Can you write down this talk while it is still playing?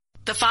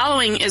The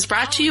following is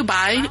brought to you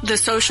by the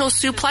Social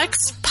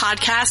Suplex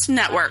Podcast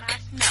Network.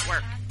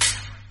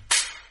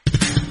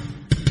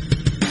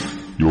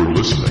 You're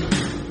listening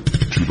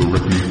to the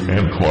Ricky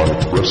and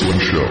Clive Wrestling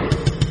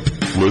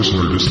Show.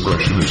 Listener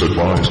discretion is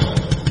advised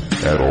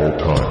at all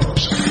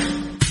times.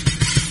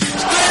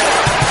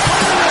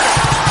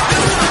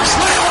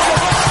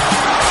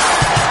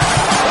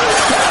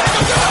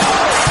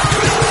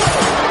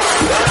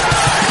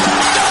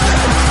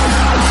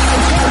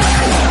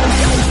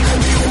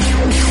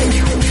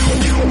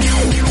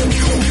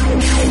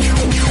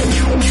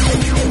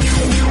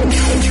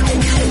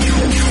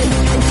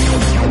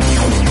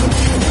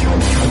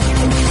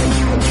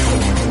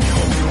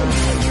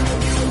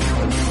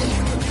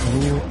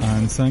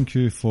 Thank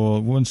you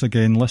for once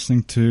again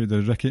listening to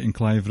the Ricky and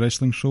Clive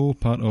Wrestling Show,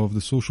 part of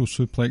the Social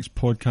Suplex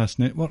Podcast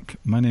Network.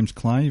 My name's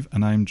Clive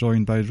and I'm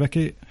joined by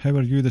Ricky. How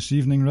are you this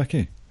evening,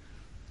 Ricky?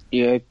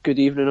 Yeah, good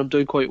evening. I'm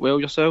doing quite well.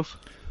 Yourself?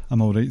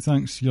 I'm alright,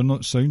 thanks. You're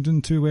not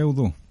sounding too well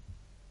though.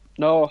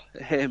 No,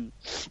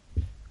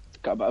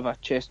 got a bit of a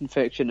chest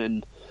infection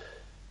and,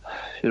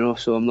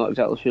 so I'm not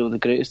exactly feeling the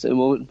greatest at the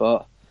moment,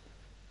 but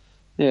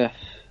yeah,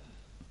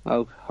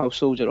 I'll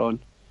soldier on.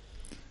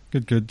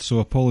 Good. So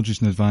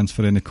apologies in advance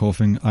for any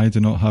coughing. I do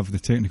not have the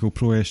technical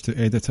prowess to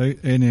edit out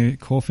any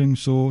coughing,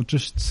 so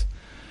just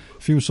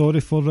feel sorry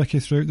for Ricky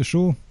throughout the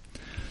show.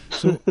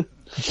 So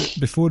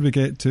before we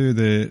get to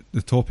the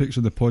topics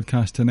of the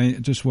podcast tonight, I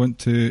just want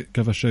to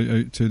give a shout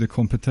out to the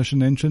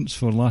competition entrants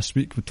for last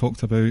week. We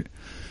talked about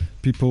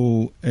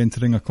people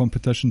entering a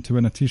competition to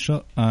win a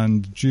t-shirt,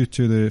 and due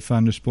to the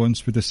fan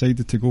response we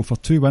decided to go for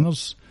two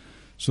winners.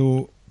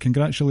 So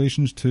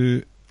congratulations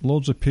to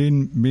Lords of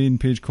Pain main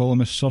page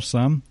columnist Sir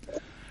Sam.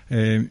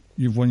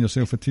 You've won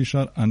yourself a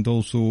t-shirt, and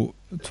also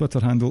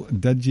Twitter handle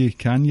Did Ye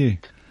Can Ye.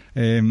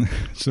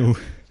 So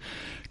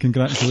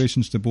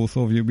congratulations to both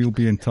of you. We'll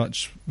be in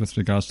touch with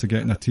regards to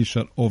getting a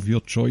t-shirt of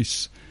your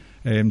choice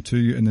to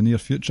you in the near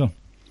future.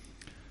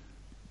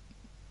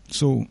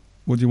 So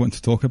what do you want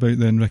to talk about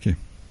then, Ricky?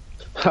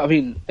 I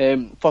mean,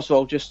 first of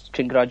all, just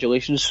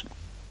congratulations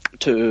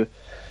to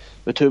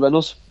the two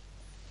winners.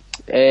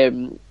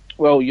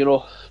 Well,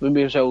 we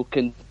may as well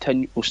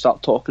continue. We'll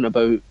start talking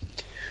about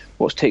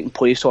what's taking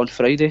place on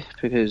Friday,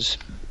 because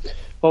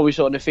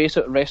obviously on the face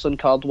of it, wrestling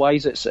card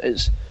wise,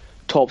 it's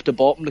top to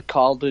bottom. The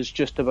card is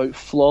just about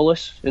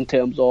flawless in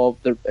terms of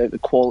the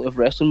quality of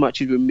wrestling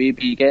matches we may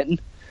be getting,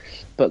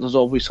 but there's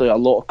obviously a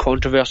lot of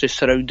controversy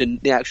surrounding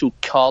the actual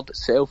card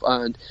itself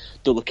and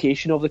the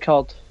location of the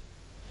card.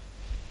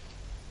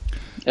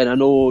 And I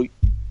know,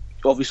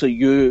 obviously,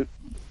 you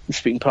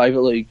speaking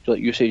privately,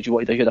 like you said, you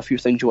had a few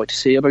things you wanted to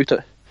say about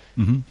it.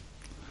 Mm-hmm.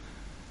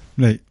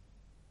 Right.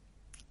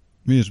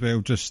 May as well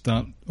just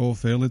start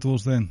off early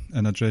doors then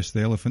and address the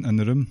elephant in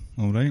the room,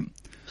 alright?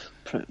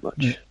 Pretty much.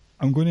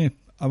 Right.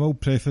 I will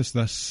preface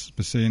this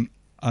by saying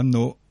I am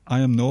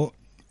not,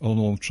 or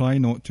I'll try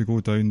not to go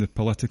down the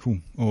political,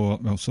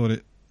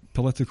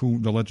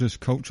 religious,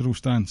 cultural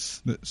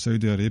stance that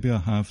Saudi Arabia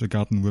have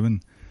regarding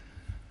women.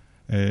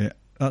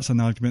 That's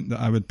an argument that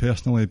I would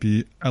personally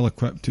be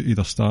ill-equipped to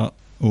either start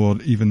or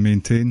even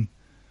maintain.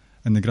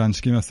 In the grand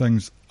scheme of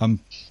things,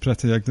 I'm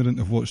pretty ignorant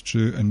of what's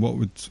true and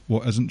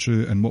what isn't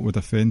true and what would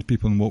offend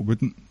people and what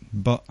wouldn't.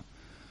 But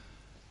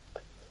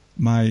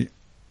my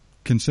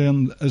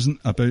concern isn't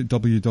about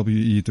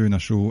WWE doing a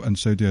show in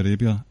Saudi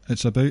Arabia.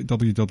 It's about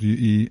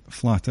WWE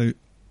flat out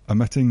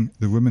omitting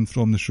the women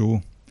from the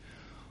show.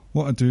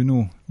 What I do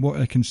know,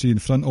 what I can see in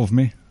front of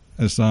me,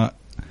 is that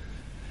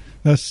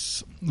in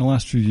the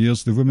last few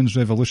years, the women's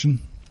revolution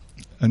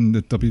in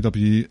the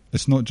WWE,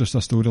 it's not just a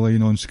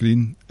storyline on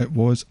screen. It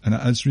was, and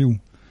it is real.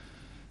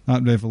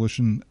 That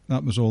revolution,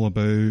 that was all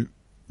about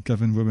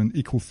giving women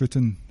equal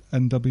footing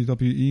in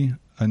WWE,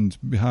 and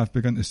we have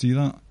begun to see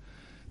that.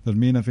 Their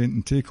main event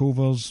in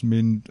takeovers,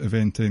 main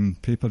event in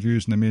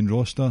pay-per-views in the main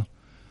roster.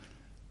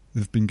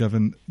 They've been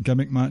given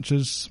gimmick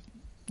matches,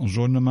 or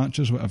genre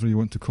matches, whatever you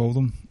want to call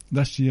them.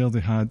 This year they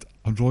had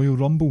a Royal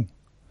Rumble.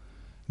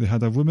 They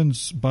had a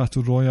women's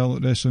battle royal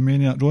at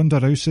WrestleMania. Ronda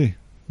Rousey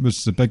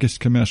was the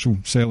biggest commercial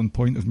selling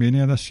point of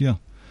Mania this year,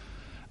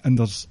 and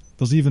there's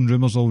even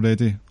rumours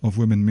already of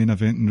women main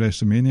event in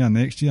WrestleMania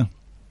next year.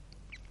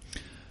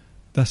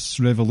 This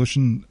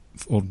revolution,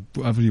 or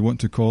whatever you want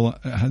to call it,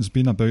 it has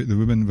been about the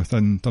women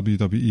within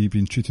WWE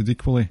being treated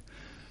equally.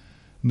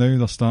 Now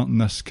they're starting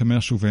this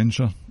commercial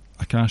venture,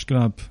 a cash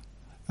grab,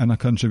 in a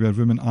country where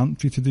women aren't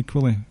treated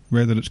equally.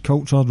 Whether it's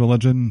culture,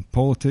 religion,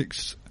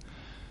 politics,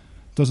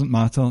 doesn't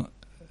matter.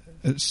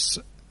 It's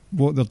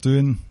what they're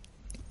doing.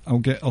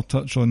 I'll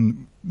touch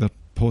on the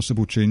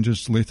possible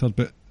changes later,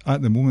 but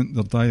at the moment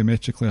they're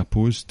diametrically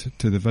opposed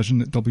to the vision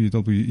that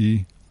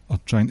WWE are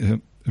trying to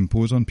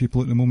impose on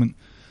people at the moment.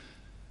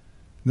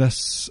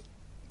 This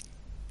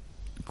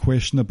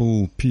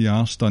questionable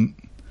PR stunt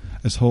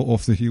is hot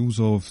off the heels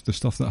of the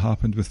stuff that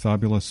happened with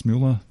Fabulous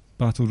Moolah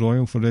Battle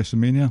Royal for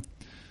WrestleMania.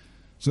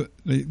 So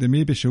they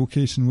may be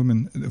showcasing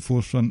women at the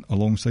forefront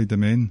alongside the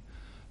men,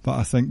 but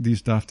I think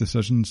these daft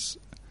decisions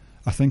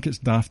I think it's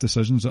daft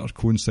decisions that are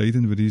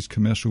coinciding with these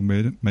commercial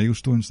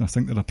milestones, and I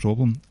think they're a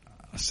problem.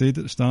 I said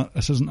at the start,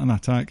 this isn't an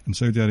attack in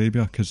Saudi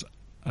Arabia because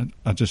I'm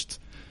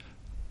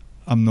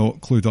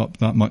not clued up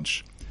that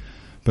much.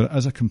 But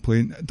as a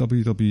complaint,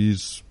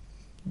 WWE's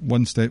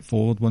one step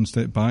forward, one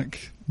step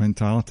back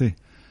mentality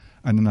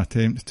in an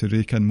attempt to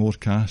rake in more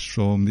cash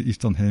from the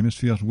Eastern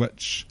Hemisphere,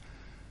 which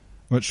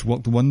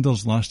worked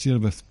wonders last year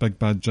with Big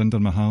Bad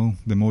Jinder Mahal,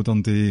 the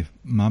modern day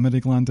mammary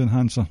gland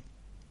enhancer.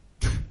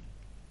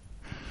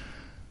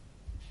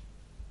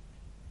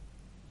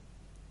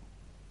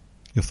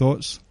 Your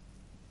thoughts?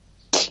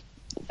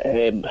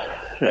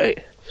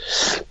 Right.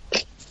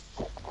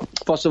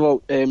 First of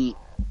all,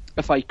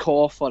 if I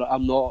cough or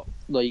I'm not,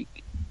 like,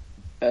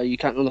 you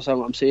can't understand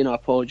what I'm saying, I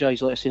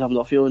apologise. Let's say I'm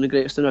not feeling the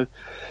greatest now.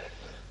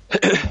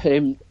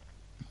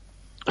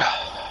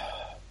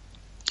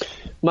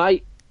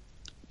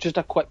 Just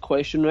a quick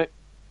question, right,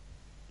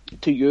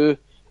 to you,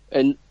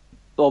 and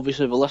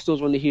obviously the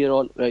listeners when they hear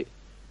on, right,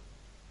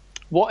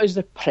 what is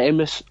the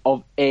premise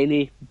of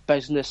any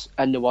business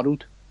in the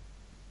world?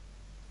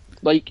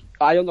 Like,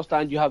 I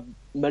understand you have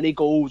many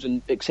goals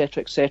and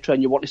etc,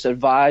 and you want to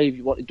survive,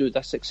 you want to do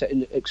this, etc,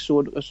 and so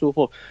on and so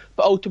forth,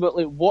 but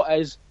ultimately, what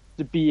is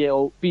the be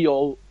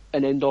all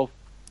and end of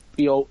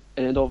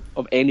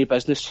of any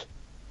business?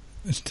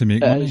 It's to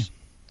make money.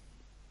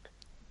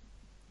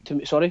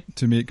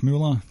 To make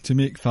moolah, to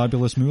make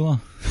fabulous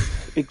moolah.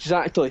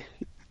 Exactly.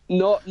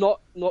 Not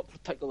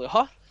particularly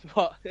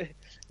but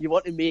you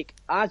want to make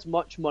as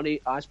much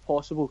money as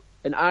possible.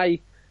 And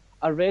I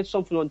read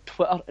something on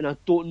Twitter, and I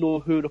don't know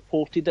who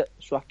reported it,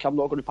 so I'm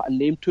not going to put a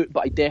name to it,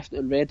 but I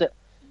definitely read it,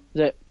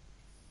 that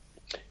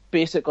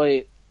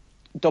basically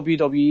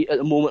WWE at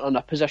the moment are in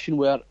a position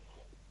where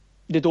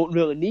they don't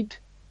really need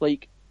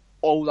like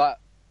all that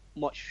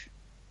much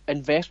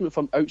investment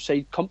from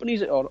outside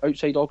companies or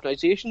outside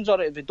organisations,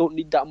 or if they don't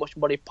need that much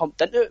money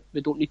pumped into it,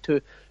 they don't need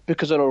to,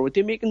 because they're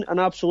already making an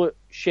absolute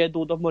shed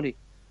load of money.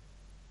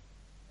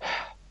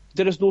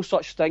 There is no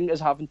such thing as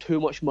having too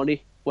much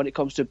money when it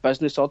comes to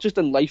business or just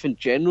in life in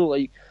general.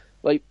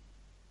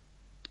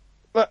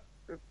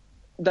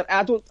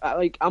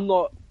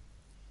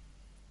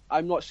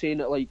 I'm not saying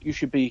that like you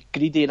should be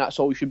greedy and that's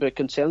all you should be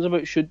concerned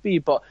about. It should be,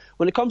 but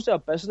when it comes to a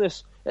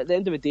business, at the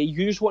end of the day,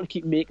 you just want to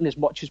keep making as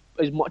much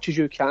as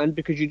you can,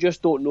 because you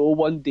just don't know,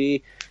 one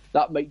day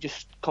that might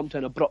just come to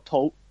an abrupt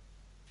halt.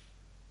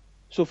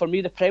 So for me,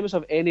 the premise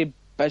of any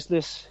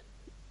business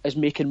is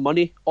making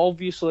money.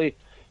 Obviously,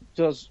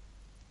 there's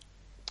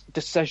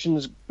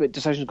decisions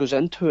goes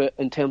into it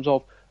in terms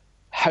of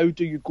how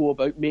do you go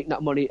about making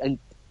that money,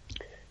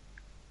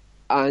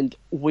 and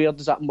where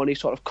does that money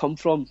sort of come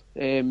from?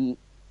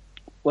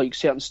 Like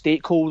certain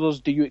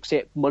stakeholders, do you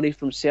accept money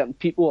from certain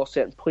people or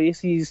certain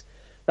places?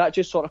 That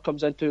just sort of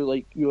comes into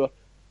like your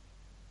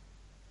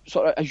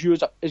sort of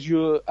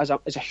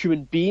as a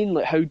human being.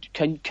 Like, how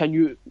can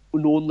you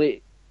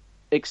knowingly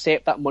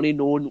accept that money,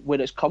 knowing where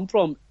it's come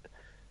from?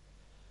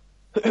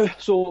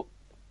 So,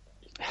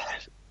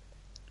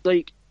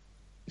 like,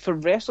 for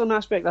wrestling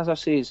aspect, as I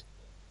says,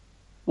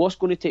 what's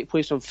going to take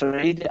place on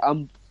Friday?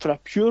 For a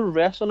pure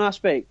wrestling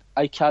aspect,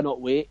 I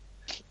cannot wait.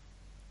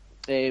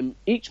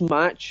 Each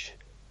match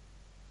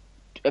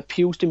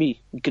appeals to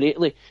me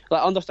greatly.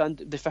 Like, I understand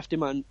the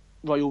 50-man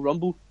Royal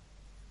Rumble.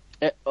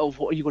 Of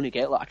what are you going to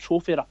get? Like a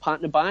trophy or a pat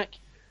in the back?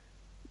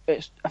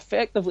 It's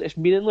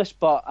meaningless.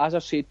 But as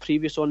I've said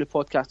previous on the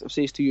podcast, I've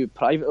said to you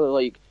privately,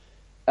 like,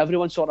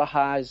 everyone sort of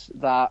has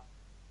that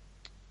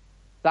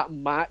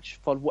match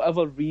for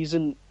whatever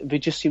reason. They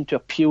just seem to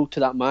appeal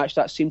to that match.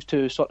 That seems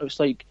to sort of, it's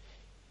like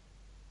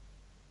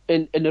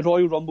in the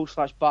Royal Rumble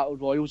 / Battle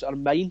Royals are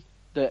mine.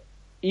 That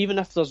even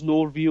if there's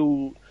no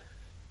real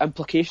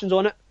implications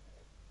on it,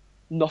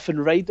 nothing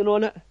riding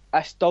on it,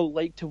 I still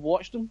like to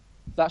watch them.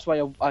 That's why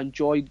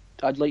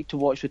I'd like to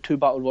watch the 2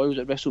 Battle Royals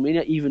at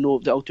WrestleMania, even though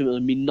they ultimately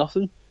mean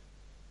nothing.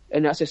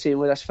 And that's the same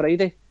with this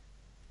Friday.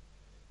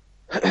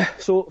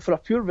 So for a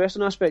pure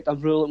wrestling aspect, I'm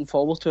really looking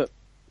forward to it.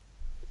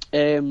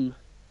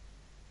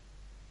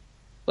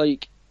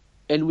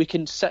 And we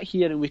can sit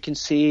here and we can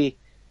say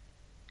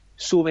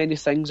so many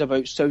things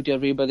about Saudi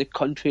Arabia, the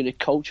country and the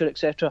culture,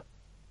 etc.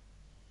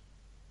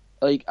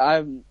 Like,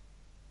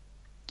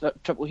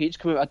 Triple H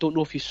came out, I don't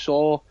know if you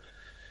saw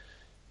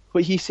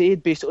what he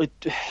said. Basically,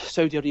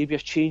 Saudi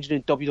Arabia's changing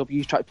and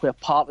WWE's trying to play a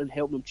part in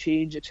helping them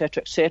change,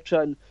 etc,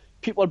 and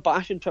people are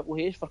bashing Triple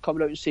H for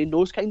coming out and saying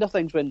those kind of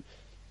things, when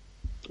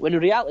the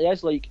reality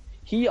is, like,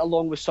 he,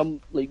 along with some,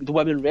 like, the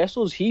women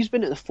wrestlers, he's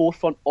been at the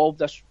forefront of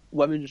this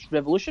women's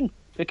revolution,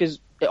 because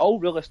it all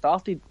really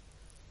started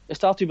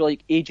with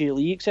like AJ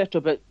Lee,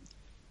 etc, but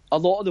a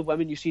lot of the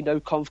women you see now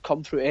come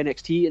through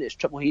NXT, and it's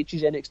Triple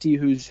H's NXT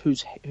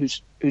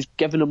who's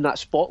giving them that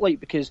spotlight,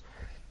 because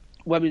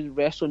women's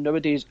wrestling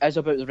nowadays is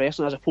about the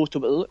wrestling as opposed to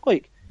what they look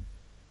like.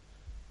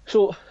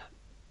 So,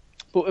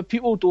 but if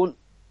people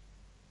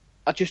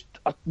are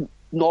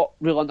not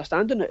really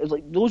understanding it. It's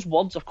like, those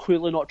words are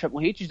clearly not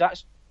Triple H's.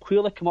 That's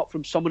clearly come up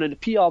from someone in the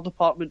PR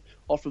department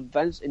or from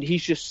Vince, and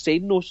he's just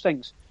saying those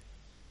things.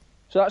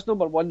 So that's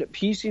number one. That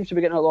he seems to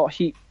be getting a lot of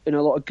heat and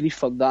a lot of grief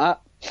for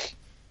that.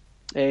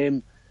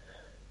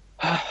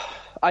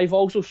 I've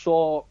also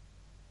saw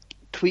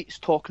tweets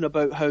talking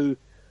about how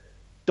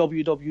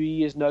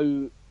WWE is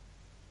now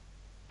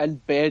in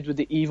bed with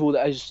the evil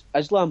that is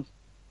Islam.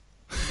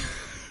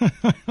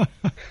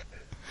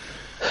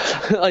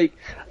 Like,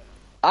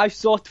 I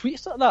saw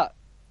tweets like that,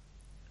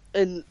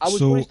 and I was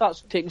going to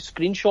start taking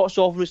screenshots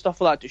of them and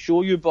stuff like that to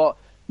show you, but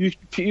you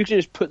can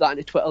just put that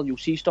into Twitter and you'll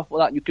see stuff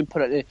like that, and you can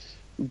put it into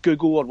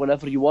Google or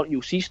whatever you want and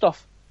you'll see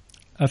stuff.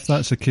 If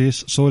that's the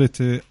case,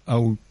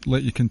 I'll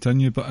let you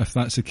continue, but if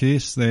that's the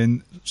case,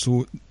 then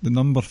so the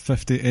number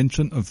 50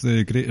 entrant of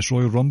the Greatest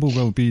Royal Rumble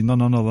will be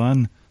none other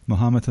than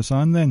Muhammad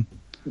Hassan then?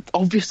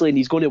 Obviously, and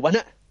he's going to win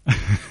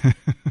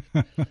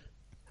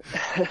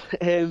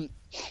it.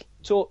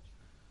 So,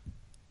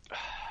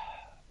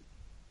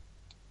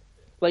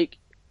 like,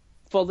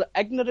 for the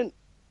ignorant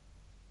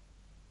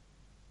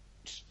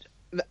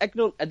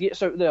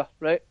idiots out there,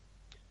 right,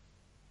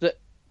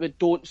 that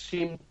don't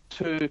seem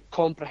to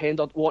comprehend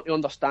or want to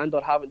understand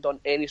or haven't done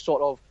any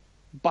sort of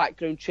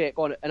background check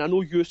on it, and I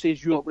know you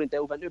says you're not going to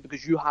delve into it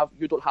because you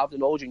don't have the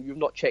knowledge and you've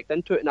not checked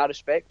into it, and I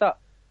respect that,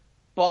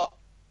 but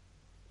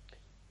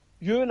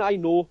you and I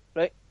know,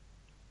 right,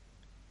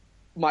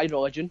 my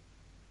religion,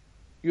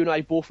 you and I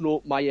both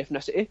know my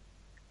ethnicity,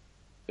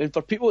 and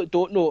for people that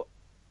don't know,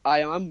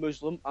 I am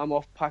Muslim, I'm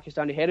of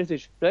Pakistani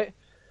heritage, right,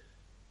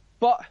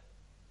 but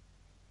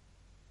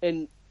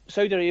in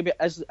Saudi Arabia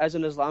is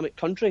an Islamic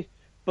country,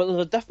 but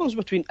there's a difference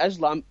between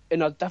Islam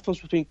and a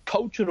difference between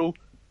cultural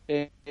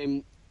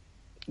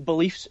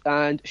beliefs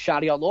and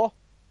Sharia law.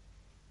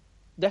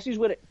 This is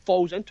where it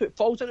falls into. It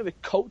falls into the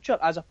culture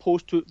as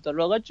opposed to the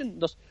religion.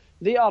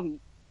 They are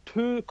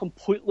two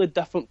completely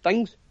different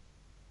things.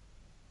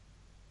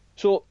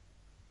 So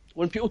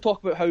when people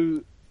talk about how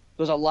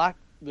there's a lack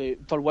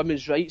for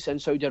women's rights in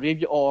Saudi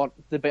Arabia, or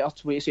the better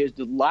way to say is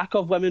the lack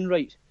of women's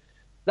rights,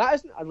 that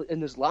isn't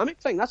an Islamic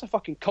thing, that's a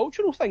fucking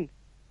cultural thing.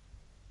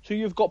 So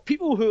you've got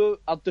people who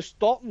are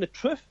distorting the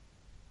truth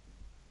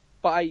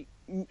by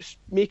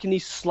making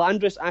these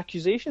slanderous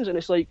accusations, and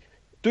it's like,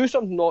 do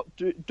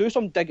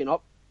some digging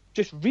up,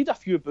 just read a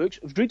few books,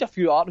 read a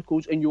few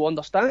articles, and you'll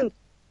understand.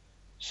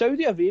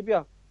 Saudi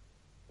Arabia,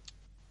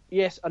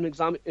 yes, an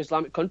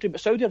Islamic country,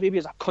 but Saudi Arabia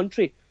is a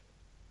country.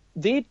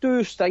 They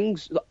do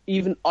things that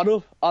even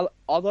other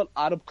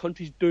Arab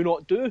countries do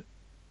not do.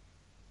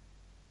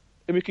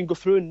 And we can go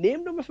through and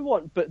name them if we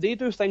want, but they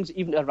do things that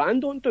even Iran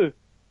don't do.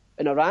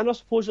 And Iran are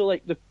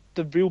supposedly like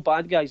the real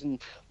bad guys, and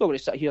I'm not going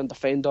to sit here and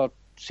defend or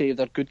say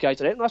they're good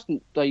guys or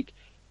anything.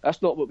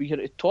 That's not what we're here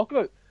to talk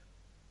about.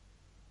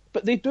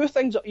 But they do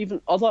things that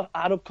even other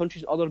Arab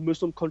countries, other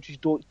Muslim countries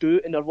don't do,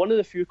 and they're one of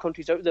the few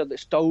countries out there that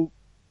still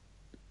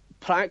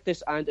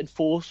practice and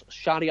enforce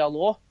Sharia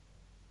law.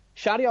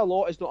 Sharia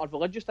law is not a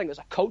religious thing, it's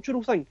a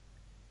cultural thing.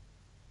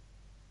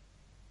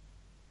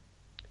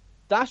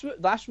 That's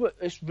what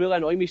it's really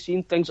annoying me,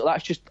 seeing things like that.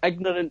 It's just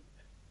ignorant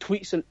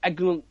tweets and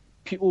ignorant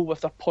people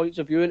with their points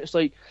of view, and it's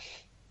like,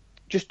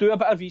 just do a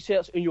bit of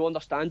research and you'll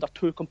understand they're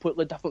two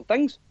completely different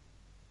things.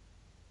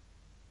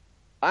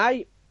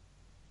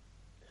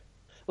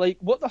 Like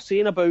what they're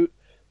saying about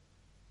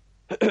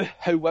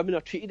how women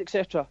are treated,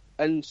 etc.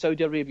 in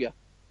Saudi Arabia.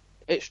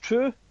 It's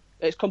true.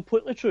 It's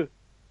completely true.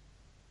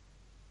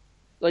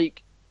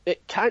 Like,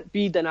 it can't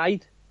be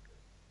denied.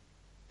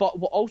 But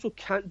what also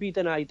can't be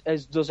denied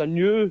is there's a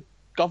new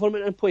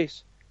government in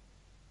place,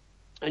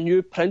 a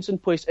new prince in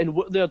place, and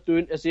what they're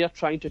doing is they're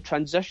trying to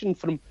transition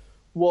from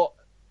what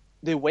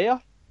they were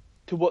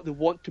to what they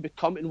want to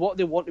become, and what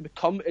they want to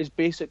become is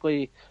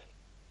basically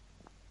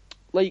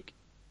like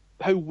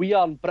how we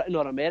are in Britain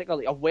or America,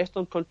 like a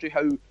Western country,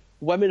 how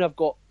women have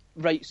got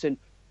rights and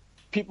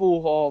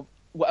people of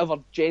whatever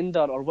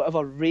gender or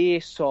whatever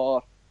race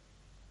or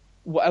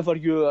whatever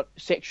your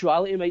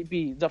sexuality might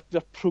be,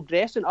 they're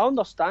progressing. I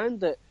understand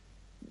that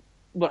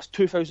it's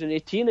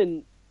 2018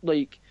 and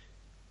like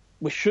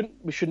we should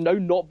now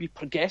not be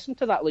progressing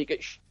to that. Like,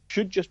 it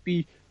should just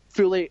be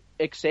fully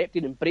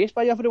accepted and embraced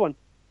by everyone.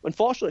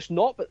 Unfortunately, it's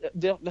not, but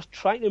they're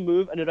trying to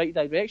move in the right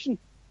direction.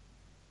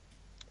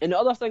 And the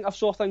other thing, I've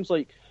saw things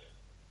like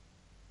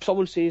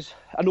someone says,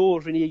 I know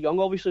Renee Young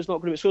obviously is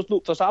not going to be,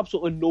 so there's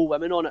absolutely no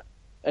women on it,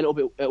 and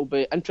it'll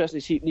be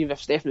interesting to see even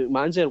if Stephanie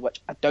McMahon's there,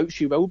 which I doubt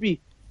she will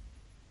be.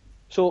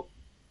 So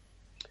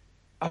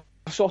I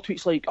saw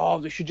tweets like,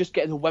 oh, they should just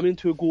get the women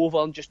to go over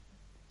and just,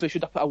 they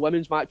should have put a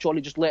women's match on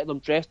and just let them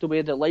dress the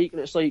way they like.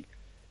 And it's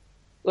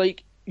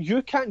like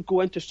you can't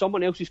go into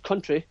someone else's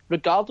country,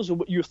 regardless of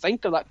what you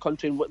think of that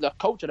country and what their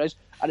culture is,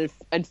 and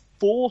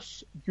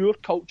enforce your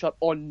culture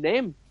on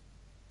them.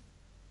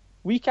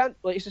 We can't,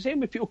 like, it's the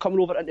same with people coming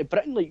over into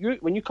Britain. Like,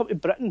 when you come to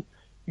Britain,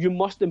 you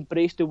must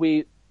embrace the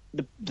way,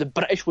 the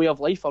British way of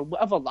life, or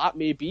whatever that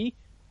may be.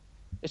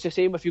 It's the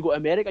same if you go to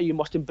America, you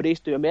must embrace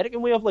the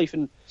American way of life,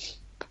 and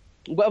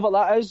whatever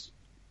that is,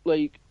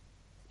 like,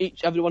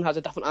 everyone has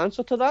a different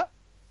answer to that.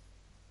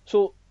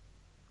 So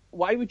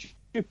why would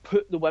you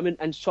put the women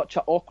in such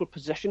an awkward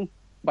position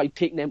by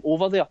taking them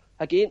over there?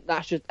 Again,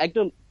 that's just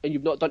ignorant, and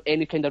you've not done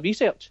any kind of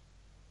research.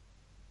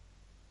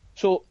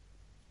 So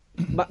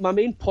my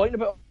main point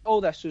about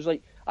all this is,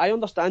 like, I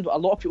understand what a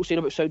lot of people saying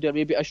about Saudi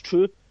Arabia is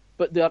true,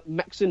 but they're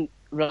mixing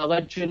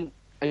religion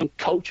and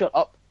culture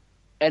up,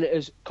 and it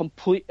is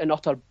complete and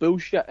utter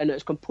bullshit, and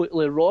it's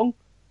completely wrong.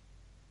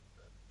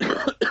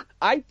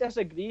 I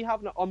disagree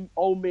having an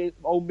all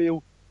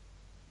male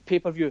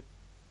pay-per-view,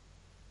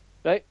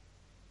 right?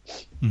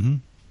 Mm-hmm.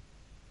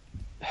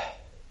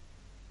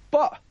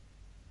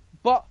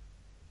 But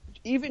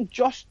even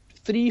just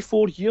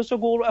 3-4 years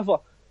ago or whatever,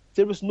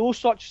 there was no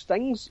such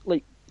things.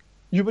 Like,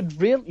 you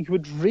would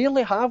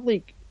rarely have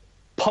like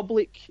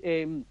public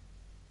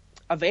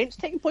events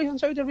taking place in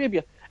Saudi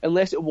Arabia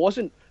unless it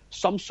wasn't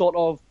some sort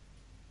of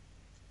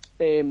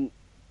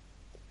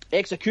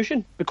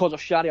execution because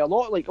of Sharia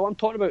law. Like, what I'm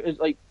talking about is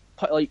like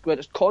when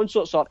it's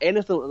concerts or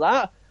anything like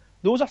that.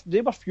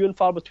 They were few and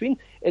far between.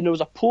 And there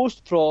was a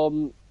post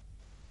from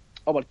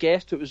our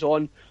guest who was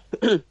on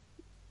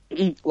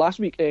last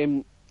week.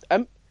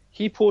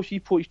 He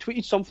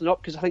tweeted something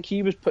up because I think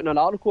he was putting an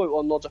article out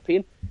on Lords of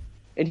Pain,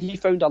 and he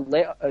found a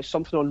letter,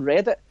 something on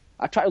Reddit.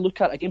 I tried to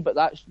look at it again, but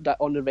that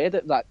on the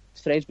Reddit, that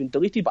thread's been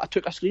deleted. But I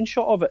took a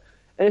screenshot of it,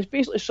 and it's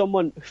basically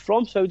someone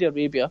from Saudi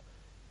Arabia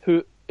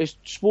who is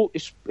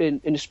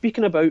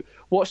speaking about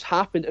what's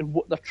happened and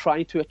what they're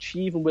trying to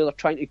achieve and where they're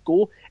trying to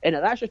go, and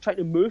they're actually trying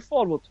to move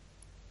forward.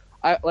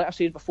 Like I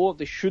said before,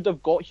 they should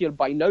have got here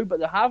by now, but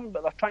they haven't.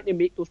 But they're trying to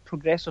make those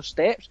progressive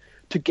steps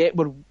to get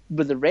where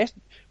the rest,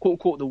 quote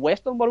unquote, the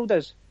Western world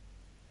is.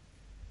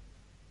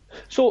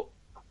 So,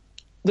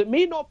 that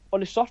may not, on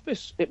the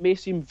surface, it may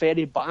seem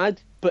very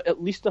bad, but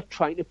at least they're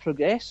trying to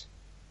progress.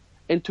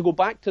 And to go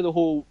back to the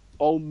whole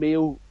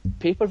all-male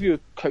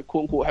pay-per-view, quote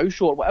unquote, house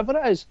show or whatever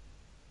it is,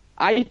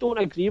 I don't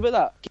agree with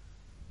that.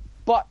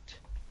 But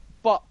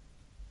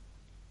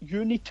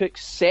you need to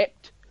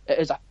accept it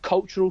is a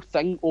cultural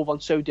thing over in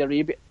Saudi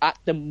Arabia at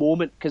the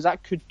moment, because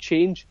that could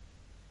change.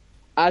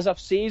 As I've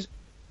said,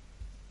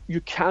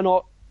 you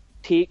cannot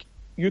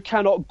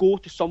go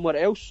to somewhere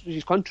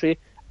else's country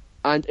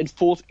and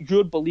enforce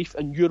your belief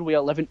and your way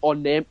of living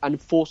on them and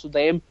force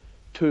them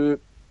to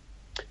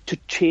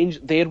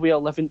change their way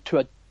of living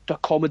to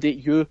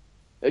accommodate you.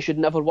 It should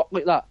never work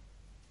like that.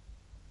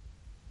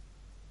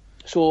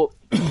 So,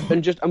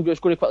 I'm just going to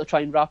quickly try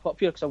and wrap up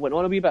here because I went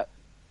on a wee bit.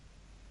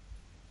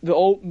 The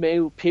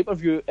all-male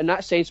pay-per-view, in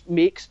that sense,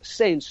 makes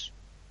sense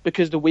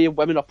because the way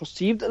women are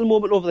perceived at the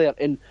moment over there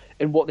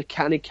and what they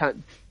can and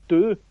can't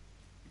do.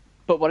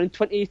 But we're in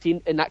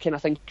 2018 and that kind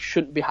of thing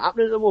shouldn't be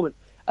happening at the moment.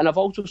 And I've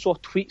also saw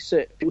tweets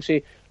that people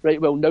say, right,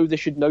 well, now they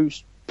should now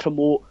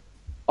promote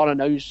or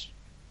announce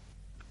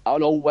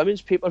an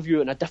all-women's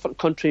pay-per-view in a different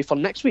country for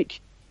next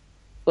week.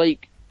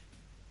 Like,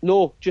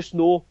 no, just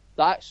no.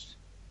 That's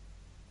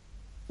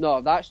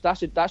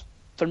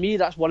for me,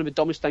 that's one of the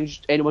dumbest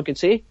things anyone can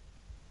say.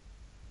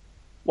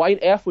 Why on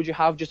earth would you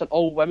have just an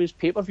all-women's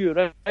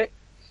pay-per-view, right?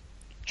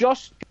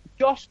 Just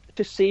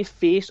to save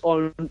face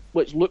on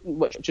which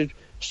is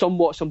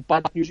somewhat some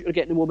bad news that you're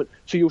getting at the moment.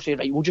 So you'll say,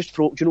 right, we'll just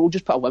put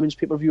a women's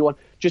pay-per-view on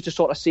just to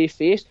sort of save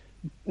face.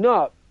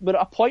 No, but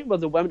at a point where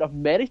the women have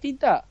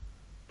merited that.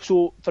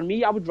 So for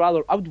me, I would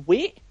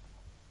wait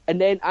and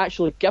then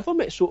actually give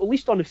them it. So at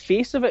least on the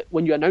face of it,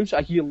 when you announce it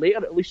a year later,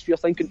 at least you're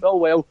thinking, oh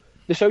well,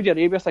 the Saudi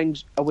Arabia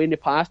thing's away in the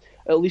past.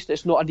 At least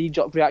it's not a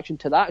knee-jerk reaction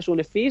to that. So on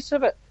the face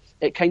of it,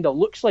 it kind of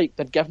looks like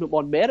they're giving it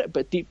more merit,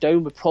 but deep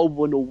down we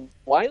probably know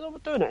why they were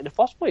doing it in the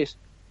first place.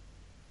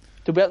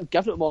 They're not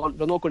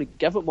going to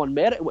give it more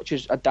merit, which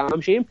is a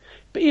damn shame.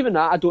 But even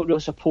that, I don't really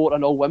support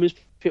an all-women's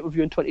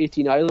pay-per-view in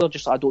 2018 either.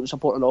 Just I don't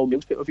support an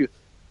all-males pay-per-view.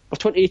 For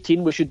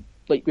 2018, we should,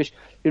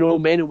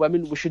 men and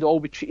women, we should all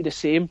be treated the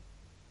same.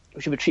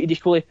 We should be treated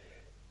equally.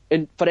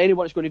 And for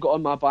anyone that's going to get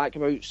on my back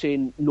about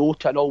saying no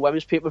to an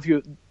all-women's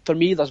pay-per-view, for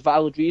me, there's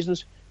valid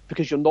reasons,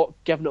 because you're not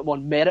giving it more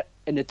merit,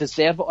 and they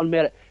deserve it on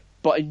merit.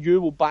 But and you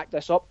will back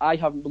this up. I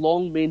have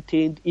long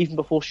maintained, even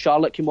before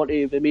Charlotte came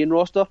onto the main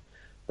roster,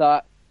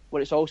 that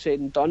when it's all said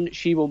and done,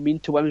 she will mean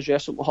to women's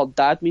wrestling what her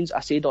dad means.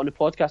 I said it on the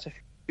podcast a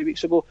few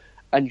weeks ago,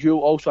 and you'll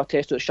also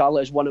attest to that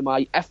Charlotte is one of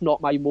my, if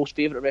not my most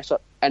favourite wrestler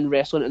in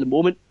wrestling at the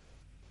moment.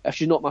 If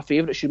she's not my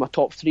favourite, she's my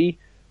top 3.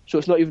 So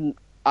it's not even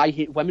I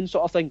hate women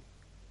sort of thing.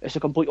 It's the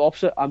complete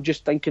opposite. I'm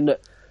just thinking that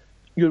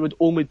you would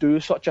only do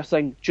such a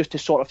thing just to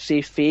sort of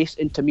save face,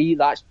 and to me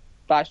that's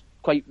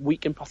quite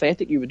weak and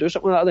pathetic. You would do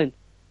something like that then.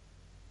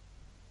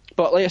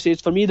 But like I said,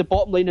 for me, the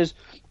bottom line is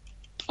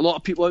a lot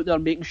of people out there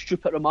making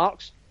stupid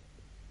remarks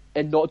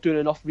and not doing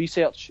enough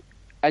research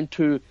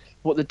into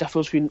what the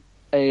difference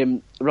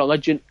between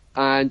religion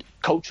and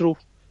cultural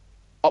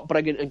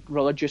upbringing and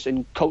religious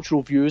and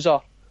cultural views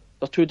are.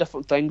 They're two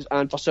different things,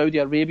 and for Saudi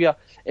Arabia,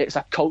 it's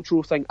a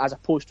cultural thing as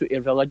opposed to a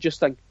religious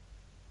thing.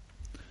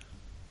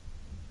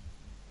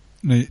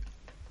 Right,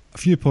 a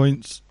few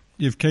points.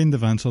 You've kind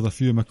of answered a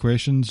few of my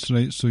questions,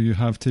 right? So you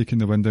have taken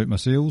the wind out my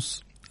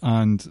sails,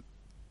 and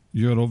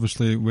you're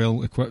obviously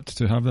well equipped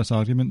to have this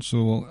argument,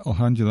 so I'll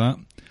hand you that.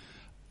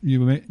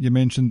 You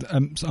mentioned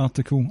Imp's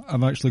article.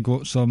 I've actually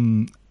got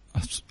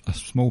a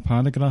small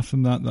paragraph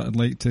from that I'd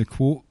like to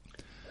quote.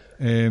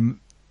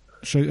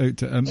 Shout out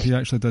to Imp. He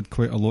actually did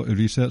quite a lot of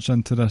research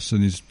into this,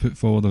 and he's put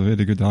forward a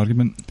very good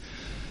argument.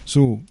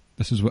 So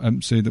this is what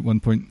Imp said at one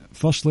point.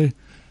 Firstly,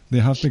 They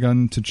have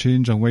begun to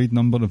change a wide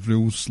number of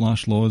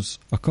rules/laws.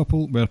 A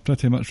couple were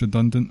pretty much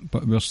redundant,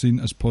 but were seen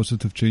as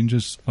positive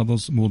changes,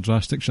 others more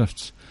drastic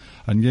shifts.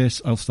 And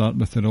yes, I'll start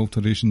with their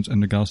alterations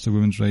in regards to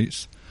women's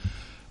rights.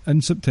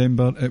 In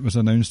September, it was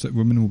announced that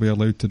women will be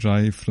allowed to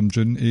drive from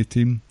June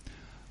 18.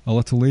 A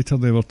little later,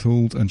 they were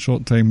told in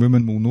short time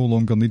women will no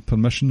longer need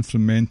permission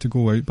from men to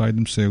go out by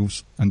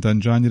themselves, and in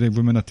January,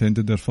 women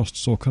attended their first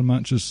soccer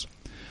matches.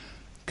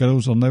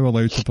 Girls are now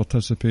allowed to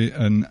participate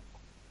in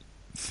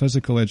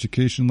physical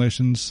education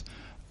lessons,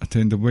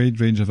 attend a wide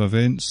range of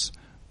events,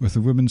 with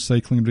the women's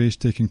cycling race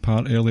taking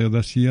part earlier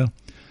this year.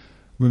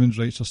 Women's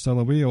rights are still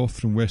a way off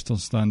from Western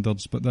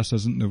standards, but this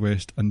isn't the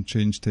West and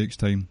change takes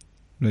time.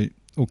 Right,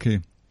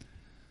 okay.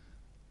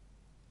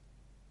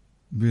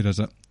 Where is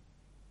it?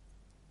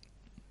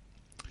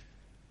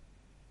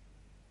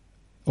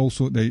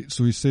 Also,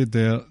 so he said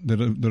there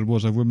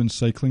was a women's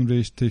cycling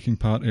race taking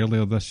part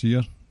earlier this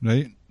year,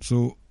 right?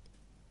 So,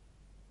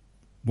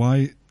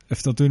 why,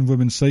 if they're doing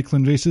women's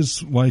cycling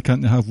races, why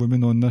can't they have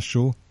women on this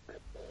show?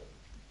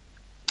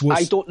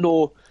 I don't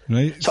know.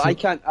 Right. So I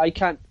can't.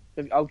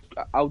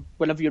 I'll.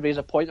 Whenever you raise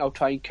a point, I'll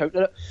try and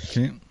counter it.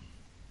 Okay.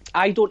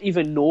 I don't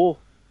even know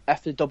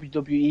if the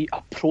WWE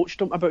approached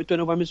them about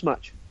doing a women's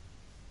match.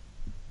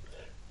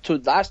 So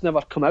that's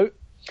never come out.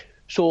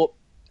 So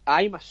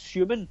I'm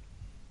assuming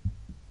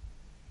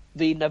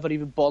they never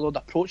even bothered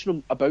approaching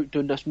them about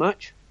doing this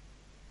match.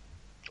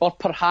 Or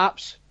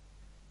perhaps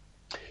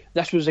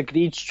this was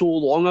agreed so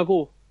long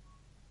ago,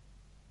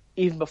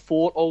 even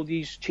before all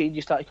these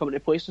changes started coming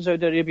into place in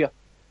Saudi Arabia,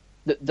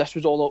 that this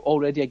was all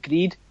already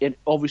agreed, and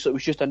obviously it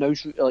was just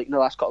announced like in the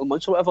last couple of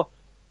months or whatever.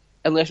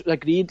 Unless it was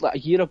agreed like a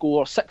year ago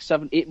or 6,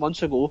 7, 8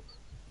 months ago,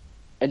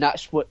 and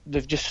that's what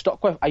they've just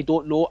stuck with. I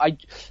don't know.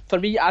 For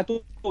me, I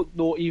don't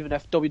know even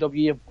if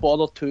WWE have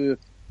bothered to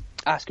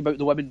ask about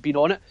the women being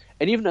on it,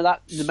 and even at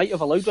that, they might have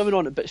allowed women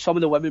on it, but some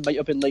of the women might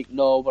have been like,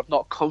 no, we're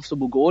not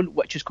comfortable going,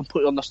 which is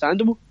completely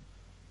understandable.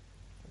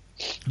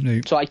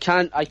 Right. So I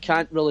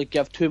can't really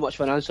give too much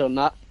of an answer on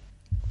that.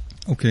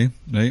 Okay,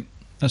 right,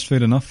 that's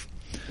fair enough.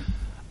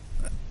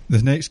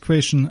 The next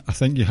question I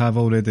think you have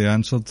already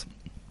answered.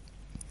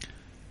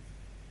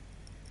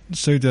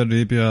 Saudi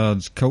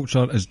Arabia's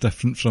culture is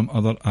different from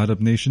other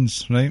Arab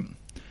nations, right?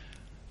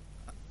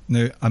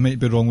 Now, I might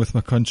be wrong with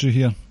my country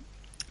here.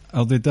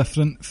 Are they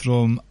different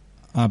from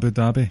Abu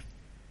Dhabi?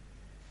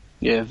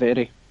 Yeah,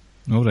 very.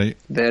 All right.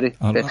 Very.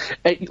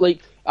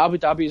 Like, Abu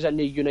Dhabi is in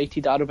the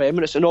United Arab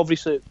Emirates, and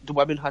obviously the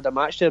women had a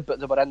match there, but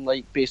they were in,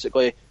 like,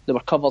 basically, they were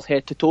covered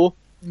head to toe.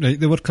 Right,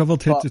 they were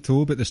covered head to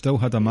toe, but they still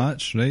had a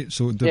match, right?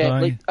 So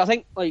Dubai...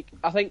 Yeah,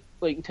 I think,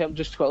 in terms of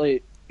just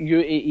quickly,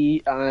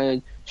 UAE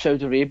and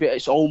Saudi Arabia,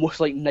 it's almost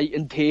like night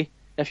and day,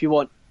 if you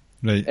want.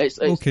 Right.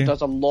 Okay.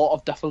 There's a lot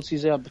of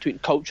differences there between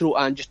cultural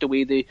and just the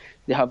way they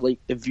have, like,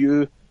 the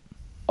view,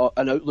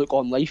 an outlook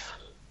on life.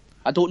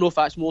 I don't know if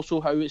that's more so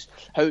how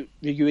the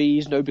UAE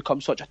has now become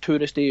such a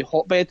touristy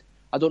hotbed.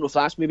 I don't know if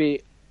that's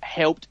maybe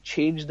helped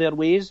change their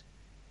ways,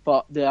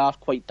 but they are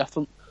quite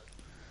different.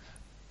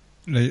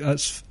 Right,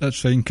 that's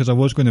fine, because I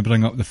was going to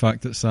bring up the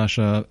fact that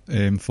Sasha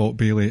fought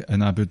Bailey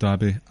in Abu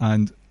Dhabi,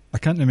 and I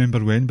can't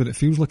remember when, but it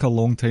feels like a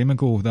long time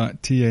ago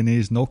that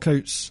TNA's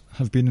knockouts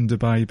have been in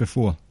Dubai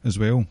before as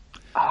well.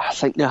 I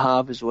think they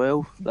have as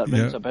well. That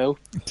rings a bell.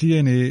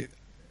 TNA,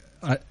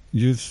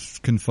 you've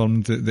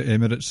confirmed that the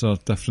Emirates are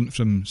different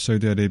from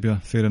Saudi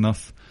Arabia, fair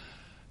enough.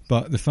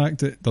 But the fact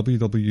that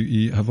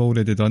WWE have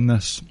already done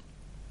this,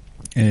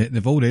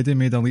 they've already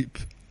made a leap.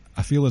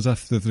 I feel as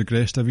if they've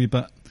regressed a wee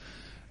bit.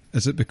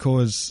 Is it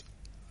because,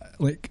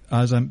 like,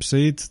 as Imp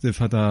said, they've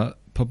had a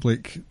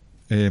public,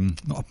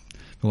 it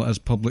is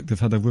public, they've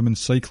had a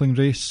women's cycling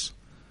race.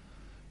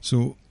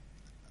 So,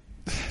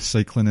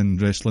 cycling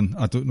and wrestling,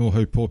 I don't know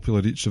how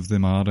popular each of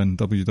them are in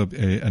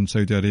in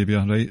Saudi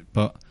Arabia, right?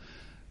 But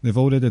they've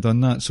already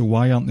done that, so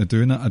why aren't they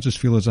doing it? I just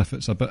feel as if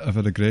it's a bit of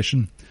a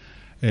regression.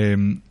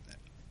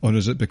 Or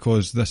is it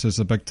because this is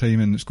a big time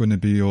and it's going to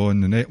be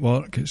on the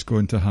network, it's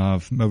going to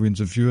have millions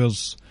of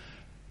viewers?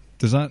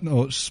 Does that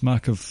not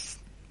smack of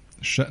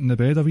shit in the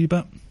bed a wee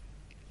bit?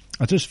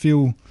 I just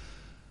feel,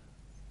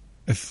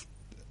 if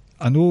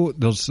I know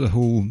there's the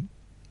whole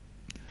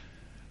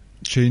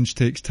change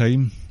takes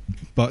time,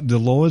 but the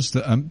laws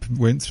that Imp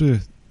went through,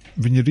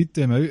 when you read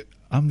them out,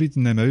 I'm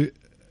reading them out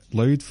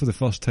loud for the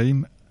first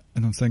time,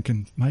 and I'm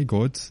thinking, my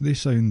God, they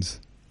sound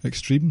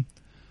extreme.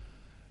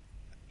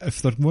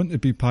 If they're wanting to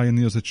be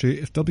pioneers of change,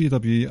 if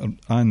WWE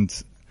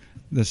and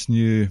this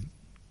new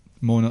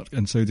monarch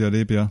in Saudi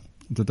Arabia,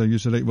 did I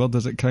use the right word?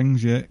 Is it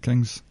kings? Yeah,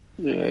 kings.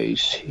 Yeah,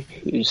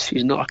 he's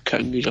not a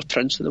king, he's a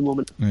prince at the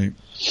moment. Right.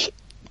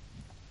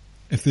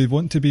 If they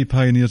want to be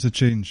pioneers of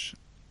change,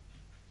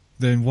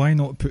 then why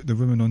not put the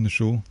women on the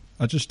show?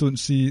 I just don't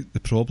see the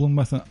problem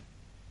with it.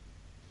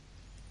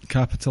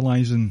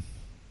 Capitalising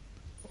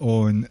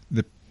on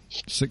the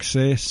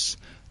success,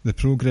 the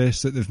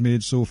progress that they've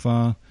made so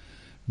far,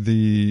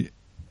 the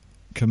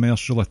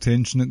commercial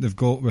attention that they've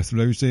got with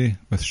Rousey,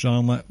 with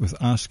Charlotte, with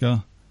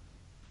Asuka.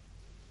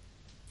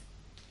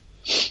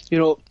 You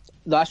know,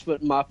 that's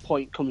what my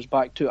point comes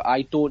back to.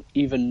 I don't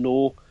even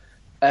know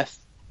if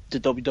the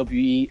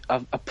WWE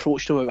have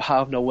approached them about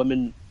having a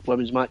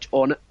women's match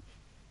on it.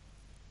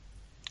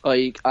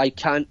 Like, I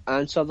can't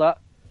answer that,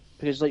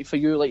 because like for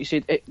you, like you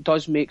said, it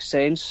does make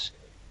sense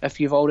if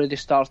you've already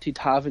started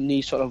having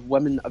these sort of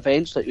women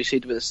events, like we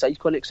said with the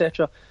cycling,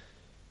 etc.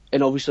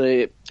 And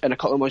obviously in a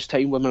couple of months'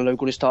 time women are now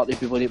going to start to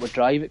be able to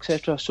drive,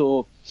 etc.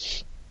 So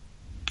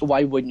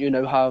why wouldn't you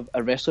now have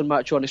a wrestling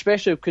match on,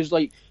 especially because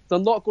like they're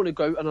not going to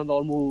go out in a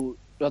normal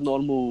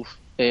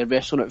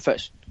wrestling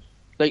outfits.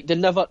 Like, they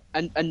never,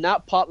 in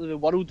that part of the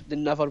world, they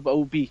never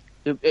will be.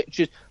 It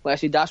just, like I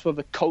said, that's where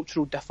the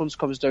cultural difference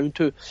comes down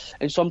to.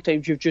 And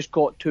sometimes you've just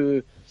got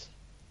to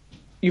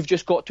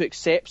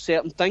accept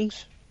certain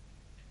things.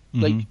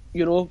 Mm-hmm. Like,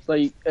 you know,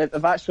 like if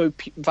that's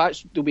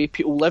the way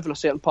people live in a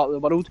certain part of the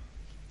world,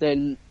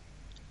 then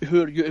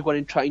who are you to go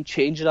and try and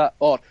change that,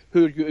 or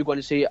who are you to go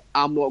and say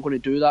I'm not going to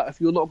do that?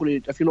 If you're not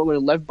going to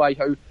live by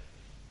how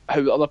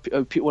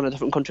people in a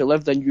different country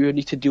live, then you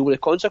need to deal with the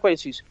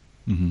consequences.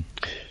 Mm-hmm.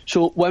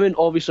 So women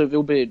obviously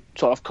will be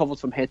sort of covered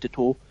from head to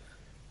toe.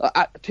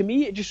 To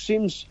me, it just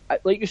seems,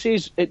 like you say,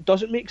 it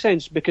doesn't make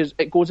sense because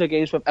it goes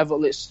against with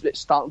everything that's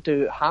starting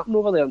to happen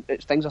over there.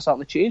 Things are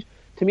starting to change.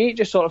 To me, it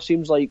just sort of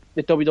seems like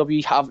the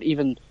WWE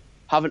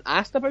haven't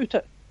asked about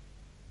it.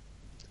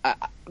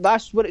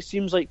 That's what it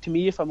seems like to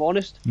me, if I'm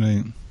honest.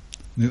 Right.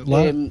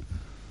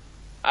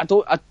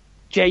 I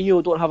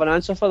genuinely don't have an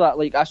answer for that.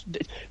 Like, that's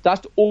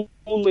the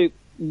only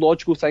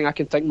logical thing I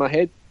can think in my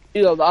head.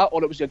 Either that,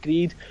 or it was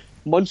agreed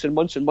months and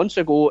months and months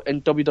ago,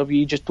 and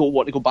WWE just don't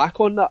want to go back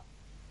on that.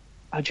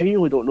 I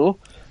genuinely don't know.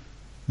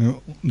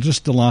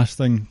 Just the last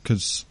thing,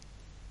 because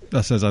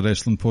this is a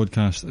wrestling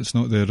podcast, it's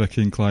not the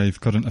Ricky and Clive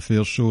current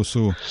affairs show,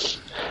 so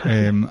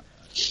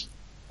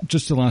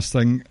just the last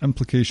thing,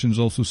 implications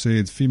also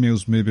said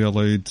females may be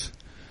only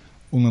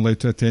allowed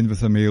to attend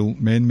with a male,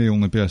 men may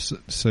only be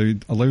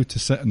allowed to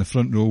sit in the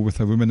front row with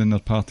a woman in their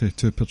party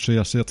to portray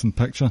a certain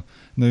picture.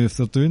 Now, if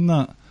they're doing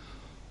that,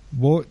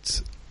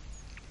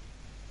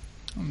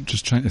 I'm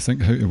just trying to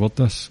think how to word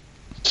this.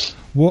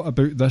 What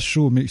about this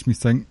show makes me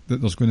think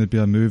that there's going to be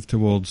a move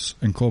towards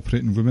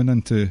incorporating women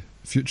into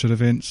future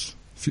events,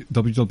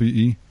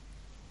 WWE?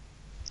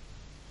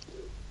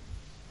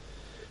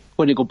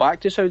 When you go back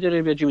to Saudi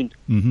Arabia, do you mean?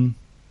 Mm-hmm.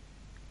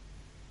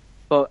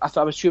 Well,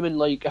 I'm assuming,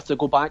 like, if they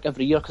go back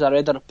every year, because I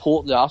read a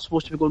report they are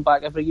supposed to be going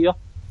back every year.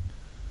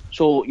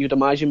 So you'd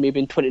imagine maybe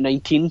in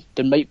 2019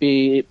 there might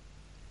be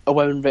a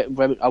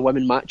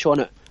women match on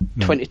it.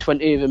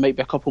 2020 there might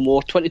be a couple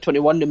more.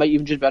 2021 there might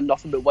even just be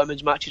nothing but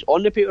women's matches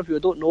on the pay-per-view. I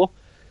don't know.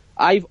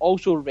 I've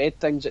also read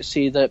things that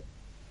say that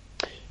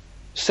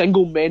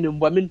single men and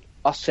women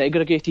are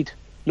segregated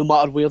no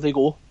matter where they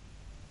go.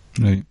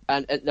 Right.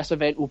 And this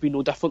event will be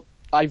no different.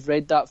 I've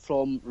read that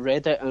from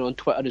Reddit and on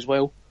Twitter as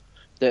well,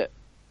 that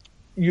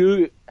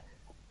you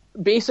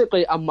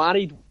basically, a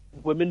married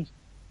woman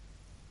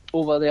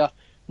over there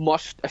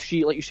must, if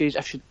she, like you say,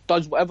 if she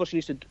does whatever she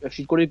needs to, if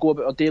she's going to go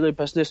about her daily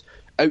business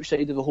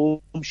outside of the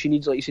home, she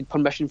needs, like you said,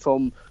 permission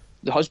from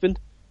the husband,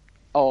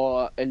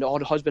 or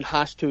the husband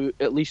has to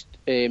at least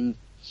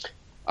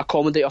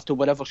accommodate her to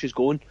wherever she's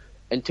going.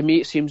 And to me,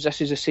 it seems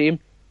this is the same.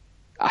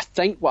 I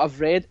think what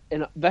I've read,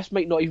 and this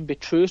might not even be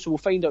true, so we'll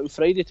find out on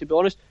Friday, to be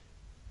honest,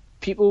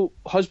 people,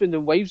 husband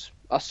and wives,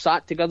 are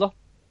sat together.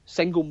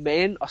 Single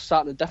men are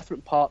sat in a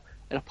different part,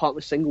 and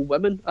apparently single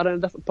women are in a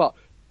different part.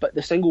 But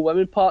the single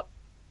women part,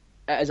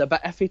 it is a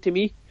bit iffy to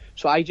me.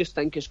 So I just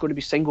think it's going to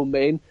be single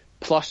men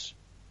plus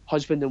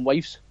husband and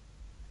wives,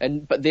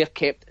 but they're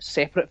kept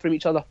separate from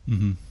each other.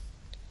 Mm-hmm.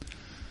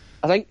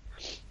 I think,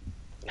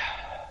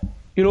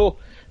 you know,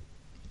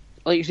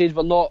 like you said,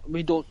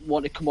 we don't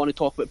want to come on and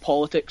talk about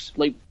politics.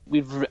 Like,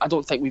 I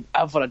don't think we've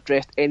ever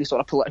addressed any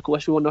sort of political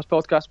issue on this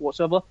podcast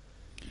whatsoever.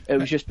 It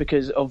was just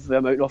because of the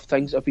amount of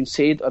things that have been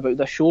said about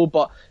this show.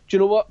 But do you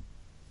know what?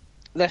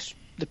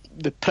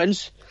 The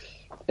Prince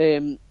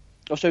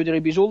of Saudi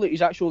Arabia,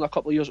 he's actually only a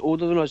couple of years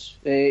older than us.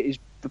 It's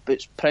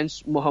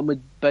Prince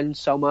Mohammed bin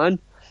Salman,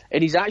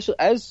 and he's actually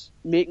is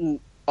making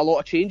a lot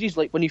of changes.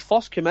 Like, when he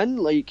first came in,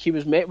 like, he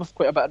was met with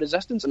quite a bit of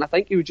resistance, and I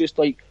think he was just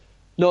like,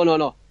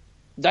 no,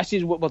 this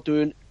is what we're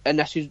doing, and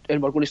we're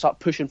going to start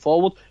pushing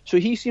forward. So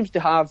he seems to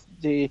have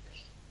the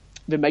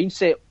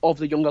mindset of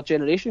the younger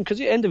generation, because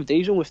at the end of the day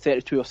he's only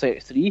 32 or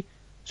 33,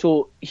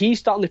 so he's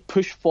starting to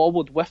push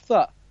forward with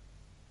that.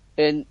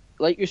 And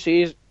like you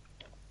say,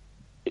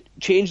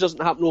 change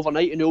doesn't happen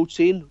overnight, and the old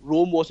saying,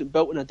 Rome wasn't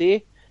built in a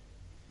day.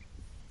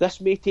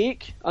 This may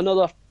take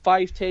another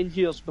 5-10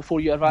 years before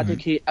you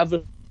eradicate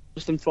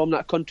everything from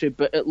that country,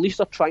 but at least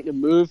they're trying to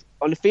move.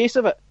 On the face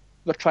of it,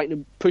 they're trying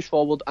to push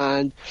forward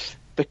and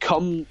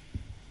become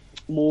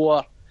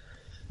more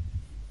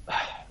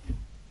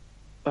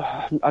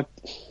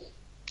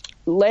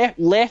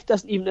left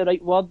isn't even the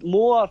right word,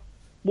 more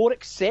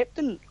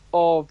accepting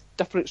of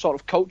different sort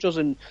of cultures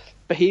and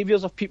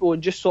behaviours of people,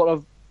 and just sort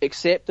of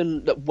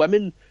accepting that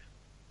women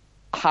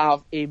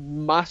have a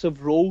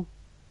massive role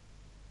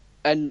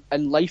in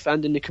life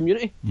and in the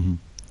community. Mm-hmm.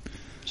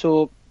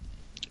 So,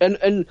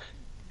 and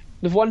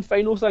the one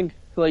final thing,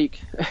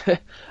 like,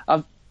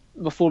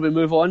 before we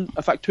move on,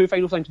 in fact, two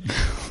final things.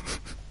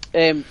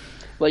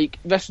 Like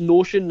this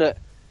notion that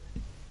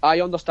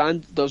I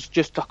understand there's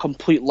just a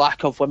complete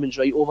lack of women's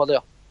right over there.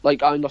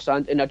 Like, I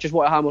understand, and I just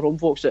want to hammer home,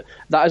 folks,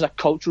 that is a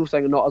cultural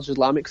thing and not an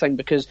Islamic thing,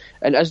 because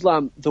in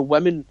Islam, the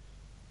women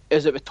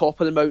is at the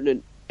top of the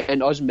mountain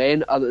and us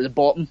men are at the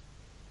bottom.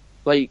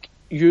 Like,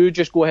 you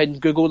just go ahead and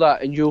Google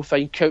that and you'll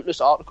find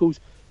countless articles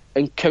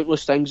and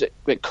countless things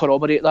that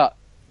corroborate that.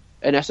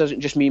 And this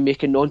isn't just me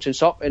making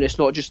nonsense up, and it's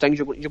not just things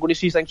you're going to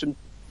see things from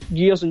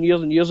years and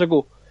years and years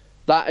ago.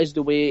 That is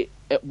the way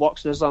it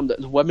works in Islam, that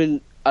the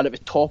women are at the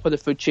top of the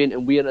food chain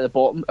and we're at the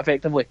bottom,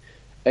 effectively.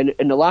 And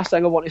the last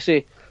thing I want to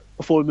say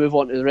before we move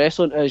on to the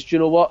wrestling is, do you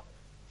know what?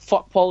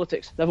 Fuck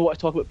politics. Never want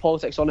to talk about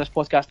politics on this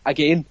podcast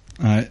again.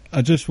 I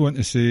just want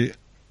to say,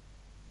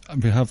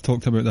 we have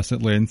talked about this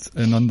at length,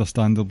 and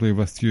understandably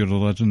with your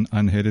religion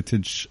and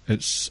heritage,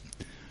 it's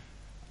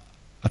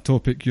a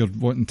topic you're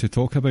wanting to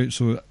talk about,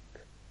 so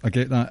I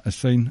get that, it's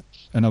fine.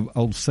 And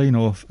I'll sign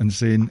off and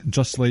saying,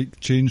 just like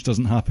change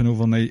doesn't happen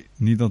overnight,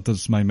 neither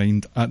does my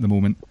mind at the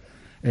moment.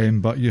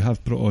 But you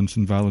have brought on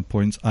some valid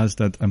points, as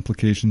did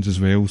implications as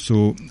well.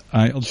 So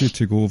I urge you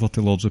to go over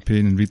to Lords of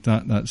Pain and read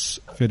that. That's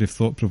very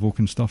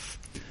thought-provoking stuff.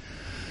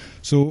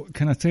 So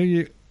can I tell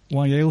you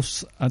why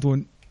else I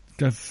don't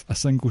give a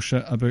single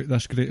shit about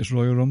this greatest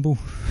Royal Rumble?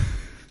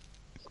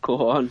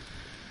 Go on.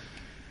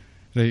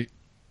 Right.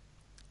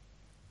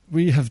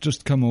 We have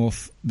just come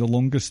off the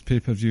longest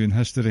pay-per-view in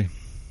history.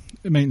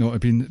 It might not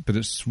have been, but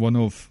it's one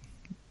of,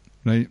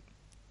 right?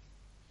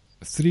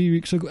 3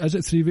 weeks ago, is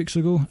it 3 weeks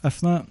ago, if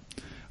that?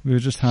 We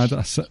just had,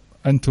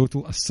 in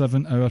total, a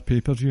 7-hour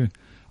pay-per-view,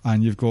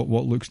 and you've got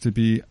what looks to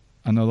be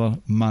another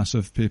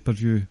massive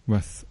pay-per-view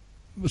with,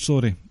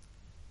 a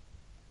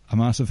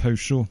massive house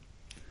show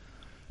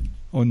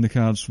on the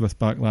cards with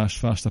Backlash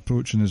fast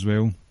approaching as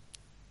well.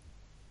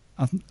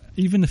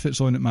 Even if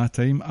it's on at my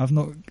time, I've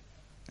not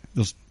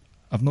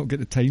got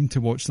the time to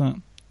watch that.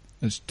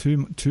 It's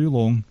too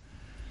long,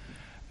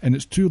 and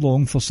it's too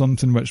long for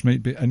something which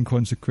might be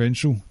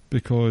inconsequential,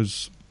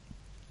 because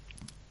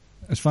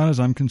as far as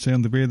I'm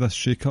concerned, the way this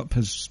shake-up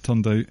has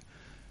turned out,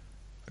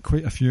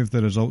 quite a few of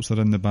the results are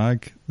in the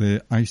bag.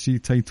 The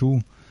IC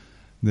title,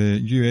 the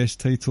US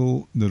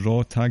title, the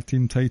Raw tag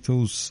team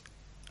titles.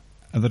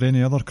 Are there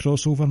any other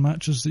crossover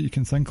matches that you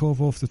can think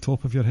of off the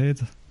top of your head?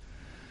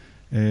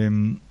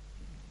 That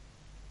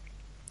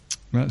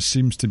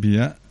seems to be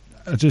it.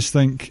 I just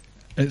think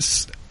it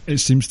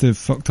seems to have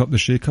fucked up the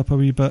shake-up a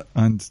wee bit,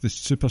 and the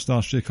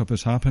Superstar shake-up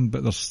has happened,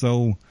 but there's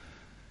still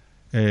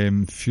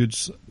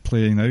feuds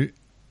playing out.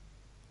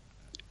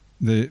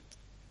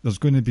 There's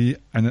going to be,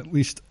 in at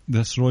least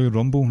this Royal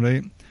Rumble,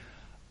 right?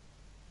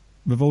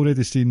 We've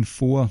already seen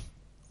 4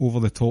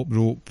 over-the-top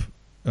rope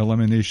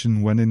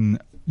elimination winning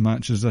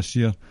matches this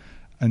year,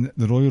 and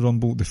the Royal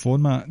Rumble, the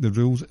format, the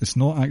rules, it's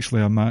not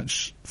actually a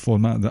match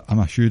format that I'm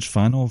a huge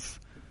fan of.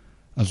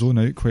 I zone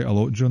out quite a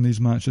lot during these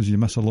matches. You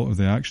miss a lot of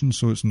the action,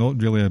 so it's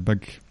not really a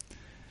big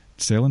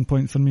selling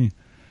point for me.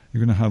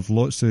 You're going to have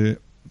lots of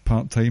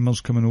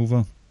part-timers coming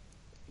over.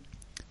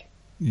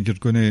 It's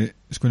going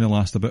to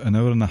last about an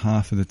hour and a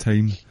half of the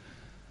time.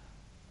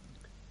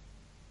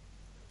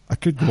 I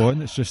could go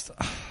on, it's just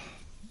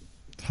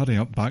hurry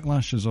up,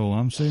 Backlash is all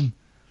I'm saying.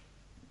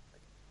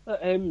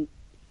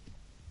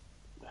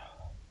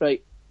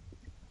 Right,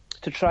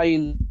 to try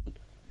and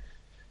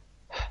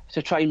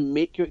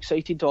make you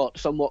excited or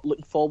somewhat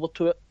looking forward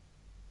to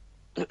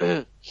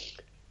it,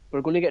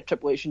 we're going to get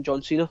Triple H and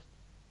John Cena,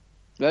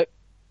 right?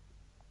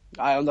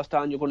 I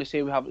understand you're going to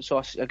say we haven't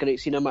saw a great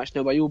Cena match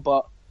in a while,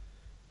 but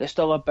it's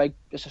still a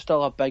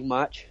big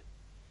match.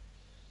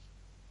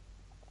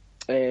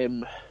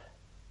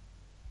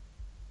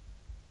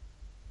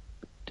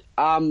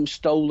 I'm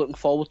still looking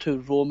forward to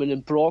Roman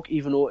and Brock,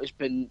 even though it's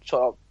been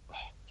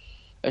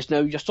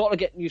you're sort of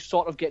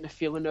getting a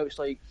feeling now. It's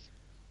like,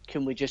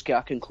 can we just get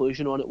a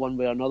conclusion on it one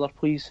way or another,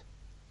 please?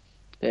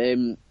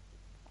 And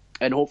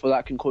hopefully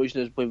that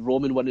conclusion is with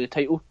Roman winning the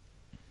title.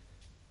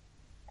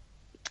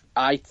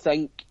 I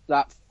think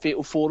that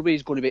Fatal 4-Way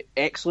is going to be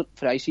excellent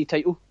for the IC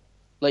title.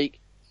 Like,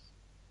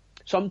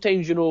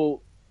 sometimes,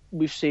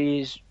 we've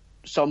said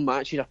some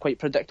matches are quite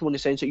predictable in the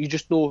sense that you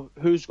just know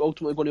who's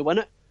ultimately going to win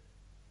it.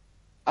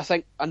 I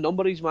think a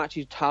number of these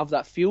matches have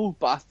that feel,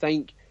 but I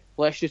think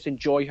let's just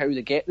enjoy how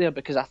they get there,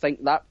 because I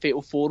think that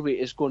Fatal 4-Way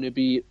is going to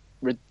be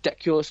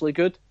ridiculously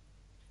good.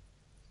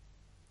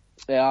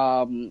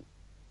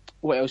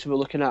 What else are we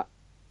looking at?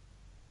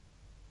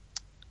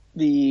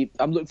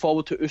 I'm looking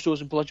forward to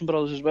Usos and Bludgeon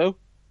Brothers as well.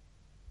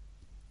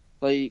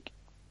 Like,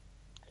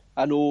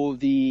 I know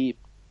we've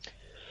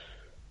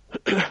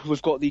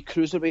got the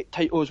Cruiserweight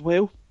title as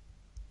well.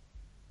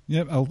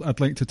 Yep, I'd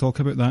like to talk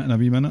about that in a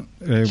wee minute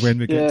when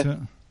we get to it.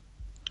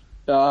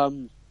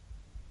 And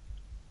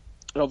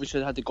obviously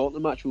they had the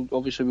Gauntlet match.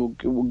 We'll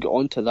get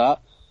on to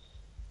that.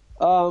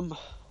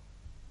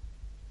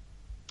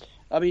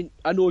 I mean,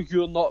 I know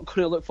you're not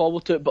going to look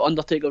forward to it, but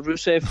Undertaker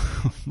Rusev.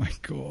 Oh my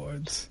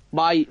god!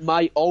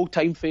 My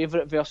all-time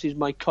favourite versus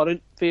my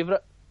current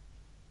favourite.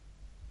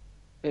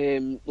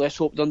 Let's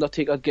hope the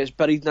Undertaker gets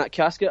buried in that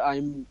casket.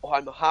 I'm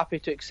happy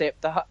to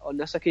accept that on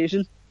this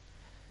occasion.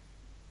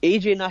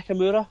 AJ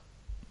Nakamura.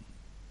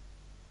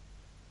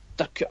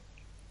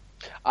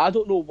 I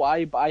don't know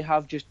why, but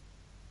I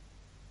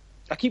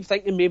keep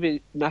thinking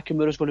maybe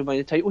Nakamura's going to win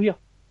the title here.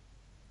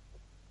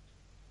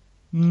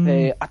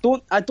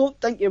 I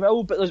don't think he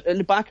will, but in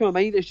the back of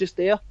my mind it's just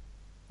there.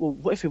 Well,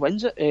 what if he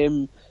wins it?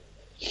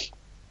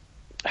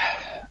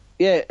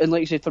 Yeah, and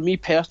like you said, for me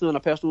personally, on a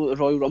personal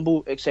Royal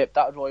Rumble, except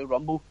that Royal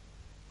Rumble,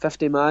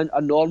 50 man,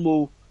 a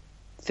normal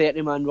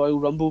 30 man Royal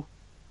Rumble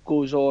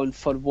goes on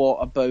for what,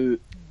 about,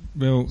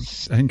 well,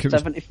 I think it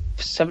was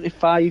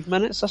 75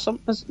 minutes or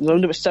something?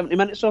 Around about 70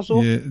 minutes or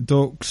so? Yeah,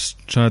 Doc's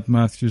Chad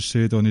Matthews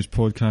said on his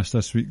podcast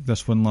this week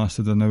this one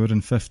lasted an hour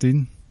and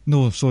 15.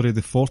 No, sorry,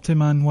 the 40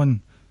 man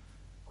one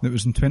that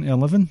was in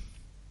 2011.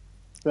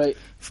 Right.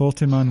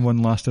 40 man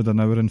one lasted an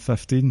hour and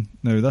 15.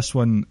 Now this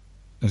one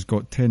has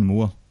got 10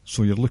 more,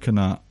 so you're looking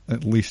at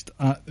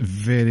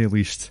very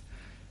least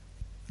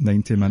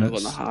 90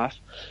 minutes. An hour and a half.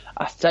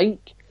 I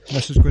think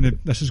this is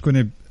going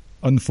to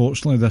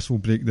unfortunately this will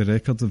break the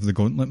record of the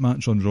gauntlet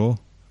match on Raw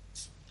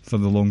for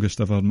the longest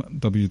ever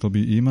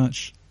WWE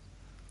match.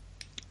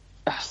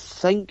 I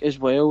think as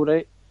well,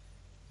 right,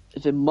 I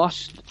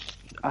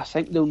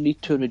think they'll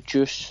need to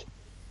reduce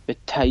the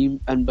time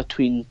in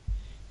between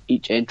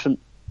each entrant.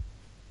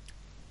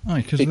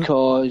 Aye,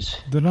 because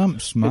the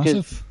ramp's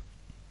massive.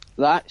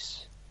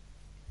 That's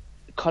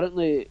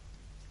currently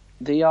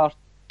they are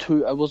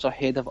 2 hours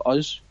ahead of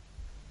us,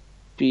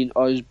 being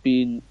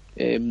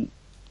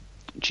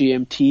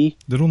GMT.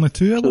 They're only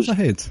 2 hours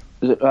ahead.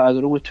 They're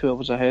only 2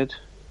 hours ahead.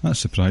 That's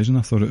surprising.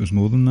 I thought it was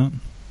more than that.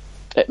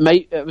 I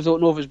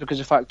don't know if it's because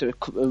of the fact that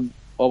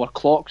our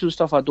clocks and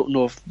stuff. I don't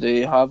know if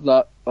they have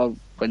that, or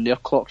when their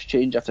clocks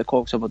change, if the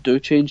clocks ever do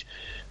change.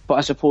 But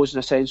I suppose in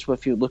a sense,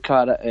 if you look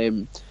at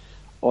it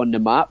on the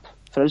map,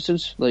 for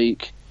instance,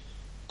 like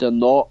they're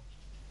not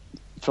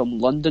from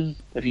London.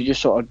 If you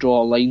just sort of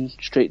draw a line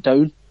straight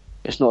down,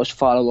 it's not as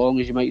far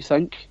along as you might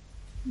think.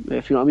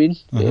 If you know what I mean.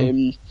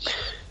 Uh-huh.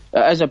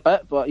 It is a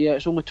bit, but yeah,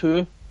 it's only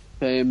 2.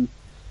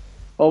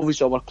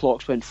 Obviously, our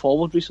clocks went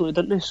forward recently,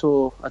 didn't they?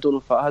 So I don't know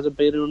if that has a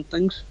bearing on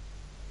things.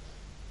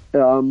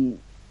 So,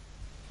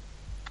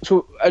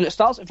 and it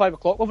starts at 5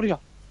 o'clock over here.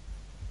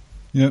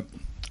 Yep,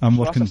 I'm so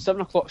working. That's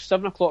a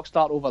 7 o'clock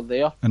start over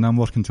there, and I'm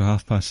working till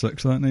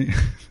 6:30 that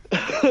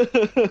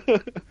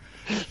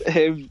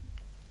night.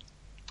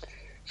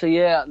 So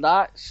yeah,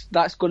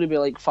 that's going to be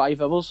like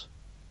 5 hours.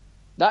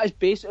 That is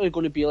basically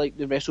going to be like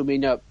the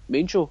WrestleMania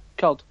main show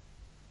card.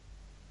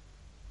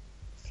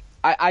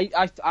 I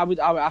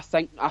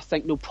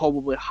think they'll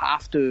probably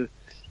have to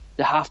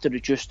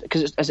reduce it,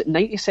 because is it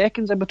 90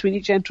 seconds in between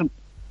each entrant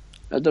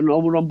at the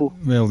normal Rumble?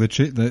 Well,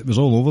 it was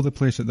all over the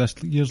place at this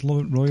year's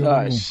Royal Rumble.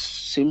 It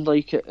seemed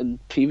like it in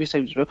previous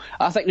times as well.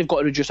 I think they've got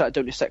to reduce that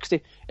down to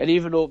 60, and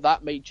even though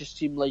that might just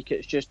seem like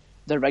it's just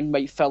the ring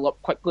might fill up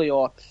quickly,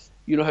 or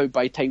you know how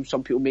by the time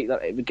some people make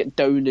that it would get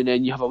down and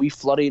then you have a wee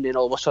flurry and then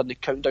all of a sudden the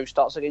countdown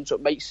starts again, so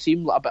it might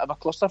seem like a bit of a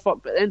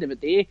clusterfuck, but at the end of the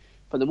day,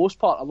 for the most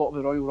part, a lot of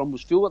the Royal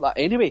Rumbles feel like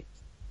that anyway.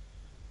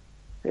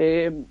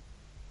 10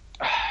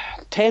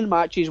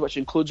 matches, which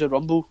includes a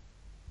Rumble,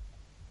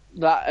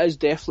 that is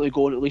definitely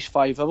going at least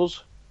 5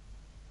 hours.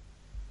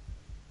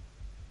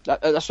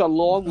 That's a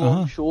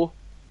long show,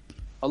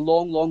 a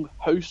long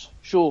house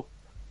show.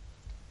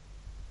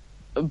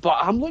 But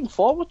I'm looking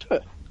forward to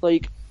it.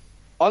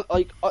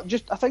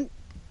 Just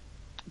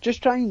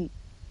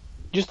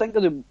think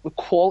of the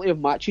quality of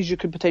matches you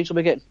could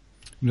potentially be getting.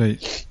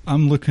 Right,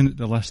 I'm looking at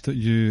the list that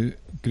you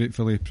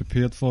gratefully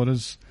prepared for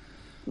us.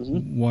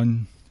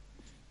 1,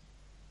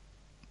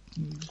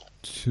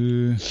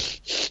 2,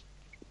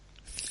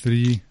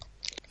 3,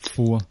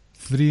 4,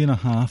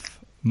 3.5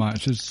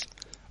 matches.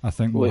 I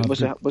think we'll have.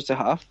 What's the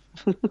half?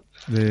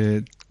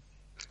 The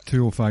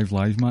 205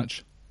 live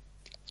match.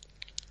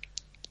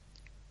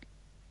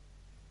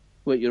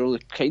 Wait, you're only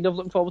kind of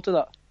looking forward to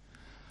that?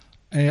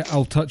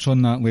 I'll touch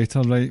on that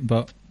later, right?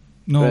 But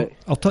no, right.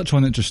 I'll touch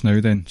on it just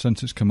now then,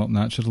 since it's come up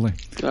naturally.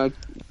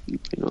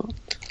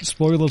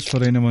 Spoilers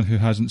for anyone who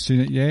hasn't seen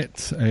it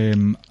yet,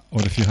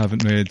 or if you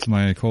haven't read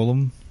my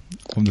column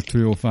on the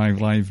 205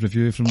 live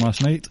review from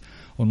last night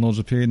on Lords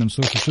of Pain and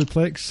Social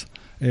Suplex.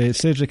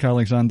 Cedric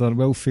Alexander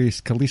will face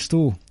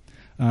Kalisto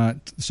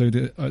in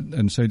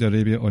Saudi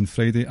Arabia on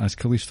Friday, as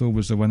Kalisto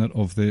was the winner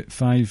of the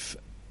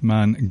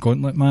 5-man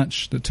gauntlet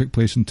match that took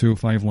place in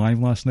 205 Live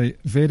last night.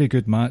 Very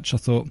good match, I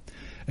thought.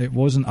 It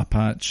wasn't a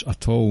patch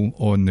at all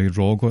on the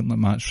Raw gauntlet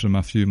match from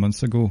a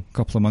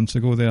couple of months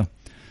ago there.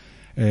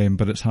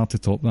 But it's hard to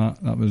top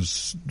that. That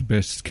was the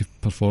best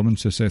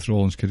performance of Seth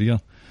Rollins' career.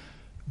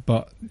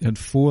 But he had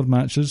 4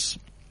 matches,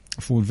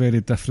 4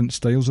 very different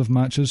styles of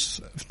matches,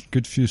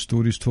 good few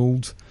stories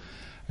told,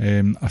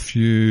 a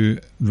few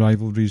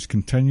rivalries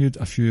continued,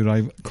 a few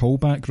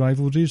callback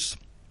rivalries.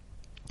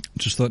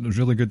 Just thought there was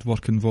really good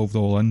work involved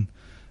all in.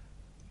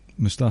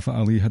 Mustafa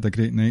Ali had a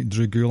great night,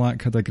 Drew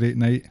Gulak had a great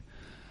night.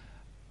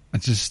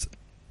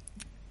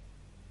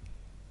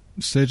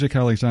 Cedric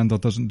Alexander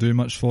doesn't do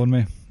much for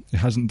me. He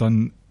hasn't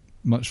done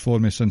much for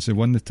me since he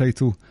won the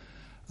title.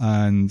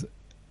 And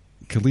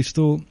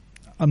Kalisto,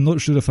 I'm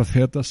not sure if I've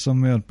heard this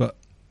somewhere, but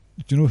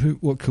Do you know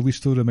what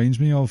Kalisto reminds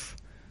me of?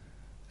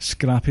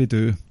 Scrappy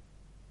Doo.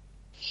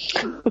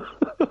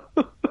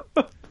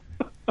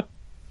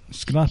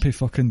 Scrappy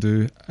fucking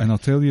Doo, and I'll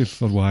tell you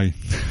for why.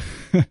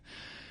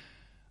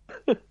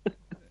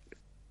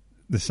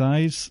 The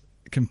size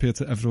compared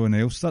to everyone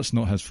else, that's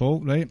not his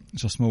fault, right?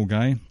 He's a small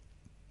guy.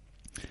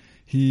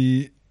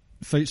 He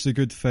fights a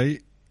good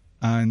fight,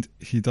 and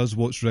he does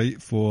what's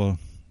right for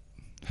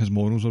his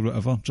morals or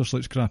whatever, just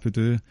like Scrappy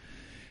Doo.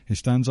 He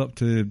stands up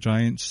to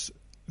giants,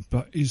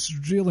 but he's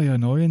really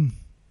annoying.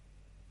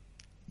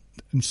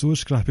 And so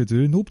is Scrappy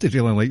Doo. Nobody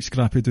really likes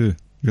Scrappy Doo,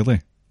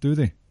 really, do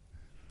they?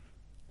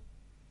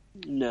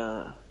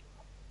 Nah.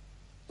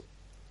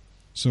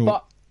 So,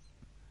 but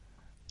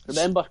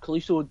remember,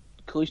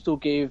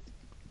 Kalisto gave.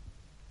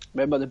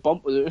 Remember the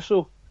bump with the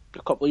Uso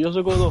a couple of years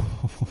ago, though.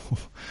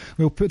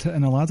 We'll put it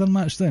in a ladder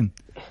match then.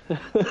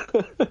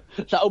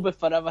 That'll be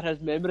forever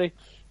his memory.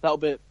 That'll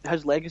be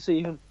his legacy,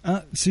 even.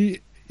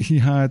 See, he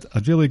had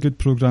a really good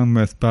programme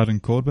with Baron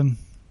Corbin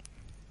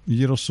a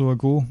year or so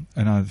ago,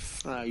 and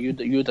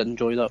you'd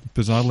enjoy that.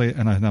 Bizarrely,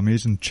 in an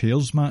amazing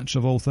chairs match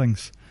of all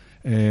things.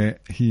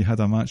 He had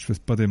a match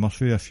with Buddy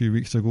Murphy a few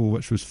weeks ago,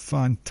 which was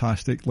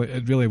fantastic. Like,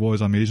 it really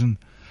was amazing.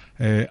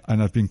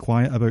 And I've been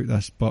quiet about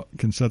this, but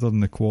considering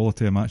the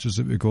quality of matches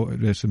that we got at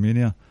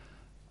WrestleMania,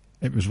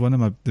 it was one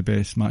of the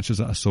best matches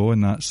that I saw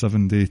in that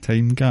 7-day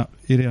time gap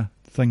area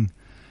thing.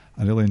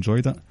 I really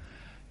enjoyed it.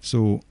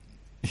 So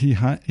he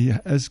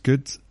is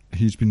good.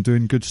 He's been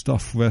doing good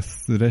stuff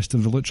with the rest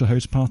of the Lucha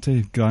House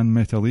Party, Gran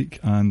Metalik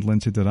and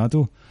Lindsay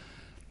Dorado.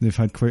 They've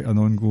had quite an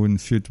ongoing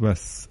feud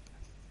with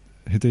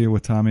Hideo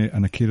Itami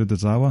and Akira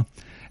Tozawa.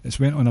 It's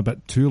went on a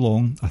bit too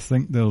long. I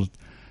think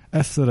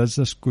if there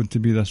is going to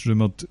be this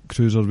rumoured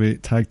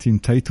cruiserweight tag team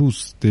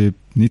titles, they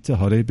need to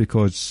hurry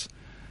because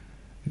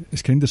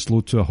it's kind of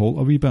slowed to a halt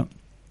a wee bit.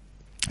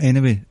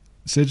 Anyway,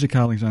 Cedric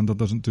Alexander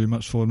doesn't do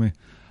much for me,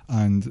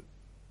 and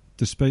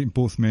despite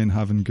both men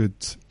having good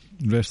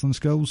wrestling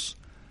skills,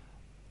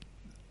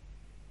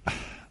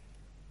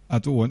 I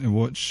don't want to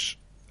watch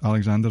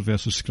Alexander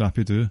versus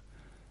Scrappy Doo.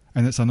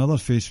 And it's another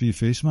face v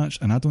face match,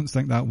 and I don't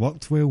think that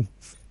worked well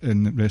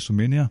in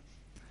WrestleMania.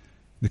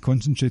 They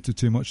concentrated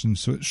too much on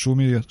show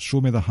me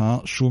the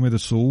heart, show me the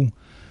soul,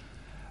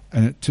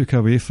 and it took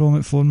away from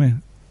it for me.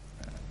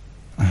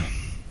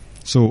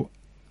 So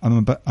I'm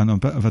a bit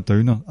of a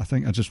downer. I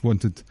think I just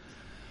wanted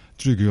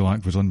Drew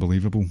Gulak was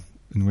unbelievable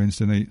on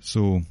Wednesday night.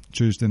 So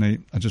Tuesday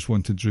night, I just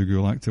wanted Drew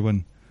Gulak to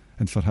win,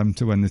 and for him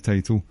to win the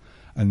title,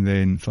 and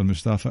then for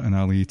Mustafa and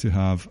Ali to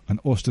have an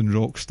Austin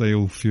Rock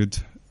style feud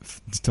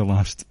to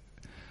last.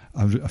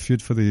 A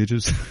feud for the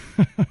ages.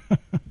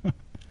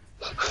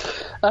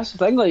 That's the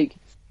thing, like,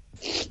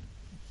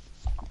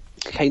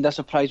 kind of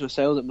surprised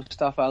myself that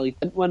Mustafa Ali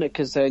didn't win it,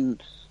 because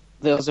then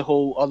there's a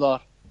whole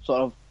other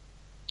sort of,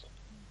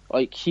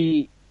 like,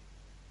 the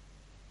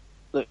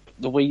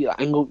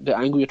angle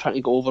you're trying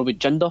to go over with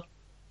gender.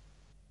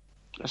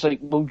 It's like,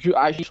 well, you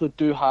actually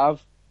do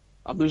have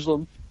a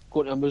Muslim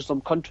going to a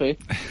Muslim country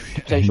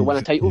to potentially win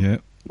a title. Yeah.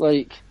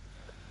 Like,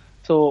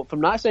 so from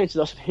that sense,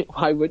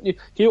 why wouldn't you?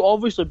 He'll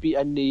obviously be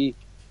in the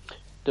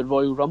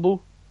Royal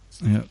Rumble.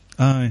 Yeah,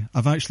 aye.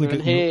 I've actually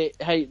got.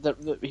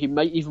 He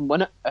might even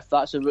win it if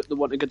that's the route they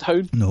want to go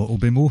down. No, it'll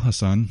be Mo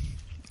Hassan.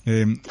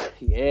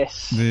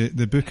 Yes.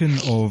 The booking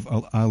of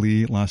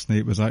Ali last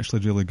night was actually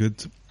really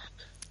good.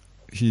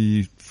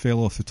 He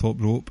fell off the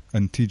top rope,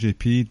 and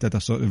TJP did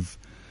a sort of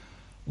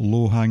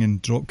low-hanging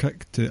drop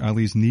kick to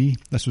Ali's knee.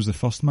 This was the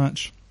first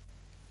match,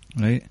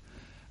 right?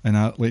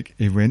 And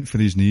he went for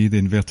his knee, the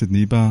inverted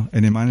knee bar,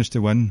 and he managed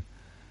to win.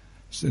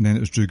 And then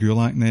it was Drew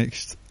Gulak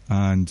next,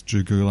 and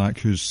Drew Gulak,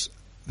 who's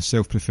the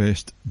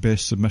self-professed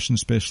best submission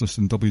specialist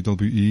in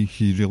WWE,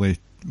 he really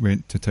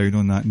went to town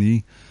on that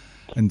knee.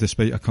 And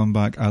despite a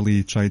comeback,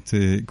 Ali tried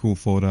to go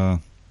for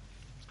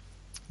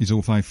his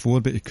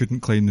 054, but he couldn't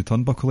climb the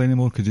turnbuckle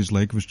anymore because his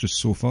leg was just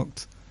so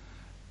fucked.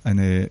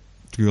 And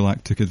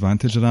Gulak took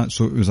advantage of that.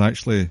 So it was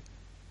actually,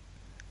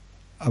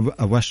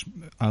 I wish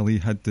Ali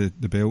had the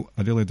belt,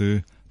 I really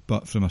do.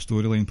 But from a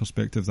storyline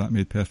perspective, that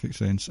made perfect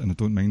sense, and I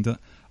don't mind it.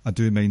 I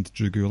do mind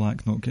Drew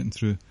Gulak not getting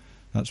through.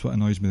 That's what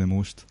annoys me the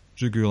most.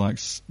 Drew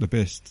Gulak's the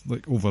best,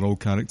 overall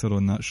character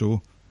on that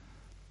show,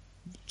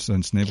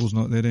 since Neville's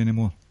not there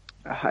anymore.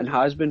 And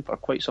has been for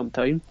quite some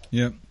time.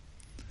 Yeah.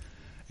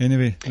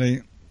 Anyway,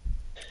 right.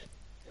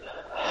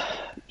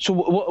 So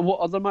what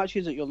other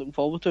matches that you're looking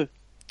forward to?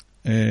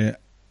 The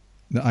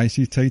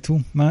IC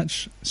title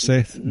match.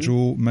 Seth,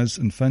 Joe, Miz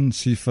and Finn.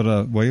 See, for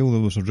a while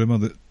there was a rumour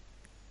that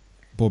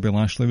Bobby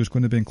Lashley was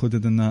going to be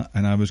included in that,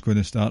 and I was going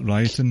to start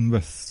rioting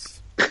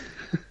with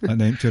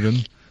an empty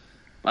room.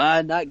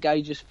 Man, that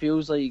guy just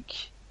feels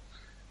like...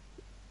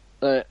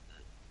 what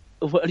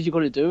are you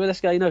going to do with this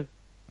guy now?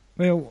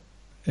 Well,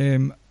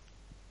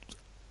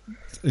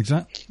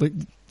 exactly,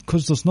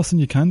 because there's nothing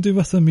you can do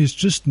with him. He's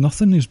just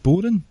nothing. He's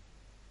boring.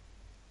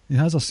 He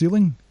has a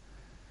ceiling.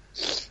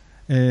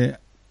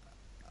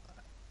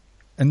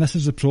 And this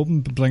is the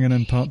problem, bringing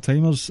in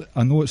part-timers.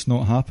 I know it's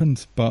not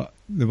happened, but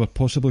they were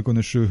possibly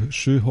going to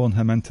shoehorn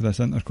him into this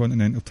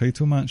Intercontinental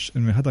title match.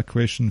 And we had a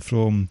question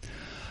from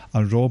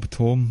a Rob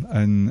Tom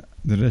in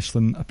the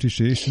Wrestling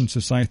Appreciation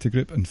Society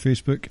group on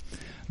Facebook.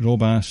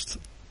 Rob asked,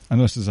 I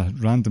know this is a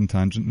random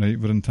tangent, right?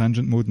 We're in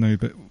tangent mode now,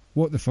 but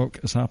what the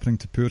fuck is happening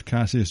to poor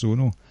Cassius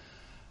Ohno?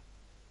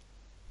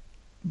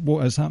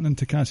 What is happening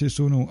to Cassius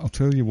Ohno? I'll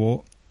tell you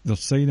what, they're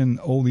signing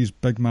all these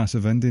big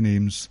massive indie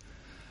names,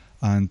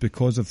 and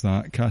because of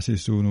that,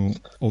 Cassius Ohno,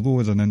 although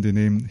as an indie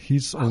name,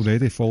 he's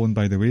already fallen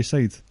by the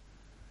wayside.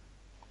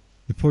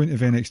 The point of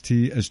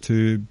NXT is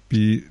to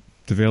be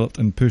developed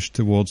and pushed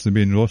towards the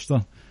main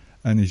roster,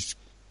 and he's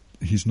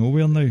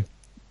nowhere now.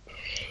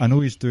 I know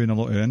he's doing a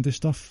lot of indie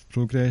stuff,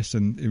 Progress,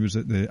 and he was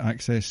at the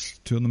Access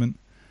tournament,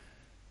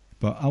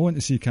 but I want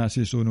to see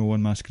Cassius Ohno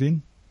on my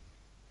screen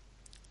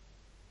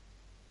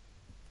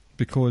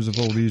because of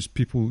all these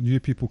people, new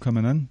people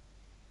coming in.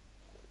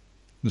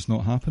 That's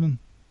not happening.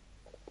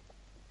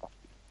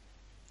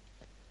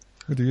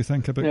 What do you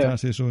think about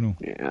Cassius Ohno?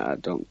 Yeah, I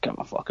don't give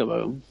a fuck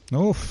about him.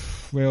 Oh,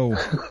 well,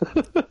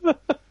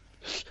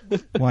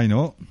 why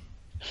not?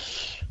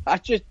 I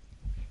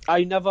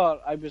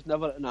was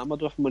never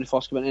enamoured with him when he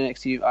first came into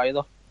NXT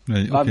either.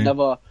 Right, okay. I've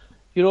never,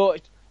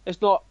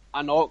 it's not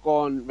a knock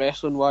on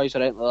wrestling wise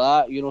or anything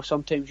like that.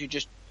 Sometimes you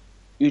just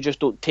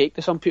don't take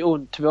to some people,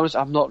 and to be honest,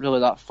 I'm not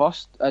really that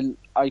fussed. And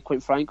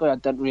quite frankly, I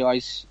didn't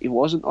realise he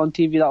wasn't on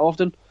TV that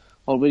often,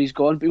 or where he's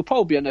gone. But he'll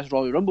probably be in this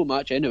Royal Rumble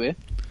match anyway.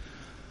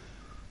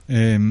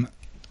 I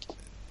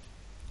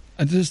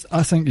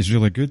think he's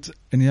really good,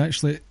 and he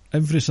actually,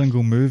 every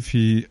single move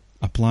he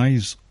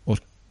applies or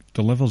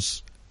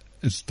delivers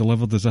is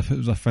delivered as if it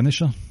was a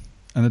finisher,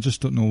 and I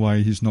just don't know why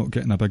he's not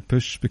getting a big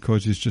push,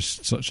 because he's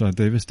just such a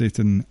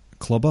devastating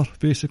clubber,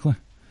 basically.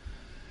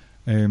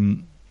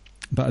 But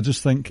I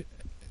just think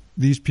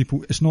these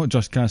people, it's not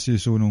just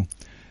Cassius Ohno,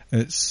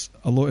 it's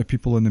a lot of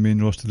people in the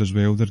main roster as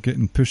well. They're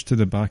getting pushed to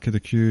the back of the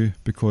queue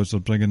because they're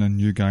bringing in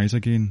new guys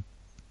again.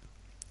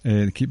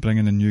 They keep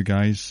bringing in new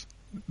guys.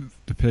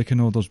 The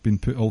pecking order's been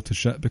put all to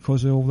shit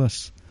because of all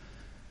this,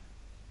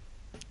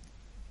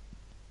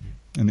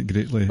 and it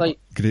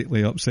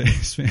greatly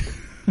upsets me.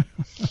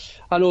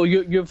 I know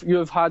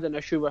you've had an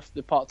issue with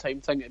the part-time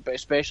thing, but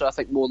especially I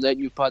think more than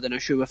you've had an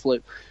issue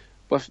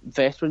with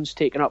veterans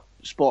taking up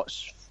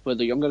spots where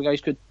the younger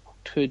guys could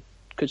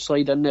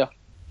slide in there.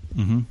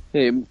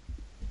 Mm-hmm.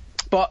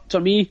 But to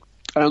me,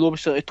 and I know we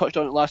sort of touched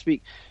on it last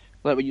week,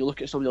 like when you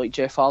look at somebody like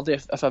Jeff Hardy,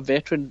 if a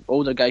veteran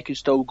older guy can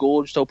still go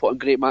and still put on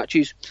great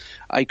matches,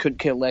 I couldn't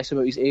care less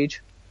about his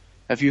age.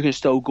 If you can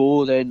still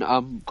go, then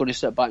I'm going to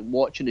sit back and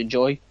watch and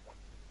enjoy.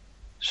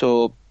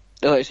 So,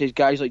 like I say,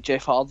 guys like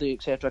Jeff Hardy,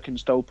 etc., can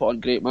still put on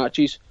great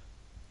matches.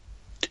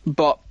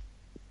 But,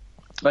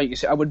 like you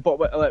said, when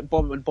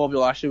Bobby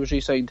Lashley was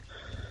re-signed,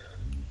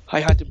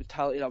 I had the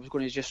mentality that I was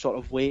going to just sort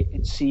of wait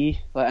and see.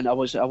 And I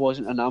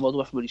wasn't enamoured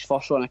with him in his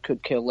first run. I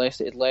couldn't care less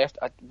that he'd left.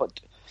 But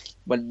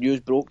when news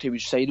broke he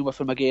was signing with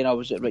him again, I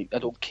was like, right, I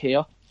don't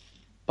care.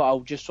 But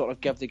I'll just sort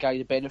of give the guy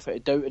the benefit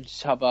of doubt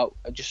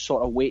and just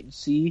sort of wait and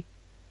see.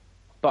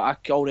 But I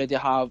already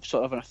have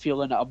sort of a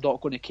feeling that I'm not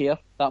going to care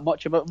that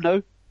much about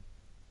him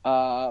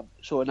now.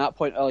 So in that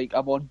point,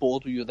 I'm on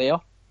board with you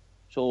there.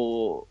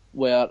 So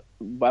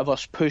whatever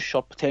push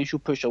or potential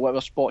push or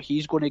whatever spot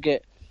he's going to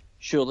get,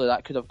 surely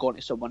that could have gone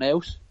to someone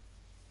else.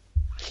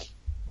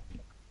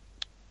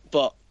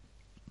 But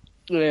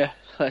yeah,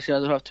 I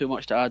don't have too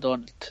much to add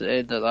on to the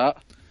end of that.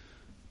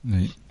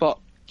 Right. But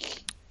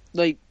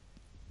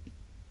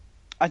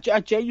I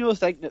genuinely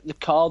think that the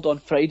card on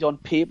Friday on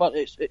paper,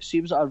 it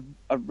seems like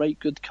a right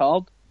good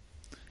card.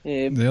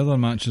 The other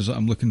matches that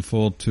I'm looking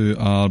forward to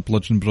are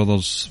Bludgeon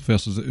Brothers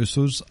versus the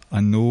Usos.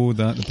 I know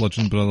that the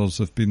Bludgeon Brothers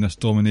have been this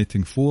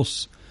dominating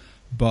force,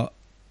 but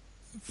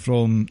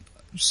from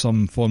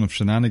some form of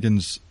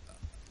shenanigans,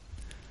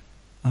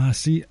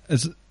 right,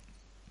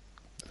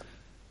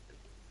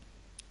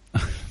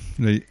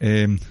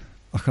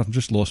 I've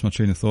just lost my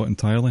train of thought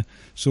entirely.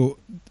 So,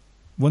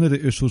 one of the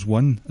Usos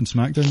won in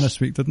SmackDown this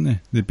week, didn't they?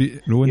 They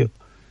beat Rowan. Yep.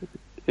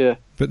 Yeah.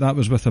 But that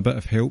was with a bit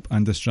of help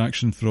and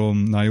distraction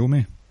from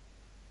Naomi.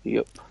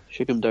 Yep.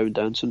 She came down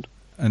dancing.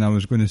 And I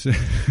was going to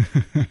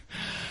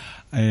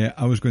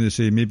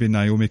say, maybe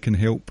Naomi can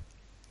help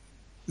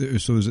the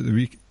Usos at the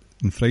week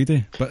on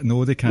Friday, but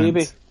no, they can't.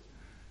 Maybe.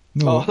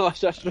 No. Oh,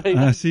 that's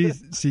right. See,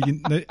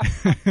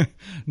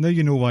 now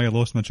you know why I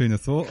lost my train of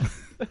thought.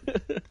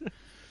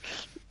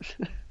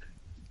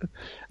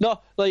 No,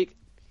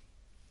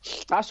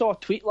 I saw a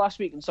tweet last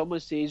week and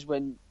someone says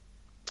when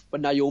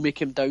Naomi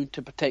came down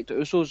to protect the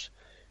Usos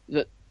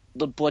that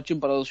the Bludgeon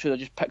Brothers should have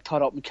just picked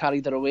her up and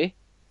carried her away.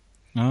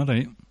 All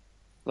right.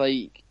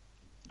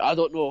 I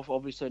don't know if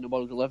obviously in the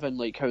world we live in,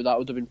 how that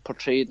would have been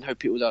portrayed and how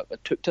people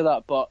that took to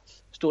that, but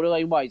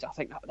storyline wise, I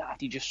think that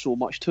added just so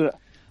much to it.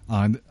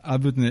 And I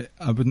wouldn't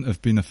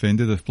have been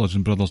offended if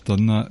Bludgeon Brothers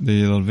done that.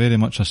 They are very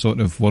much a sort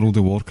of World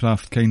of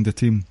Warcraft kind of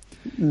team.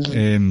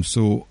 Mm-hmm.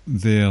 So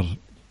their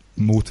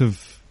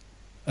motive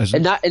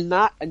isn't.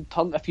 In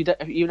turn,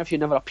 even if you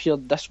never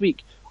appeared this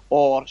week,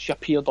 or she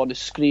appeared on the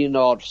screen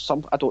or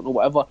some, I don't know,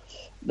 whatever,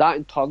 that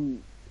in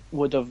turn you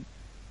would have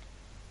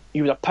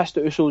pissed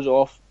the Usos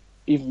off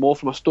even more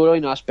from a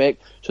storyline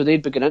aspect, so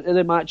they'd be going into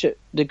the match at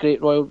the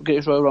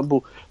Greatest Royal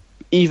Rumble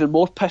even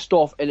more pissed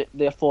off, and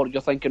therefore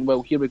you're thinking,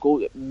 well, here we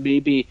go,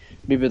 maybe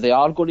they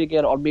are going to get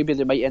it, or maybe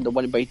they might end up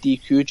winning by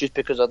DQ just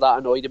because of that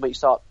annoyed. They might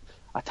start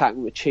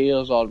attacking with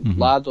chairs or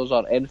ladders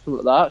or anything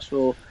like that.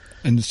 So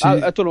see,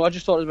 I don't know, I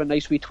just thought it was a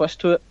nice wee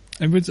twist to it.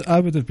 I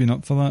would have been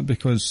up for that,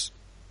 because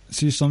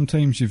see,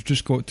 sometimes you've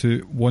just got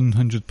to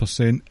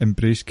 100%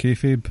 embrace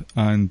kayfabe,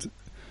 and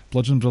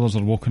Bludgeon Brothers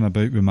are walking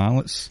about with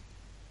mallets.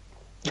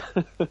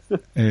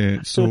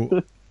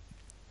 So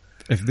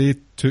if they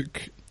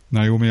took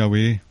Naomi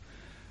away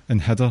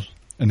and hid her,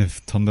 and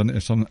if turned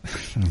into something,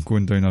 I'm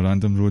going down a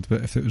random road,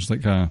 but if it was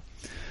like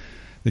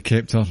they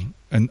kept her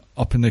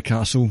up in the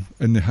castle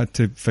and they had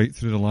to fight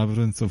through the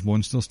labyrinth of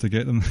monsters to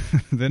get them,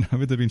 then I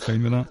would have been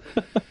fine with that.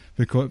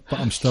 But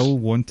I'm still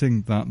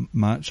wanting that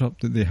matchup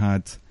that they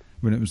had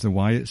when it was the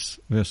Wyatts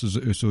versus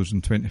the Usos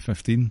in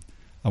 2015.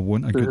 I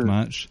want a good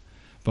match,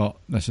 but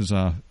this is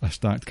a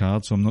stacked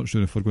card, so I'm not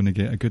sure if we're going to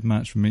get a good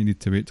match. We might need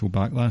to wait till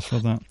Backlash for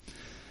that.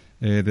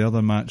 The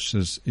other match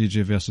is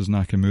AJ versus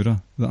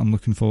Nakamura that I'm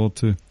looking forward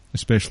to,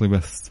 especially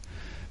with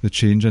the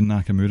change in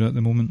Nakamura at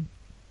the moment.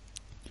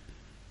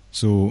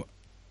 So,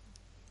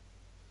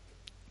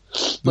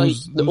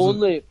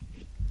 the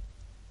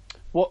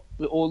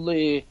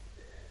only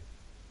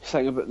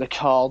thing about the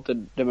card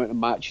and the amount of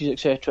matches,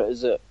 etc.,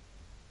 is that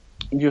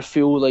you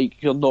feel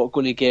like you're not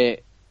going to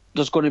get.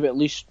 There's going to be at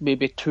least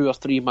maybe 2 or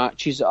 3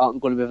 matches that aren't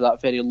going to be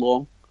that very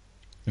long.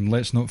 And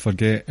let's not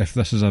forget, if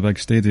this is a big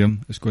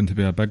stadium, it's going to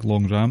be a big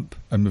long ramp,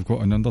 and we've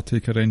got an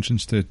Undertaker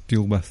entrance to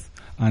deal with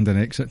and an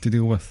exit to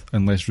deal with,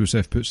 unless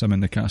Rusev puts him in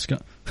the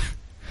casket.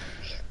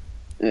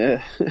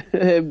 Yeah,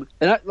 and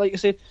like I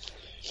said,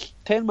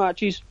 10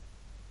 matches.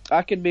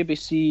 I can maybe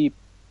see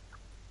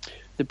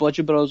the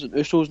Bludgeon Brothers and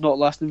Usos not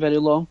lasting very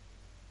long.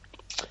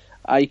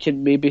 I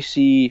can maybe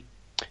see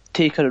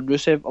Taker and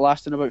Rusev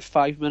lasting about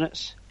 5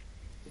 minutes.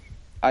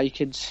 I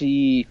can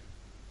see.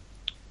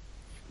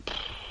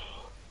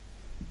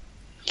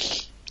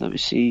 Let me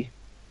see.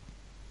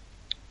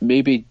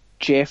 Maybe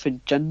Jeff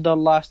and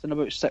Jinder lasting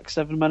about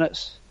 6-7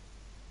 minutes,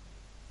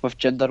 with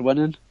Jinder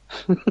winning.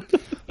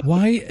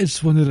 Why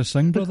is one of the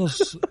Singh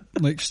brothers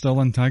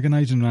still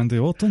antagonising Randy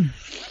Orton?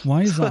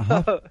 Why is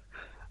that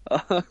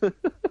happening?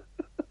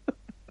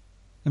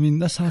 I mean,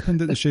 this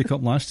happened at the Shake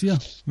Up last year,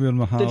 where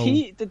Mahal.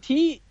 Did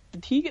he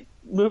get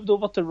moved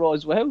over to Raw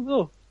as well,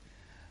 though?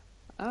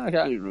 I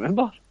can't even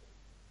remember.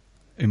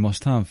 He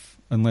must have,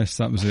 unless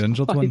that was the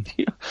injured one.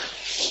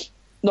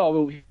 No,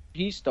 well,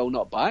 he's still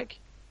not back.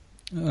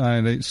 Aye,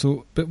 right.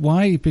 So, but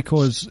why?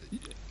 Because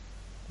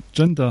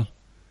Jinder,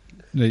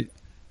 right?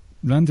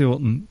 Randy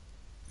Orton,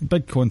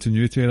 big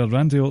continuity error.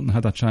 Randy Orton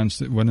had a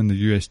chance at winning the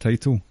US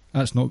title.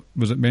 That's not.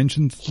 Was it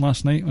mentioned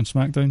last night on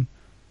SmackDown?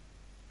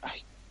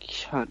 I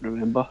can't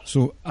remember.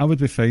 So I would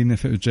be fine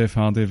if it was Jeff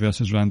Hardy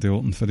versus Randy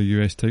Orton for the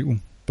US title,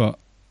 but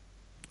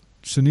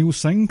Sunil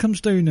Singh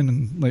comes down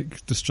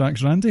and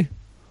distracts Randy.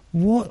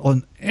 What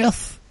on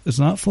earth is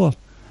that for?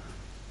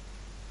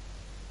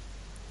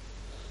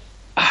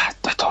 I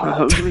don't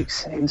know. It doesn't make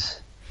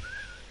sense.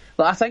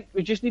 But I think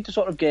we just need to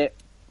sort of get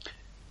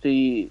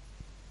the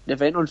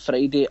event on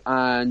Friday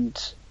and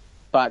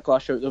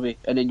Backlash out of the way,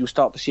 and then you'll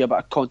start to see a bit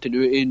of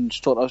continuity and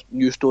sort of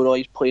new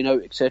storylines playing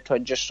out, etc.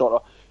 And just sort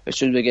of, as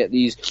soon as we get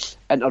these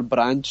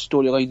inter-brand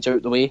storylines out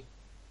of the way.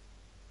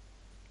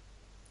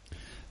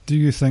 Do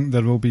you think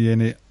there will be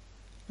any?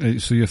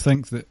 So you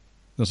think that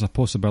there's a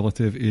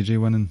possibility of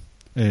AJ winning,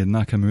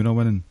 Nakamura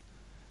winning?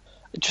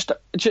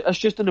 It's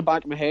just in the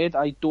back of my head.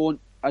 I don't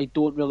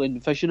really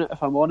envision it,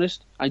 if I'm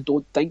honest. I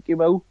don't think he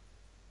will.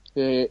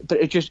 But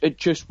it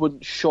just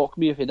wouldn't shock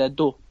me if he did,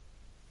 though.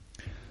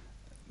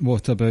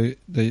 What about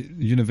the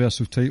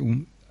Universal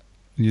title?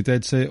 You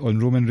dead set on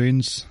Roman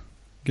Reigns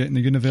getting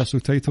the Universal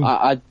title?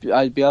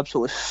 I'd be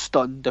absolutely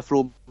stunned if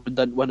Roman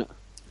didn't win it.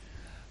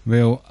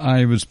 Well,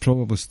 I was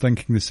probably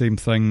thinking the same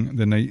thing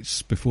the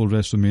nights before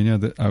WrestleMania,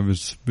 that I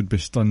would be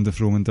stunned if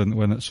Roman didn't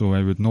win it, so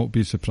I would not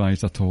be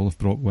surprised at all if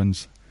Brock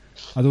wins.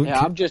 I think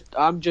I've just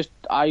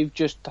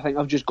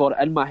got it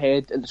in my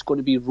head and it's going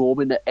to be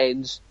Roman that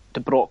ends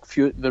the Brock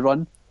feud, the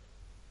run.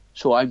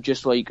 So I'm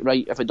just like,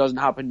 right, if it doesn't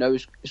happen now,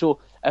 so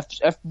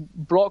if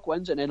Brock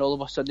wins and then all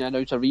of a sudden they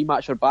announce a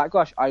rematch or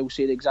Backlash, I will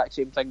say the exact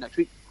same thing next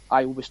week.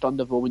 I will be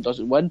stunned if Roman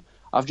doesn't win.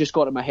 I've just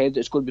got in my head that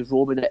it's going to be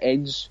Roman that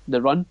ends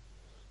the run.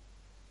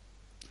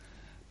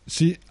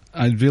 See,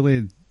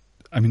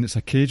 it's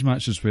a cage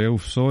match as well.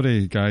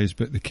 Sorry, guys,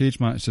 but the cage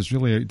match is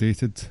really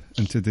outdated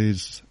in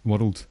today's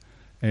world.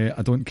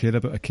 I don't care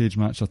about a cage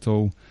match at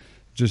all.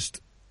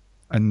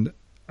 And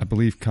I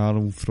believe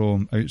Carl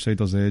from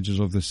Outsider's Edge is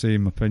of the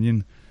same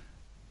opinion.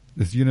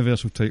 The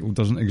Universal title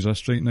doesn't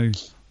exist right now.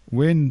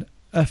 Big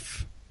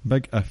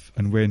if,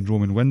 and when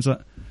Roman wins it,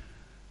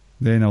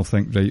 then I'll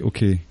think, right,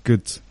 okay,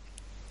 good.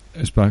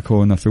 It's back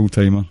on a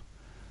full-timer.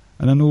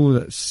 And I know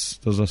that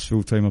there's this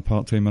full-timer,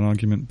 part-timer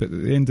argument, but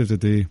at the end of the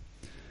day,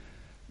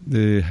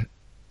 the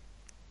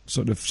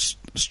sort of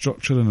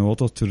structure and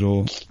order to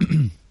Raw.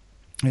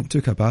 It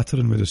took a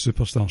battering with the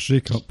Superstar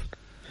shake-up.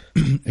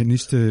 It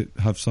needs to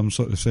have some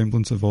sort of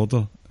semblance of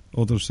order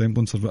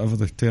semblance, or whatever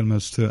the term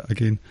is, to it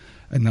again,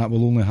 and that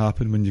will only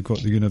happen when you've got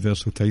the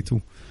Universal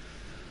title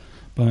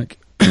back.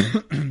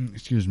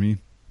 Excuse me.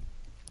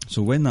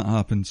 So when that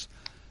happens,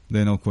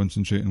 then I'll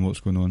concentrate on what's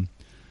going on.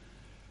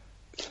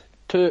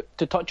 To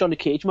touch on the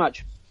cage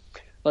match,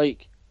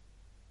 like,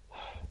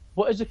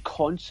 what is the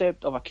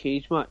concept of a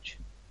cage match?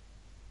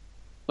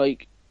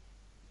 Like,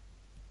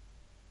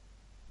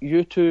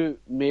 you two,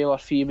 male or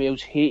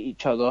females, hate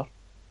each other,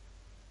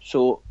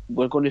 so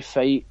we're going to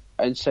fight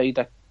inside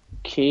a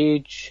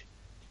cage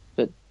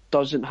that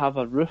doesn't have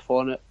a roof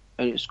on it,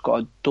 and it's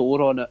got a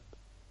door on it,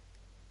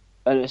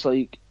 and it's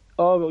like,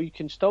 oh well, you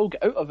can still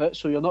get out of it,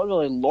 so you're not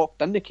really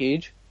locked in the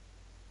cage.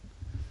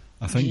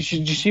 I think. Do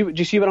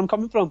you see where I'm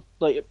coming from?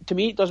 Like, to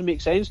me, it doesn't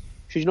make sense.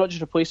 Should you not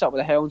just replace that with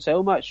a Hell in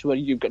Cell match where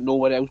you've got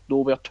nowhere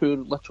to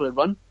literally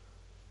run?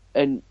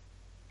 And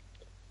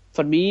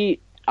for me,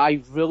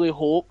 I really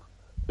hope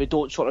we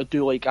don't sort of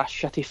do like a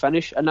shitty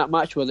finish in that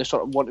match where they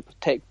sort of want to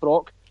protect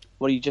Brock,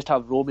 where you just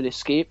have Roman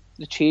escape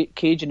the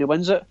cage and he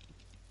wins it.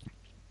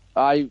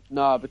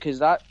 Because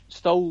that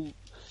still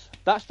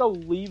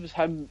leaves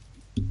him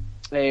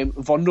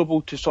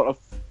vulnerable to sort of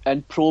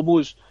in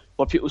promos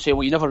where people say,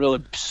 well, you never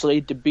really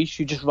slayed the beast,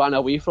 you just ran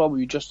away from him,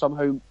 you just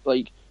somehow,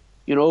 like,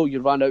 you know, you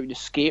ran out and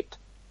escaped,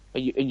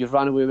 and you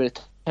ran away with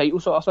the title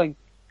sort of thing.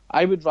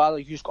 I would rather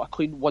you just got a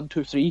clean 1,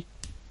 2, 3.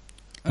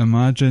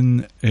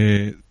 Imagine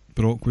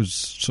Brock was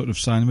sort of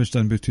sandwiched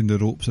in between the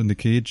ropes and the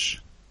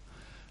cage.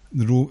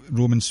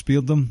 Roman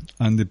speared them,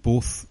 and they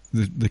both,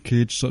 the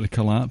cage sort of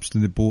collapsed,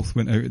 and they both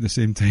went out at the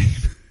same time.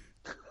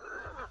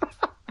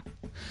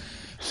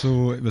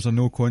 So it was a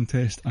no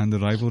contest, and the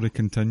rivalry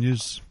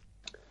continues.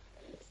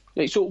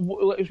 Right, so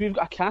we've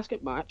got a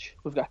casket match,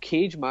 we've got a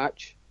cage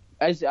match,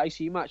 is the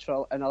IC match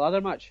and a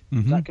ladder match.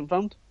 Mm-hmm. Is that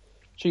confirmed?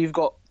 So you've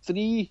got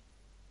 3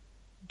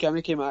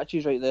 gimmicky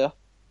matches right there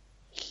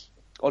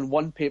on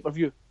one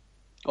pay-per-view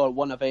or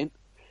one event.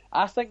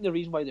 I think the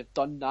reason why they've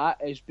done that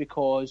is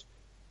because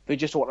they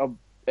just want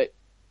to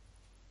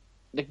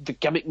the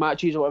gimmick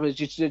matches or whatever,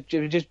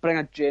 just bring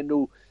a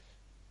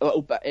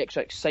little bit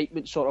extra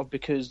excitement, sort of,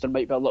 because there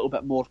might be a little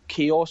bit more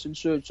chaos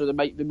ensued. So they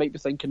might be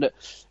thinking that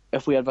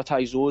if we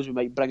advertise those, we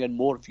might bring in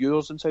more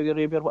viewers in Saudi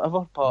Arabia or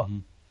whatever. But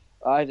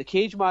the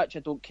cage match, I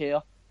don't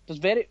care. There's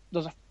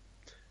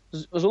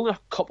only a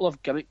couple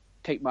of gimmick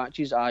type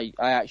matches I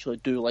actually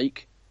do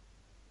like,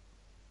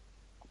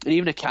 and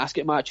even a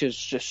casket match is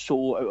just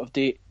so out of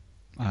date.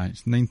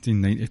 It's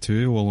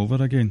 1992 all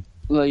over again.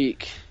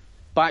 Like,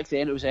 back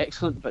then it was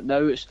excellent, but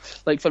now it's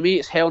like, for me,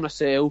 it's Hell in a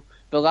Cell.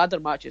 The ladder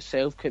match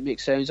itself could make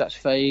sense, that's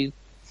fine.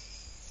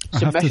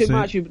 Submission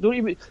match, we don't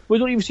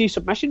even see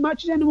submission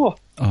matches anymore.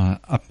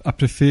 I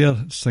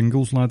prefer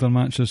singles ladder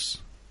matches.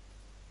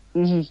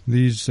 Mm-hmm.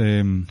 These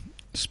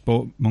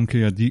spot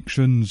monkey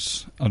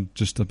addictions are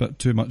just a bit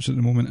too much at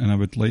the moment, and I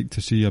would like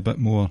to see a bit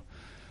more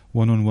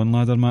one-on-one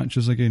ladder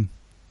matches again.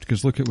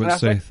 Because look at what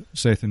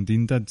Seth and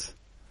Dean did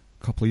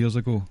a couple of years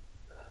ago.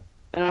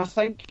 And I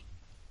think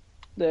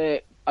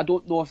I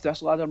don't know if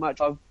this ladder match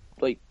have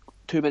like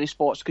too many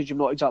spots, because you've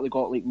not exactly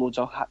got like loads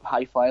of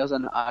high flyers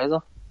in it either.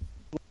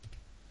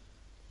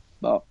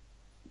 But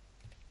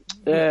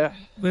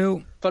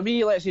well, for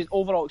me, let's say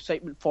overall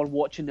excitement for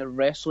watching the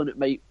wrestling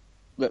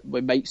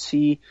we might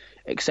see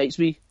excites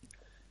me.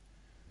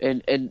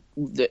 And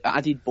the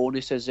added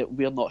bonus is that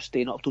we're not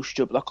staying up till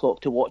stupid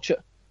o'clock to watch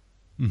it.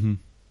 Mm-hmm.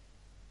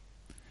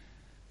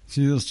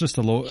 See, there's just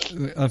a lot.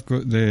 I've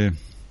got the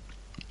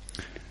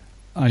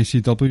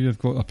ICW, I've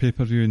got a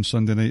pay-per-view on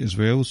Sunday night as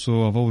well,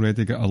 so I've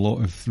already got a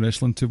lot of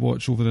wrestling to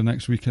watch over the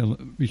next week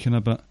and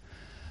a bit,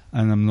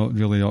 and I'm not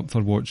really up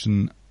for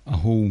watching a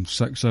whole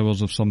 6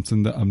 hours of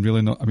something that I'm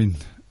really not. I mean,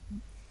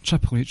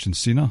 Triple H and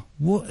Cena,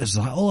 what is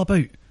that all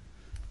about?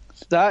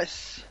 That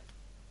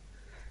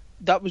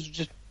was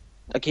just,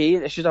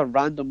 again, it's just a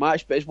random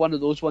match, but it's one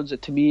of those ones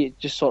that to me it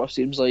just sort of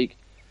seems like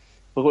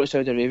we're going to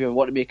Saudi Arabia, we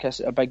want to make this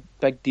a big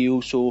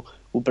deal, so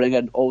we'll bring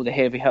in all the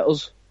heavy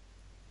hitters,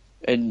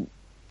 and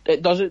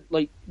it doesn't,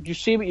 like, you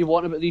say what you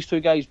want about these two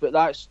guys, but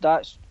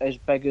that's as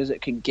big as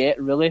it can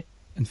get, really.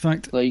 In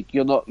fact, like,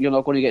 you're not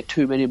going to get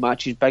too many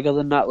matches bigger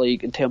than that,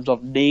 like, in terms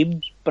of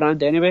names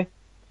brand anyway.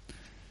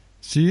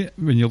 See,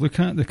 when you look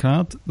at the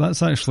card,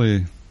 that's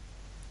actually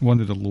one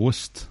of the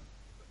lowest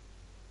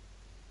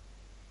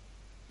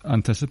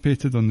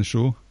anticipated on the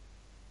show,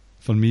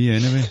 for me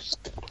anyway.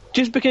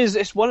 Just because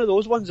it's one of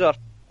those ones that,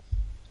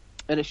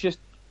 and it's just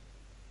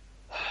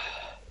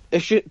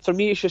for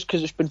me, it's just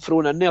because it's been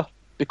thrown in there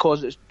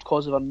because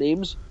of our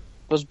names.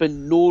 There's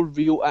been no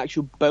real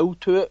actual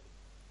build to it,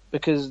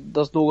 because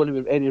there's not going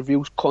to be any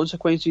real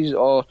consequences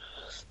or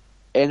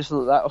anything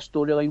like that, or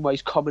storyline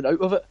wise coming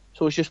out of it.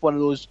 So it's just one of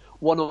those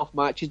one-off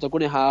matches they're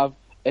going to have,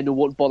 and they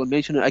won't bother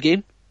mentioning it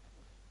again.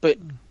 But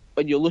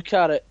when you look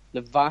at it,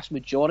 the vast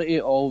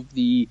majority of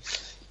the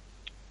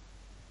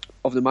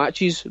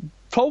matches,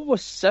 probably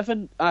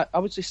 7, I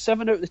would say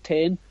 7 out of the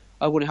 10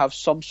 are going to have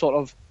some sort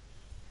of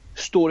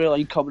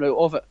storyline coming out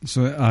of it.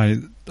 So,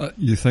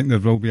 you think there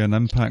will be an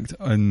impact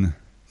on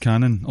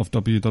canon of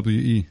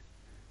WWE?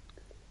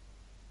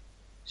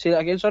 Say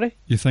that again, sorry?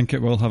 You think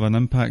it will have an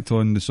impact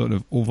on the sort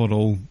of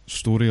overall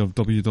story of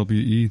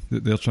WWE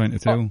that they're trying to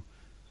tell?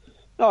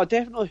 No,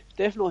 definitely.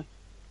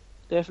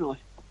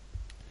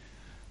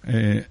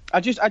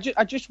 I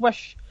just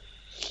wish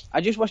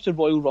the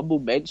Royal Rumble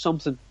meant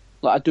something.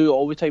 Like I do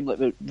all the time,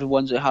 like the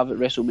ones that have at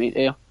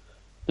WrestleMania,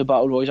 the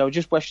Battle Royals. I would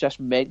just wish this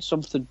meant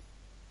something.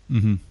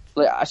 Mm-hmm.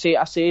 Like I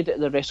said at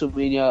the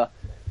WrestleMania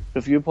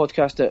review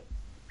podcast that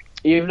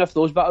even if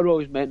those Battle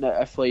Royals meant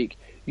that if like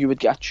you would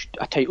get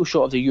a title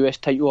shot of the US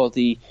title or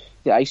the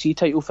IC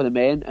title for the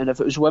men, and if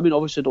it was women,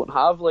 obviously don't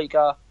have like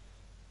a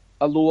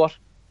lower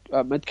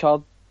mid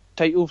card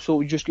title,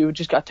 so you would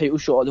just get a title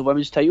shot of the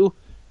women's title.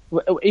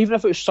 Even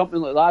if it was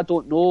something like that, I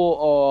don't know,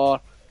 or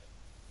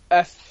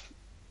if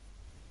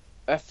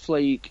a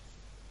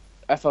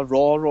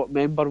Raw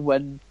member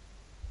win,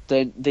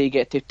 then they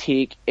get to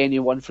take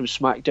anyone from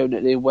SmackDown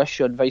that they wish,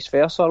 and vice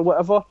versa, or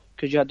whatever.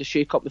 Because you had to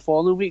shake up the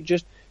following week.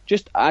 Just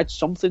add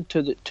something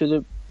to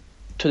the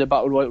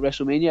Battle Royal at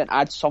WrestleMania, and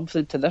add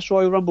something to this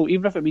Royal Rumble,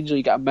 even if it means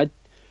you get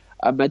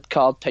a mid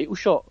card title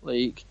shot.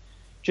 Like,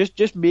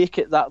 just make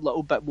it that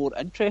little bit more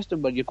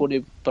interesting, where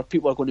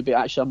people are going to be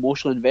actually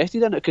emotionally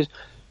invested in it. Because,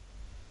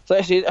 like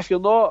I say, if you're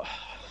not,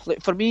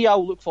 like for me,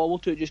 I'll look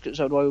forward to it just because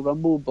it's a Royal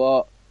Rumble,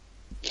 but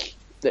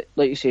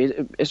like you say,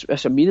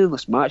 it's a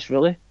meaningless match,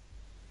 really.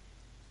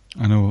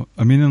 I know,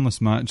 a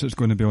meaningless match that's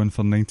going to be on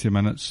for 90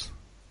 minutes.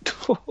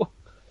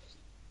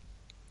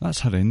 That's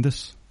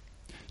horrendous.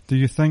 Do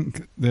you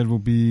think there will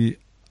be...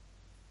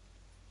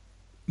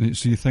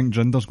 So you think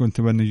Jinder's going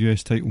to win the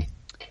US title?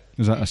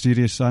 Is that a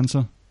serious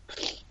answer?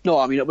 No,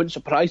 I mean, it wouldn't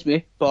surprise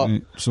me, but...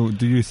 Right. So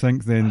do you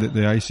think then that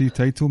the IC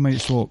title might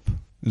swap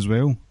as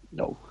well?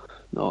 No,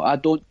 I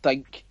don't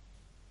think...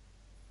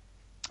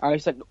 I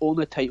think the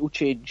only title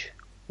change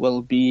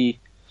will be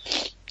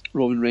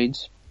Roman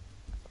Reigns.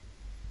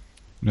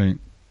 Right.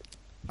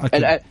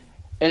 And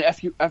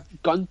if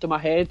gun to my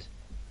head,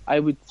 I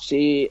would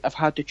say if I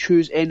had to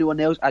choose anyone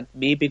else, I'd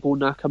maybe go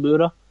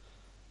Nakamura.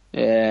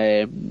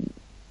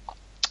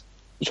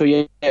 So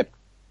yeah,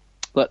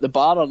 but the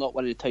Bar are not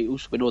winning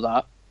titles, we know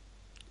that.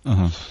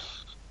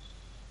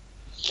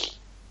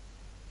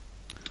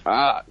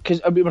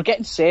 Because we're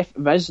getting Seth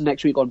Miz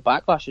next week on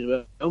Backlash as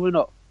well, are we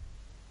not?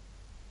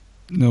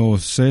 No,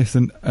 Seth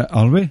and...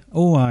 are we?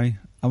 Oh, aye.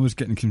 I was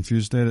getting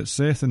confused there. It's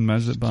Seth and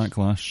Miz at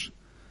Backlash.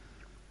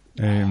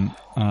 And...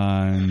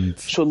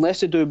 So unless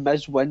they do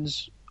Miz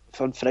wins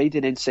on Friday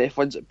and then Seth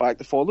wins it back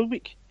the following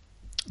week?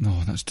 No,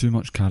 that's too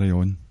much carry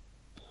on.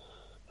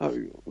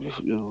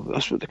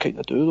 That's what they kind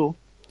of do,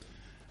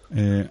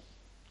 though.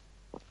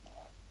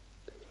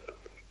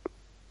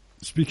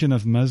 Speaking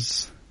of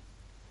Miz,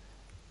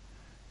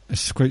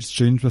 it's quite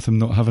strange with him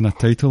not having a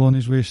title on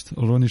his waist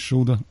or on his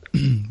shoulder,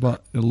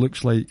 but it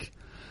looks like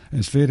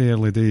it's very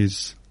early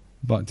days.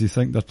 But do you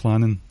think they're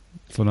planning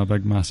for a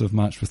big, massive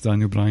match with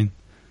Daniel Bryan?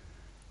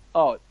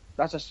 Oh,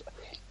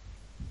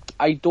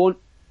 I don't...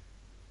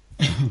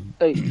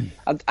 I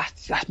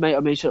might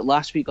have mentioned it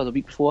last week or the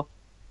week before.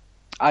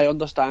 I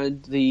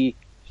understand the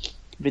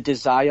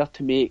desire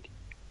to make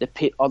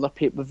the other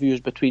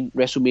pay-per-views between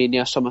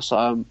WrestleMania,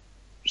 SummerSlam,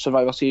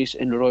 Survivor Series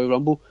and the Royal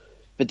Rumble,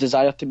 the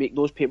desire to make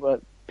those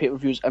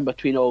pay-per-views in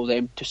between all of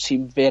them to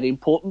seem very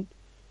important.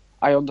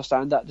 I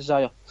understand that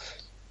desire.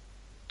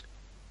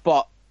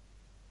 But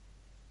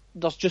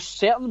there's just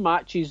certain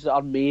matches that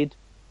are made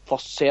for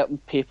certain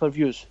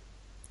pay-per-views.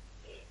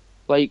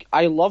 Like,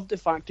 I love the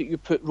fact that you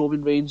put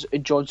Roman Reigns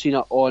and John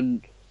Cena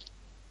on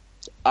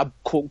a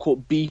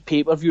quote-unquote B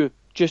pay-per-view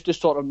just to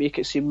sort of make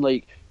it seem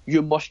like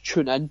you must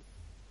tune in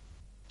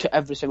to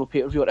every single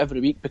pay-per-view or every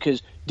week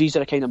because these are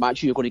the kind of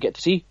matches you're going to get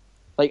to see.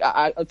 Like,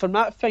 from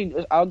that,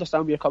 fine, I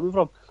understand where you're coming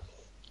from.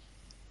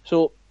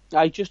 So,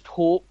 I just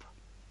hope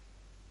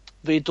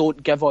they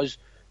don't give us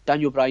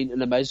Daniel Bryan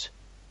and The Miz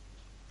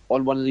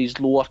on one of these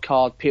lower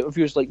card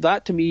pay-per-views. Like,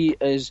 that to me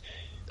is...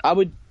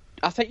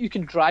 I think you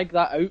can drag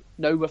that out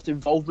now with the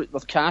involvement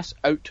with Cass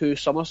out to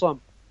SummerSlam.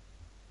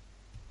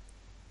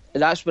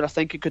 And that's where I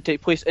think it could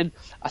take place. And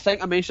I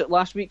think I mentioned it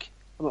last week,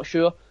 I'm not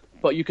sure,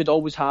 but you could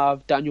always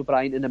have Daniel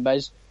Bryan and The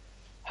Miz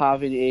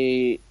having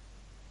a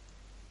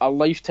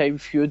lifetime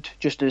feud,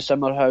 just in a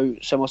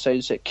similar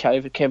sense that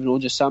Kevin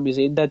Owens and Sami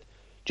Zayn did.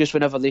 Just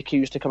whenever they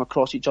used to come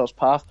across each other's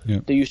path,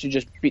 They used to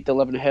just beat the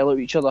living hell out of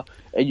each other,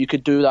 and you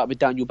could do that with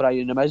Daniel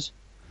Bryan and The Miz.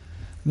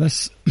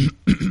 This,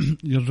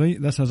 you're right,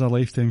 this is a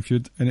lifetime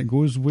feud, and it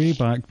goes way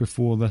back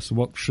before this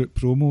work-shoot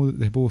promo that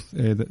they both,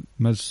 that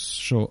Miz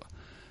shot,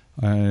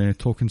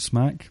 talking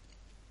smack,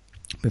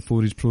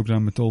 before his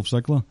programme with Dolph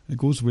Ziggler. It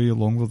goes way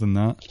longer than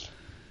that,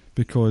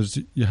 because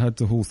you had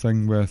the whole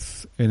thing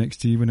with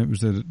NXT when it was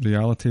the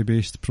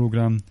reality-based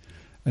programme,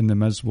 and The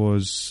Miz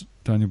was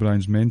Daniel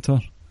Bryan's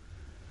mentor.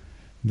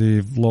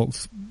 They've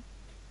locked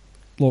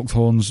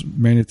horns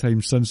many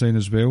times since then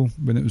as well.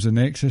 When it was the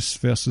Nexus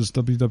versus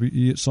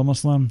WWE at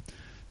SummerSlam,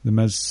 The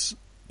Miz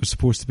was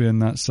supposed to be in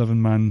that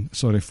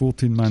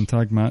 14-man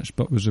tag match,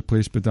 but was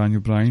replaced by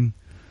Daniel Bryan.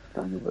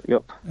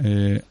 Yep.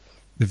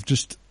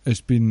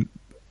 It's been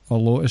a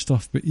lot of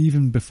stuff, but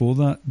even before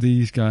that,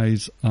 these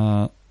guys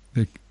are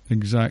the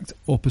exact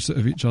opposite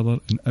of each other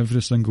in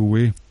every single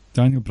way.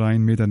 Daniel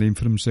Bryan made a name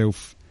for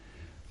himself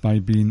by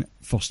being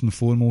first and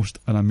foremost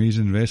an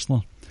amazing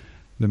wrestler.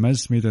 The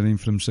Miz made a name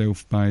for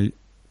himself by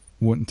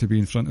wanting to be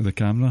in front of the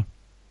camera,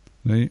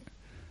 right?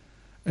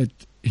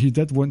 He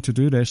did want to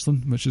do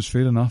wrestling, which is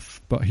fair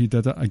enough, but he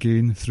did it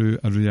again through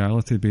a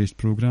reality-based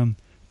program.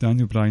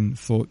 Daniel Bryan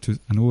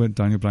I know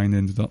Daniel Bryan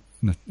ended up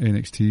in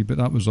NXT, but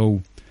that was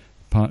all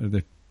part of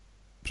the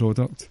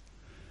product.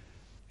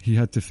 He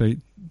had to fight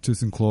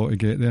tooth and claw to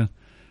get there,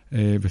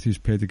 with his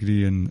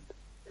pedigree and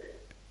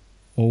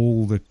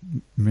all the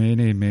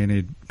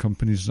many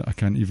companies that I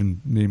can't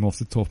even name off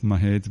the top of my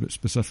head, but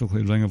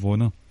specifically Ring of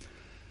Honor.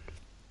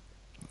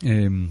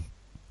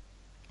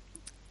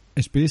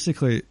 It's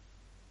basically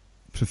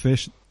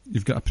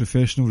you've got a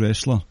professional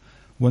wrestler,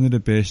 one of the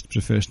best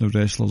professional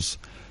wrestlers,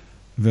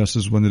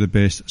 versus one of the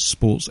best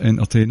sports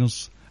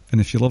entertainers. And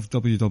if you love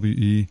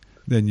WWE,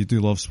 then you do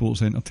love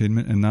sports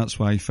entertainment, and that's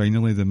why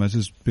finally The Miz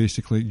is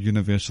basically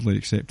universally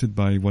accepted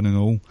by one and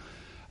all,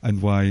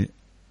 and why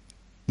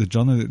the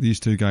journey that these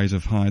two guys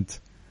have had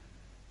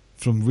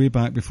from way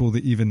back before they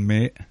even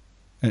met.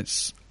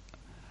 It's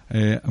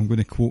I'm going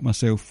to quote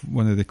myself,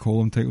 one of the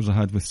column titles I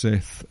had with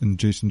Seth and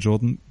Jason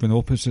Jordan: when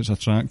opposites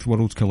attract,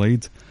 worlds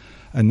collide.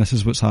 And this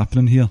is what's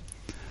happening here,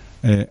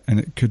 and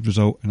it could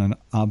result in an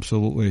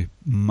absolutely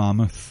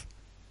mammoth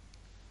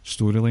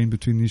storyline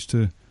between these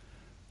two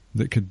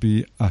that could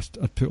be. I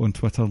put on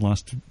Twitter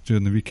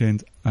during the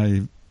weekend,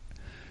 I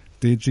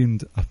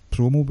daydreamed a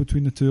promo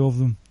between the two of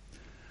them.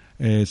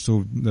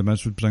 So the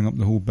Miz would bring up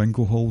the whole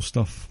bingo hall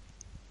stuff,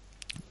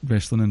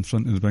 wrestling in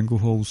front of the bingo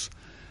halls,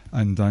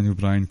 and Daniel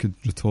Bryan could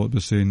retort by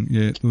saying,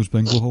 yeah, those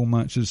bingo hall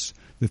matches,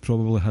 they've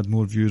probably had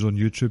more views on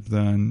YouTube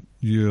than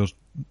your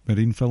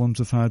Marine films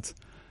have had.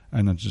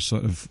 And I just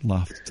sort of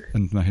laughed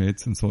in my head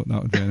and thought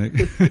that would be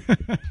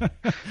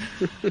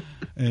it.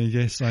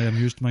 Yes, I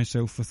amused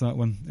myself with that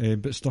one.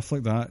 But stuff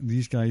like that,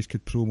 these guys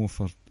could promo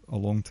for a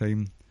long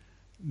time.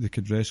 They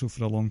could wrestle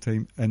for a long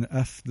time. And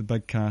if the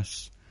Big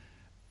Cass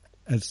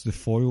is the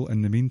foil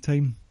in the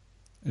meantime,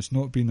 it's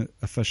not been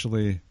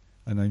officially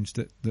announced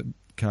that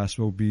Cass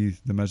will be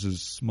the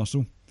Miz's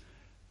muscle.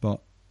 But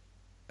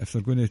if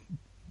they're going to...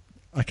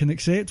 I can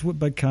accept what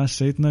Big Cass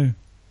said now.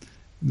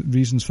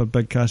 Reasons for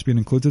Big Cass being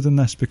included in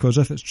this, because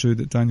if it's true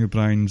that Daniel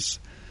Bryan's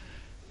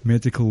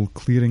medical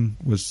clearing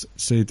was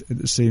said at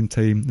the same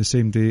time, the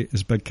same day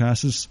as Big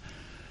Cass's,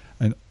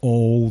 and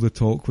all the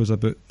talk was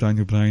about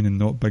Daniel Bryan and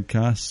not Big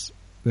Cass,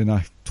 then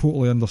I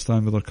totally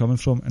understand where they're coming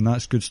from, and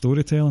that's good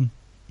storytelling.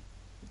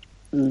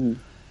 Mm-hmm.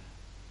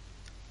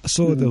 I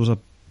saw there was a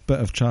bit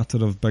of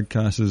chatter of Big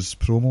Cass's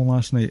promo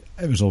last night.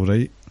 It was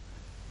alright.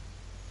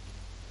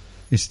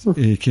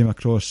 He came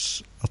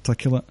across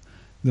articulate.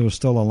 There was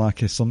still a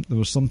lack of there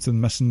was something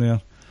missing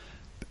there.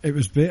 It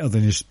was better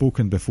than he's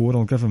spoken before,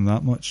 I'll give him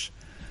that much.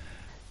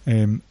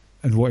 And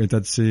what he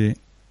did say,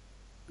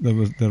 there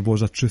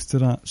was a truth to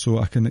that, so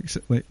I can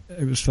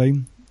it was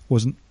fine.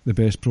 Wasn't the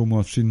best promo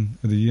I've seen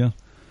of the year.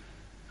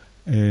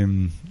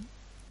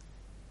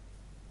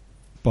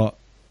 But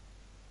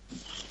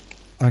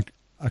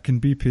I can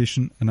be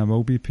patient, and I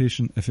will be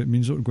patient. If it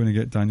means that we're going to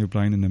get Daniel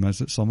Bryan and The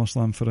Miz at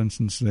SummerSlam, for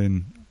instance,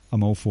 then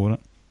I'm all for it.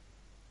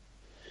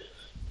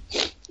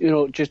 You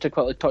know, just to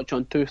quickly touch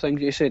on two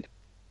things you said.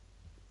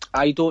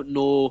 I don't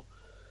know.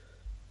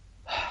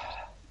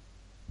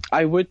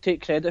 I would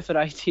take credit for the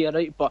idea,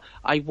 right? But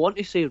I want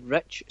to say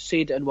Rich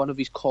said it in one of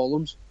his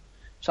columns.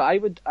 So I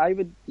would,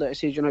 let's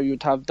say, you know,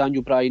 you'd have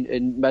Daniel Bryan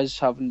and Miz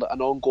having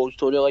an ongoing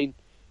storyline,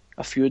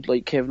 a feud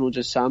like Kevin Owens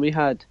and Sami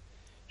had.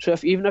 So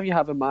even if you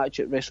have a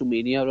match at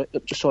WrestleMania,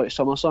 at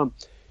SummerSlam,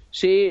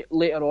 say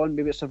later on,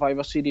 maybe it's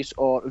Survivor Series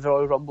or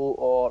Royal Rumble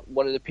or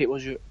one of the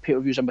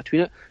pay-per-views in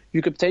between it,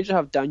 you could potentially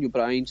have Daniel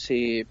Bryan,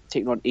 say,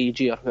 taking on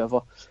AJ or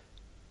whoever.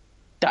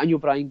 Daniel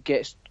Bryan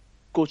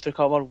goes to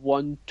cover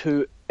 1,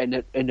 2,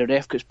 and the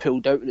ref gets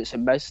pulled out, and it's a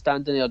Miz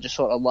standing there just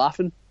sort of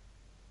laughing.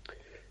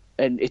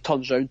 And he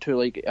turns around to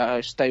like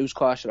a Styles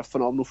Clash or a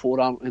Phenomenal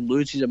Forearm and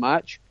loses a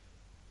match.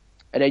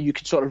 And then you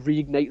could sort of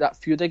reignite that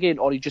feud again,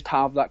 or you just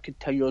have that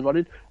continual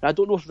running. And I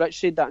don't know if Rich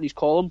said that in his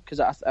column, because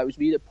it was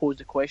me that posed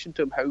the question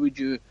to him: how would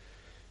you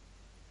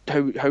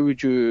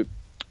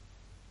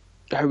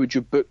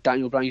book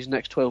Daniel Bryan's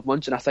next 12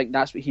 months? And I think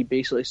that's what he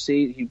basically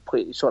said. He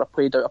sort of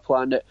played out a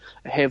plan that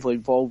heavily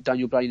involved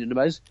Daniel Bryan and The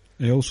Miz.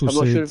 He also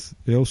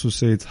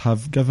said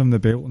give him the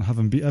belt and have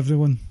him beat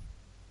everyone.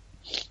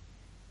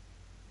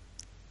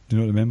 Do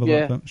you not remember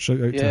that bit?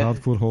 Shout out to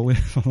Hardcore Holly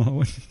for that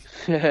one.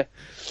 Yeah.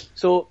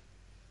 So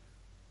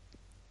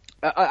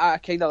I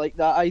kind of like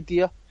that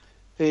idea,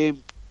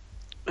 and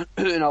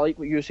I like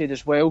what you said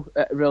as well.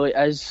 It really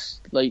is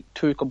like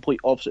two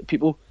complete opposite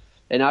people,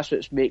 and that's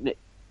what's making it.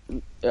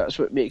 That's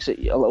what makes it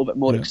a little bit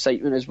more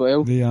excitement as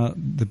well. They are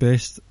the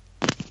best.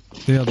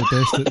 They are the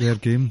best at their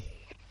game.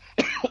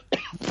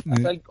 I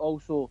think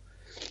also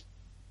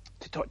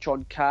to touch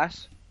on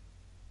Cass,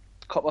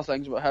 a couple of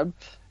things about him.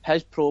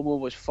 his promo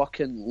was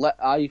fucking lit.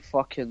 I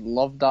fucking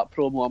loved that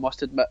promo, I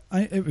must admit.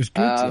 It was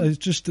good. It's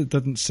just it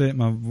didn't set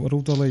my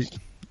world alight.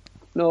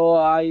 No,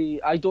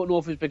 I don't know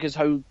if it's because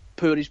how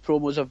poor his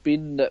promos have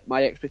been that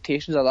my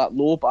expectations are that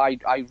low, but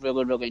I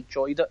really, really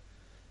enjoyed it.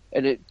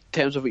 And in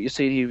terms of what you're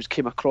saying, he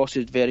came across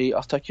as very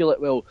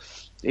articulate. Well,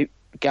 the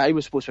guy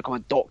was supposed to become a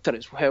doctor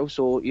as well,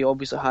 so he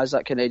obviously has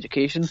that kind of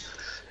education.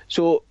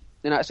 So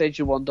in that sense,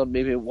 you wonder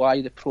maybe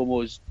why the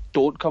promos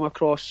don't come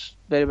across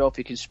very well if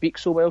he can speak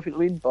so well, if you know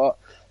what I mean. But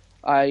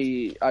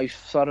I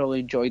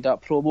thoroughly enjoyed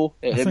that promo.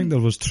 I think there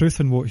was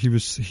truth in what he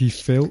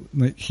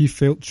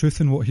felt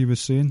truth in what he was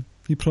saying.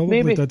 He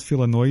probably did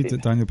feel annoyed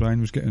that Daniel Bryan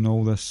was getting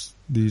all these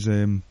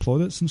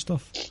plaudits and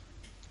stuff.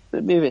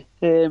 Maybe.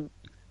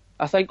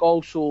 I think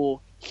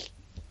also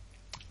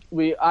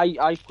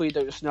I played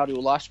out a scenario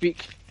last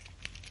week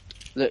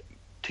that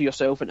to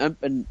yourself and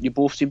Imp, and you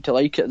both seemed to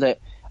like it, that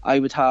I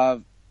would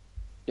have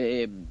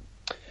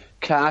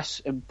Cass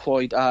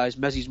employed as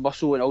Miz's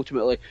muscle, and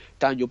ultimately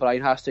Daniel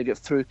Bryan has to get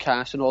through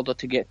Cass in order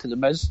to get to the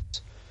Miz.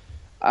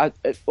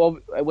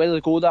 Whether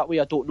they go that way,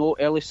 I don't know.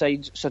 Early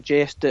signs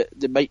suggest that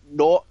they might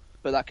not,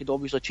 but that could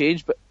obviously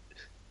change. But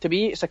to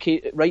me, it's a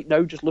case, right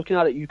now, just looking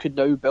at it, you could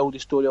now build a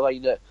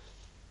storyline that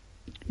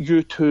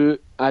you two,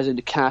 as in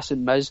the Cass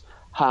and Miz,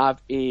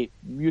 have a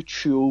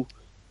mutual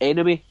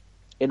enemy,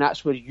 and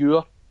that's where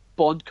your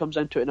bond comes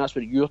into it, and that's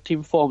where your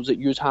team forms, that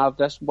you have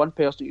this one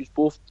person that you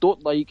both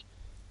don't like,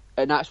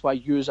 and that's why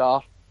you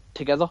are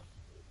together.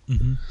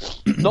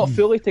 Mm-hmm. Not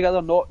fully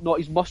together, not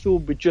his muscle,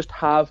 but just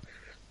have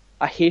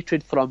a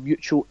hatred for a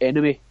mutual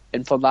enemy,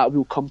 and from that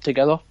we'll come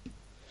together.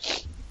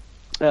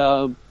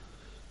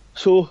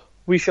 So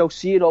we shall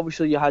see. And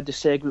obviously you had the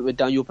segment with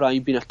Daniel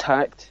Bryan being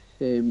attacked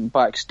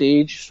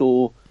backstage,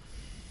 so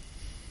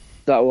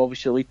that will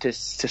obviously lead to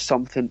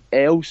something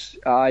else.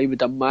 I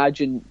would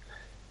imagine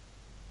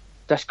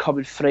this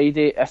coming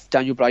Friday, if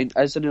Daniel Bryan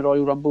is in the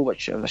Royal Rumble,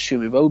 which I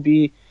assume he will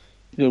be,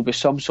 there will be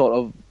some sort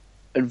of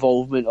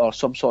involvement or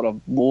some sort of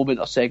moment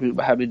or segment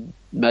with him and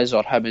Miz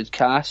or him and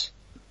Cass.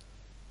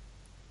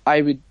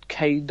 I would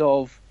kind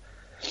of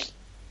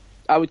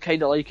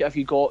like it if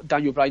you got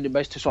Daniel Bryan and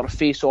Miz to sort of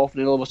face off,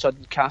 and then all of a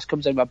sudden Cass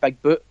comes in with a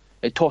big boot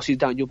and tosses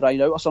Daniel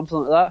Bryan out or something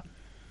like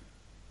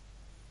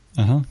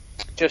that.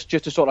 Just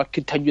to sort of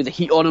continue the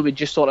heat on him, and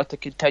just sort of to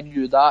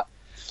continue that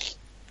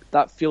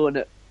feeling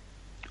that,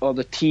 or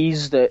the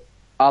tease that,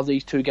 are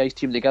these two guys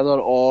teamed together,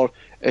 or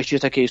it's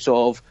just a case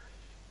of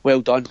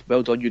well done,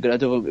 you get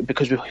rid of him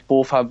because we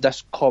both have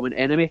this common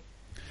enemy.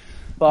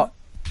 But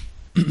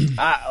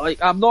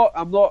I'm not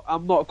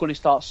going to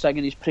start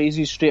singing his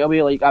praises straight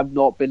away. Like, I've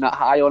not been that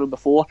high on him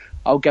before.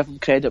 I'll give him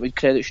credit when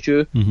credit's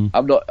due. Mm-hmm.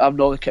 I'm not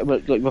like,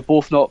 we're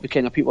both not the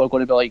kind of people who are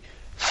going to be like,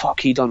 fuck,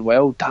 he done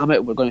well, damn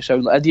it, we're going to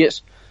sound like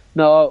idiots.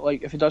 No,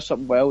 like, if he does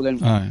something well, then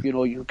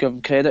you give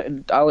him credit,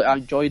 and I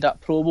enjoyed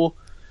that promo,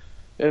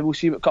 and we'll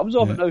see what comes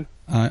of it now.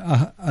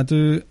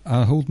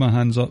 I hold my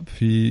hands up.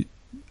 I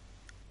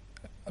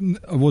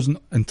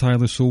wasn't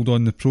entirely sold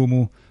on the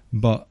promo,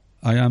 but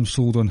I am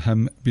sold on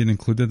him being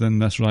included in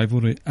this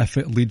rivalry if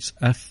it leads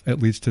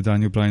to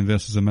Daniel Bryan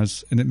versus The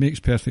Miz, and it makes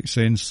perfect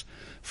sense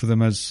for The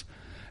Miz.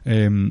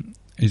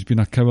 He's been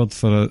a coward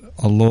for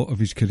a lot of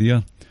his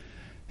career.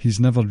 He's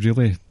never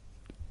really,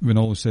 when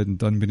all is said and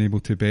done, been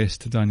able to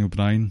best Daniel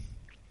Bryan.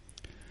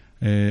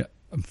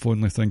 I'm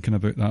fondly thinking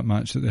about that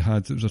match that they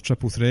had. It was a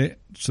triple threat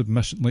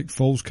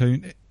submissions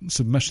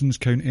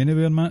count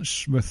anywhere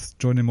match with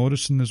Johnny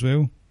Morrison as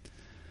well.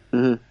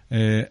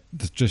 Mm-hmm.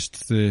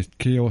 Just the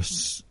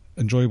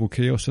enjoyable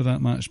chaos of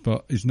that match,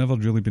 but he's never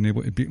really been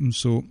able to beat him.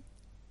 So,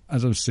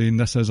 as I was saying,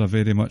 this is I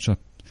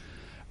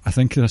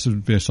think this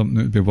would be something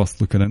that would be worth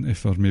looking into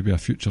for maybe a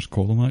future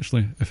column,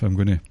 actually, if I'm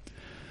going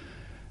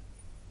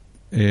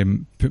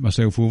to put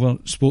myself over.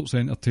 Sports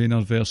entertainer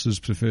versus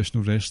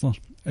professional wrestler,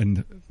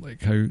 and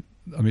like how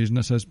amazing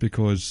this is,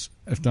 because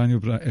if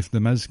The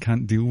Miz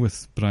can't deal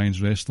with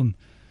Bryan's wrestling,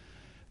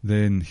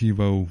 then he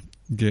will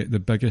get the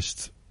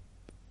biggest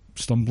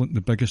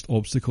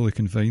obstacle he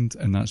can find,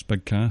 and that's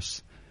Big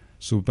Cass.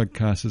 So Big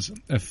Cass is,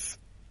 if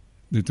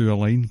they do a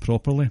line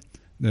properly,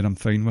 then I'm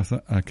fine with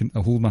it.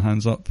 I'll hold my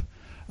hands up.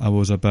 I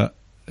was a bit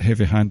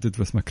heavy-handed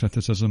with my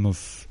criticism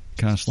of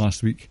Cass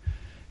last week.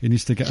 He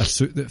needs to get a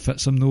suit that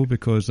fits him though,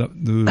 because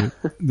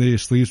the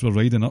sleeves were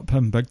riding up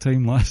him big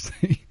time last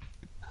night.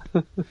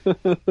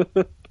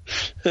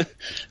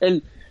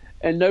 and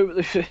now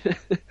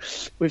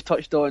we've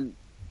touched on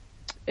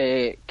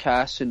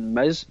Cass and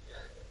Miz.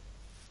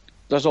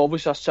 There's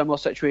obviously a similar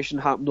situation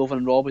happened over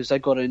in Rob and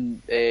Ziggler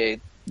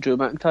and Drew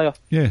McIntyre.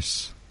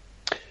 Yes.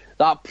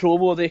 That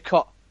promo they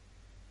cut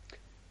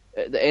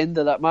at the end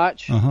of that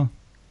match. Now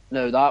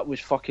that was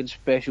fucking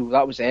special.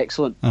 That was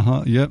excellent.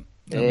 Yep.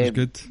 That was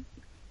good.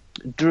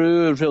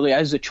 Drew really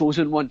is the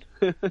chosen one.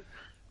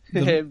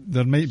 there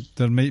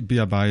might be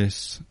a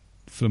bias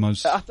from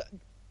us.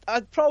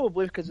 I'd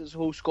probably, because it's the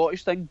whole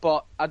Scottish thing,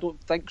 but I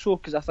don't think so,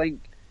 because I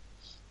think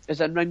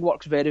his in-ring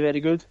work's very,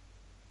 very good.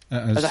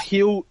 As a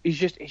heel,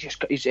 he's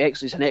excellent.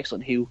 He's an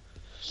excellent heel.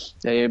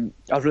 I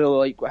really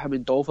like what him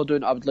and Dolph are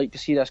doing. I would like to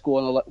see this go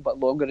on a little bit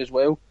longer as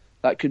well.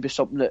 that could be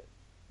something that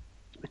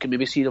we can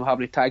maybe see them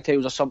having tag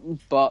titles or something.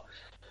 But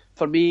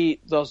for me,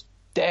 there's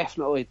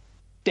definitely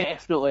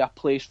a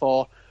place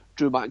for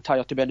Drew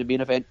McIntyre to be in the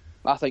main event.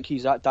 I think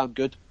he's that damn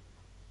good.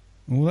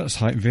 Oh, that's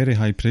very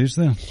high praise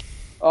there.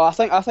 Oh, I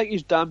think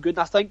he's damn good. And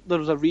I think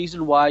there's a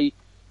reason why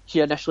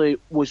he initially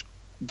was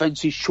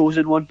Vince's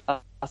chosen one.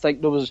 I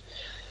think there was,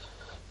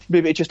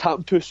 maybe it just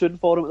happened too soon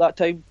for him at that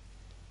time.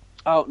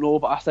 I don't know,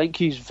 but I think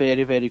he's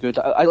very, very good.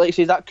 I like to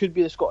say that could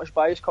be the Scottish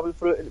bias coming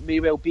through it, and it may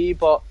well be,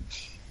 but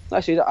like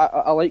I say,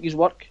 I like his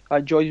work. I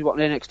enjoyed his work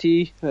in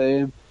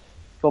NXT.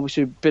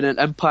 Obviously been in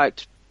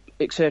Impact,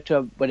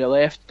 etc. when he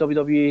left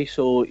WWE,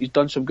 so he's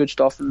done some good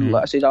stuff, and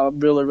like I said, I'm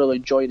really, really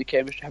enjoying the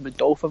chemistry him and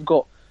Dolph have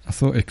got. I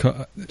thought he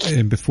cut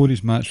before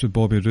his match with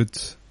Bobby Roode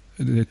at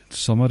the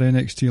summer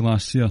NXT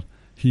last year.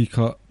 He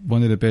cut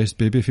one of the best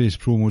babyface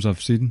promos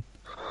I've seen.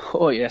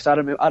 Oh yes, I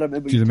remember.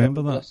 Do you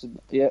remember that?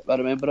 Yeah, I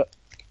remember it.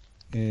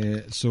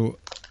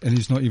 And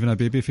he's not even a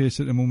babyface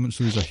at the moment,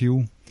 so he's a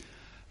heel.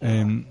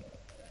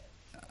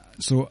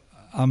 So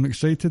I'm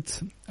excited,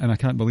 and I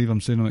can't believe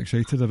I'm saying I'm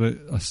excited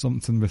about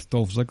something with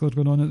Dolph Ziggler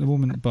going on at the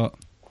moment, but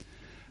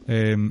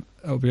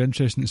it'll be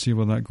interesting to see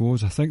where that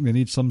goes. I think they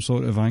need some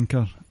sort of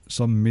anchor,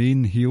 some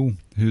main heel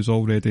who's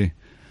already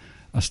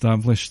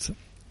established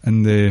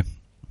in the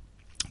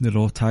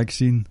Raw tag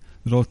scene.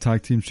 The Raw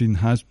tag team scene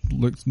has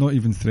looked not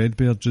even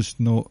threadbare, just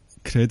not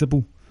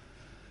credible,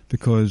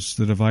 because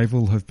the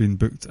Revival have been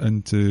booked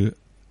into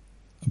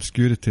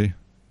obscurity.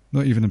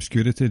 Not even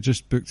obscurity,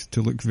 just booked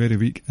to look very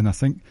weak. And I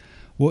think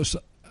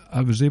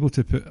I was able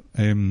to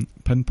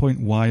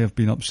pinpoint why I've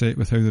been upset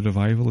with how the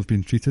Revival have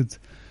been treated.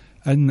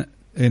 In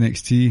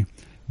NXT,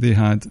 they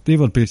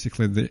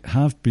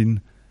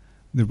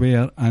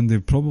were, and they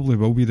probably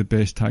will be the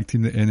best tag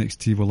team that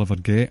NXT will ever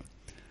get.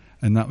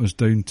 And that was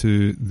down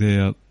to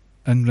their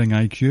in-ring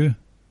IQ,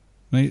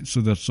 right?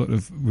 So their sort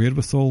of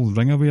wherewithal,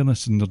 ring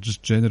awareness, and their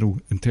just general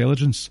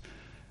intelligence.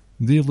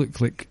 They look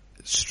like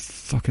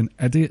fucking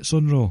idiots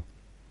on Raw.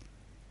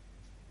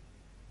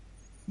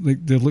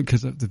 Like, they look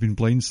as if they've been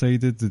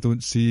blindsided. They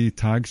don't see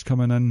tags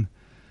coming in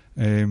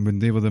when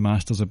they were the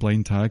masters of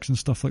blind tags and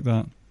stuff like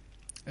that.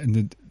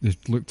 And they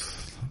looked...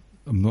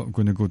 I'm not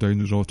going to go down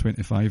the Raw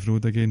 25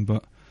 road again,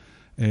 but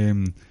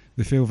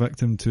they fell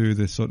victim to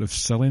the sort of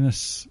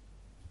silliness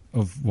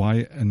of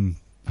Wyatt and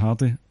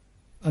Hardy.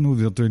 I know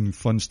they're doing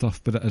fun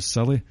stuff, but it is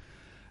silly.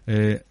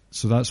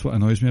 So that's what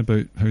annoys me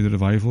about how the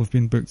Revival have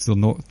been booked.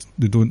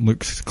 They don't look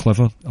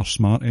clever or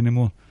smart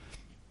anymore.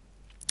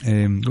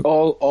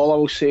 All I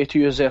will say to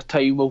you is their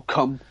time will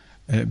come.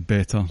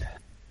 Better.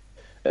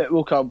 It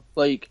will come.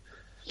 Like,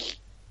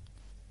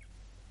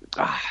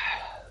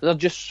 they're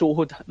just so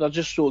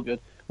good.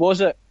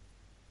 Was it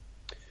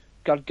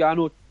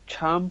Gargano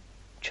Ciampa,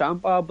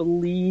 I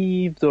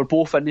believe? They were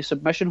both in the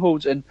submission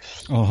holds, and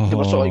they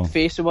were sort of like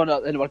facing one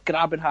another, and they were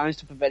grabbing hands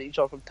to prevent each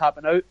other from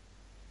tapping out.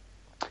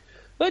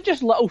 They're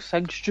just little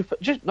things,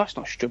 that's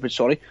not stupid,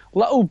 sorry.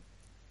 Little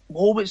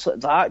moments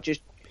like that,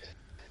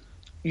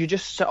 you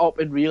just sit up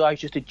and realise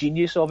just the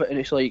genius of it, and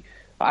it's like,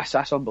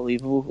 that's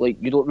unbelievable.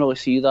 Like, you don't really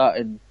see that,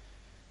 and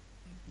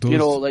you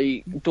know,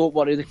 like, don't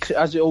worry,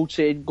 as the old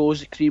saying goes,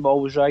 the cream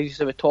always rises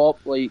to the top.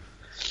 Like,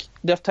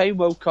 their time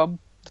will come.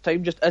 The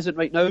time just isn't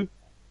right now,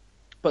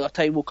 but their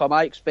time will come.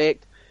 I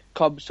expect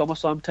come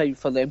SummerSlam time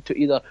for them to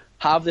either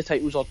have the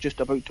titles or just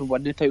about to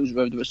win the titles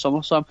round about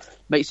SummerSlam.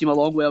 Might seem a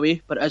long way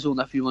away, but it is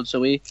only a few months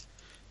away,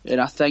 and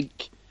I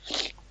think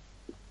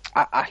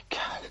I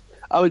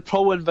would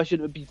probably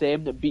envision it would be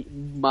them that beat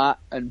Matt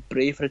and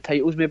Bray for the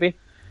titles, maybe.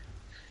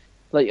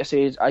 Like I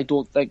said, I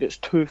don't think it's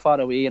too far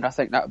away, and I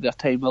think that their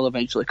time will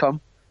eventually come.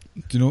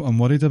 Do you know what I'm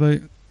worried about?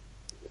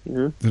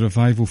 The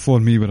Revival, for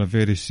me, were a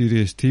very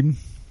serious team.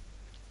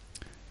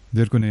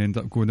 They're going to end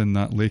up going in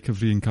that lake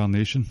of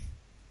reincarnation.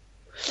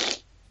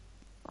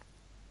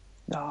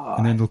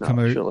 And then they'll come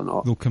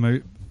out. They'll come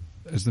out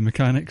as the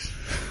mechanics.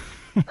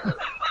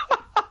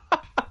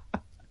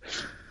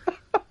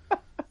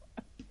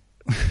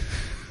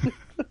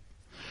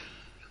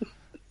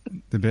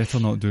 They better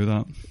not do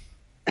that.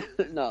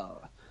 No.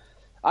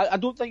 I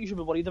don't think you should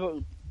be worried about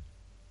him.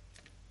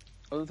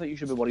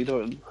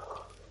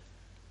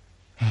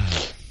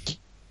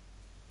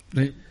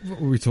 Right,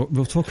 we're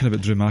talking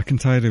about Drew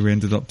McIntyre. We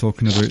ended up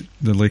talking about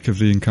the Lake of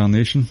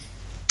Reincarnation.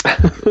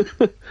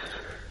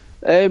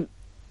 I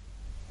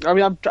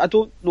mean, I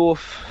don't know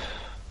if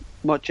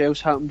much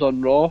else happened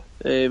on Raw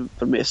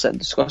for me to sit and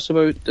discuss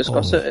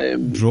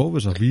it. Raw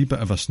was a wee bit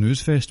of a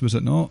snooze fest, was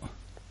it not?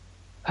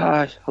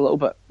 A little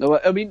bit.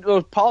 I mean, there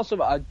were parts of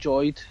it I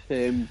enjoyed.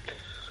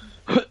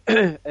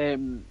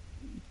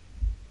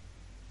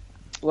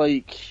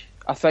 Like,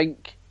 I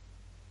think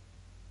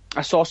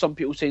I saw some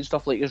people saying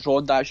stuff like, is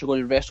Ronda actually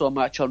going to wrestle a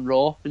match on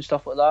Raw and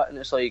stuff like that, and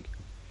it's like,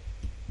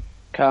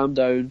 calm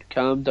down,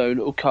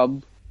 it'll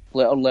come.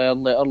 Let her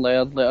learn, let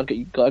her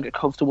get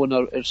comfortable in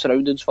her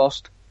surroundings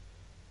first.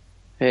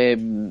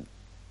 The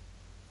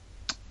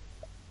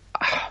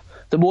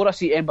more I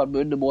see Ember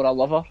Moon, the more I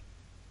love her,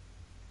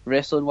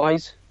 wrestling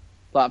wise.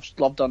 Like, I've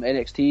loved her on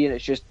NXT, and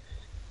it's just,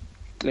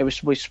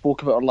 we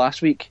spoke about her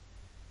last week.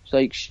 It's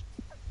like,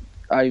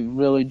 I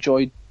really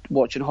enjoyed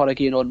watching her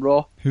again on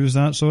Raw. Who's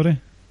that, sorry?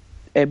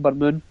 Ember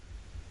Moon.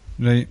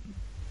 Right.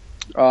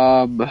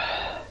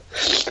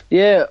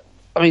 Yeah,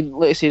 I mean,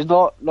 like I say, it's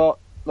not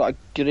a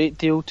great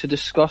deal to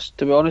discuss,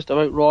 to be honest,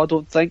 about Raw, I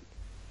don't think.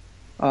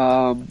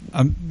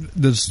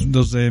 There's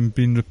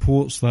been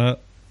reports that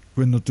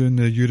when they're doing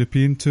the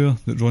European tour,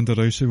 that Ronda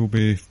Rousey will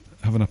be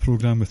having a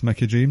programme with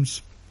Mickie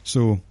James.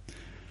 So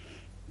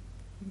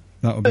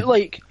that'll be...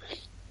 But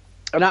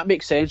and that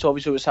makes sense,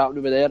 obviously, what's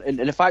happening with her. And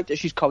the fact that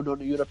she's coming on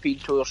the European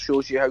tour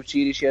shows you how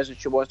serious she is and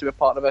she wants to be a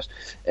part of this.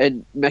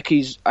 And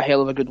Mickey's a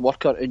hell of a good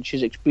worker and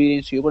she's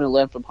experienced, so you're going to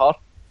learn from her.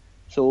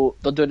 So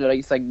they're doing the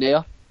right thing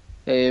there.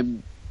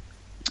 And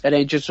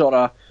then just sort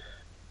of,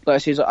 like I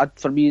say,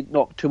 for me,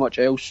 not too much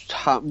else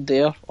happened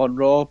there on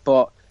Raw.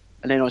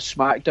 And then on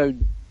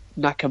SmackDown,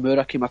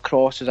 Nakamura came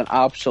across as an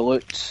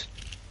absolute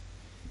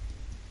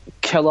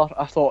killer,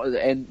 I thought, at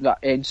the end, that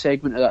end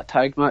segment of that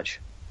tag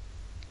match.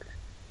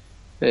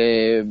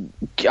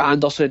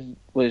 Anderson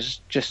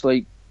was just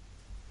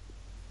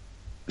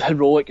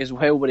heroic as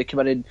well when he came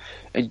in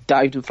and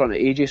dived in front of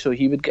AJ so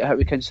he would get hit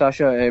with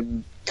Kinshasa,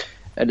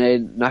 and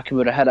then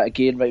Nakamura hit it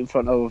again right in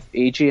front of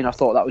AJ, and I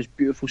thought that was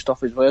beautiful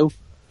stuff as well.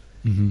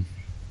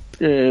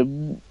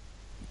 Mm-hmm.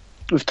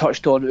 We've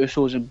touched on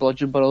Usos and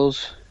Bludgeon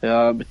Brothers,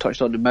 we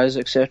touched on the Miz,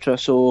 etc.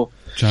 So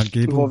Chad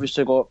Gable. We've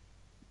obviously got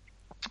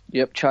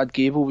Chad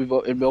Gable. We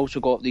also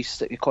got the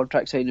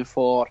contract signing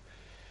for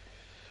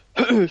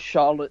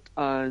Charlotte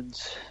and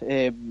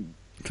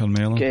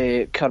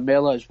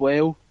Carmella as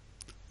well.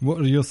 What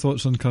are your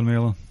thoughts on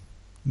Carmella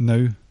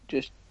now?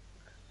 Just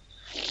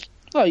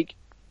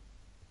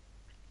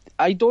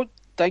I don't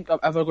think I'm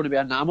ever going to be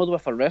enamoured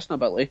with her wrestling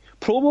ability.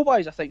 Promo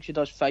wise, I think she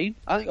does fine.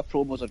 I think her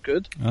promos are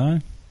good.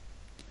 Aye.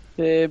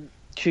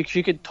 She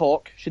can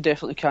talk. She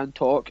definitely can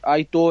talk.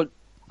 I don't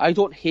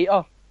hate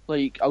her.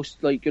 I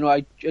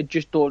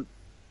just don't.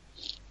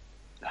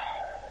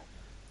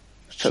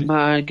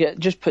 Man,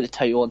 just put the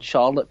title on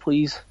Charlotte,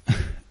 please.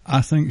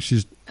 I think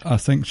she's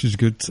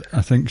good.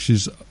 I think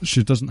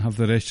she doesn't have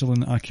the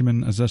wrestling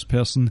acumen as this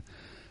person,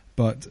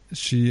 but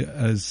she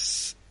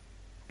is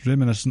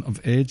reminiscent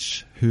of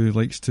Edge, who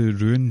likes to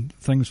ruin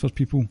things for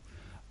people.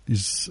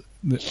 He's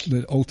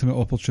the ultimate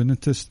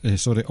opportunist.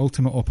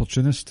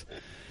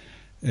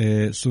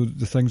 So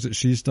the things that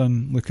she's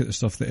done, look at the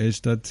stuff that Edge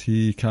did.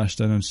 He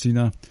cashed in on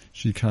Cena.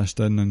 She cashed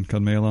in on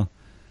Carmella.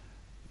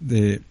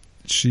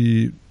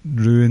 She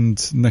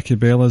ruined Nikki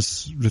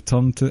Bella's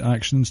return to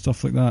action and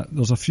stuff like that.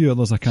 There's a few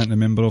others I can't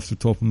remember off the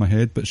top of my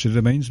head, but she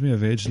reminds me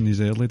of Edge in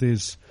these early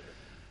days.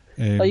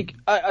 I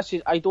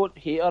don't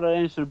hate her or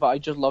anything, but I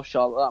just love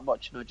Charlotte that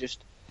much, and I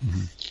just,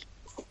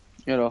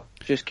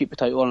 just keep the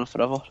title on her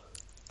forever.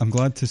 I'm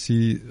glad to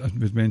see,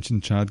 we've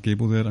mentioned Chad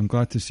Gable there, I'm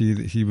glad to see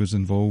that he was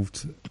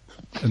involved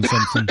in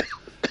something.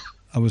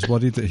 I was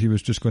worried that he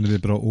was just going to be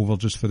brought over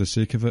just for the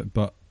sake of it,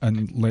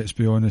 and let's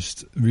be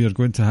honest, we are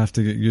going to have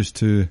to get used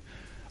to,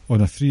 on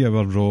a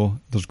 3-hour Raw,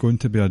 there's going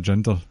to be a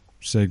gender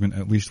segment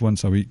at least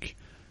once a week.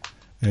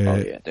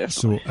 Definitely.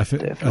 So if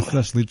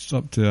this leads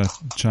up to a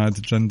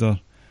Chad gender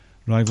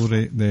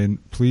rivalry, then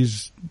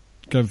please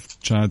give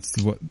Chad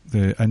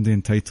the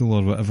Indian title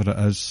or whatever it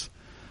is.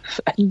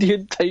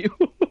 Indian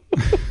title.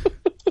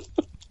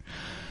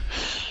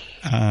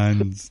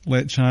 And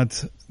let Chad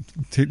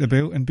take the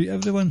belt and beat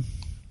everyone.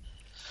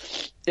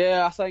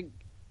 Yeah, I think,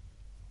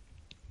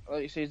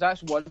 like you say,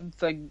 that's one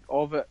thing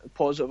of it,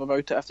 positive about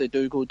it. If they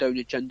do go down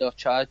the gender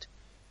Chad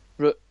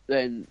route,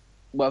 then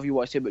whatever you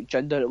want to say about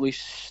gender, at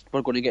least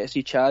we're going to get to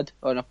see Chad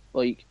on at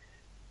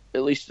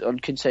least on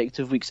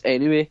consecutive weeks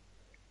anyway.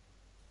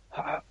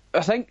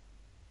 I think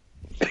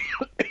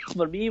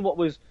for me, what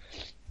was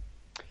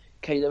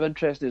kind of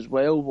interesting as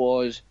well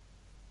was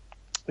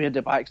we had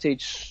the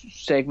backstage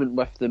segment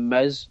with the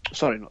Miz.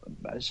 Sorry, not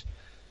the Miz.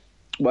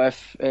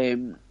 With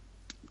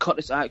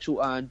Curtis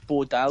Axel and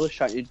Bo Dallas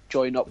trying to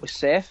join up with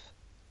Seth.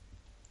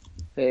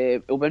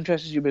 It'll be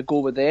interesting to see where we go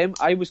with them.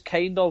 I was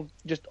kind of,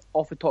 just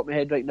off the top of my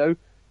head right now,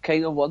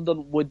 kind of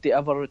wondering would they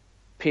ever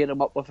pair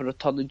him up with a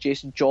returning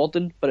Jason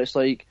Jordan, but it's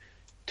like,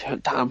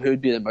 damn, who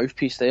would be the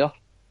mouthpiece there?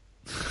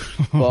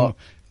 But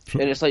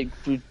and it's like,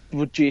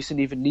 would Jason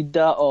even need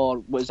that, or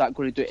was that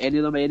going to do any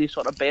of them any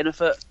sort of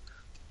benefit?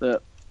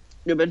 But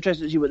it'll be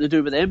interesting to see what they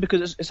do with them,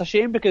 because it's a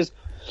shame, because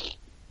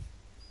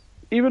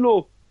even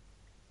though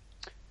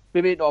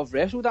they may not have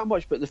wrestled that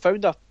much, but they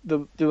found that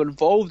they were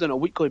involved on a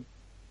weekly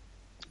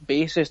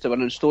basis. They were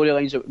in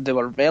storylines, they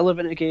were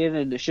relevant again,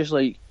 and it's just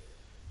like,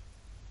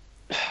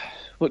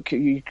 look,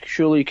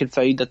 surely you can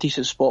find a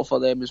decent spot for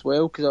them as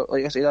well, because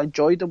like I said, I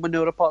enjoyed them when they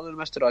were a part of the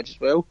Mr. Raj as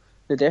well.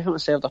 They definitely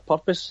served a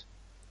purpose.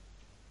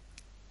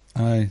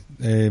 Aye,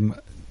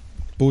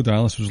 Bo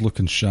Dallas was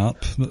looking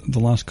sharp the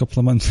last couple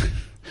of months.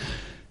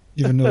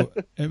 Even though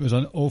it was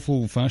an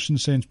awful fashion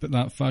sense, but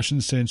that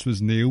fashion sense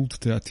was nailed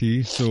to a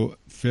T, so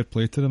fair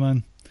play to the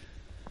man.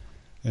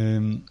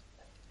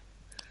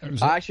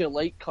 I actually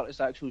like Curtis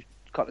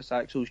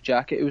Axel's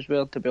jacket he was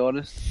wearing, to be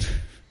honest.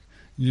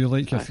 You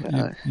like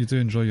you do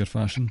enjoy your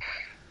fashion.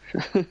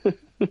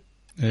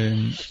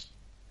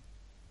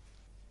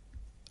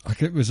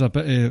 Like it was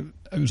it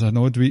was an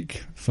odd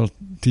week for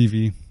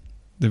TV.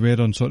 They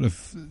were on sort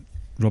of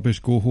rubbish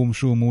go-home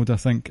show mode, I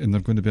think, and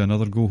they're going to be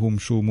another go-home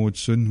show mode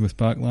soon with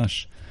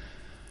Backlash.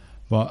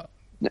 But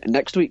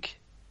next week.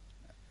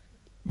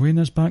 When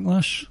is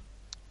Backlash?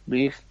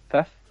 May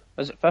 5th.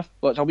 Is it 5th?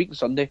 Well, it's a week on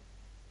Sunday.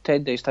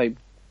 10 days' time.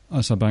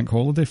 That's a bank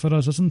holiday for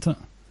us, isn't it?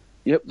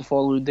 Yep, the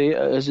following day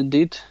it is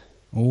indeed.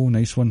 Oh,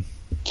 nice one.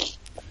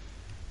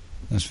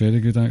 That's very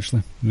good,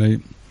 actually.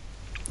 Right.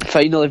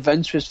 Finally,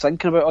 Vince was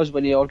thinking about us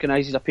when he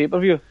organises a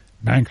pay-per-view.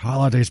 Bank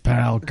holidays,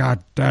 pal.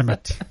 God damn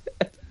it.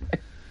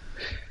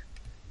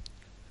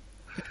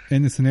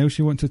 Anything else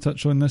you want to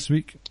touch on this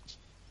week?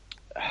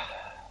 I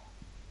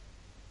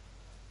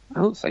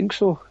don't think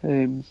so.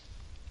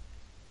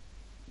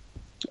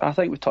 I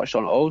think we touched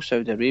on it all.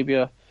 Saudi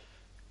Arabia,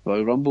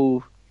 Royal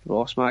Rumble,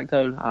 Raw,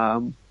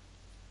 SmackDown.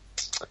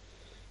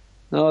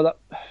 No,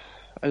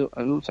 I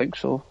don't think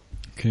so.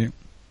 Okay.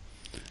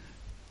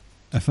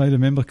 If I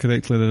remember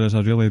correctly, there is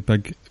a really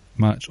big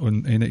match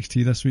on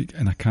NXT this week,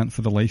 and I can't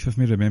for the life of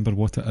me remember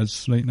what it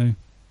is right now.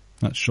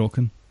 That's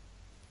shocking.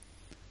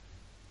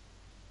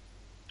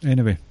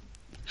 Anyway,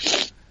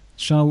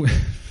 shall we...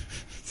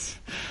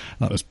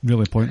 That was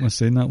really pointless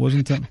saying that,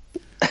 wasn't it?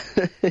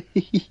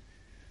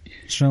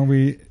 Shall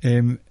we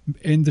end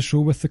the show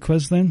with the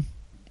quiz then?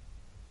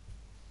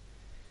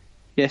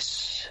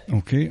 Yes.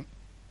 Okay.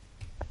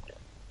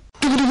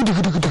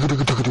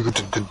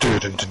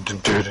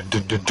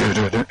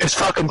 It's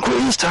fucking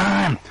quiz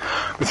time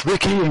with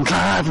Ricky and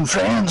Clive and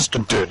friends. A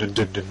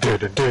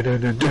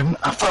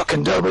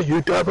fucking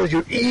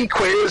WWE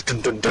quiz.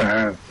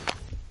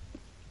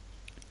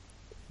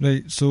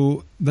 Right,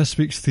 so this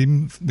week's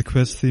theme, the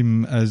quiz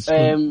theme is...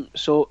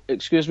 So,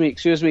 excuse me.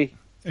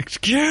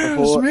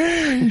 Excuse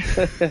me!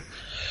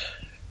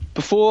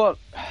 Before...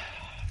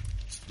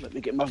 Let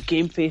me get my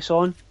game face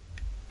on.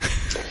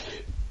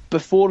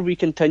 Before we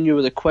continue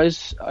with the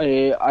quiz,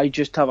 I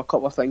just have a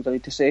couple of things I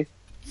need to say.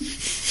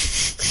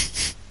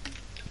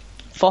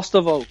 First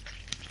of all,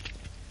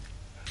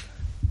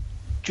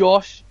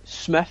 Josh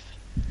Smith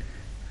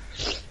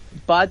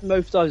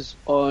badmouthed us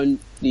on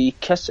the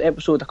Kiss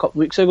episode a couple of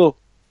weeks ago.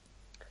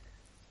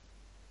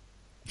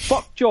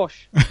 Fuck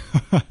Josh.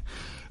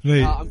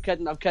 Right. I'm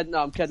kidding.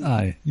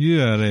 Aye,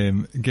 you are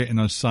getting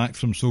us sacked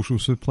from Social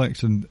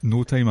Suplex in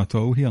no time at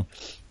all here.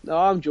 No,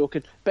 I'm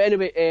joking. But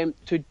anyway,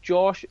 to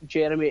Josh,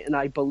 Jeremy, and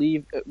I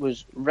believe it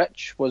was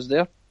Rich was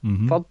there,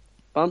 third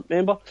band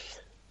member.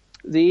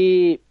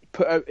 They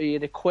put out a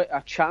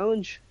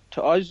challenge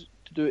to us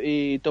to do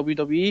a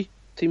WWE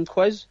team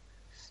quiz.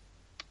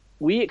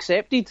 We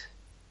accepted.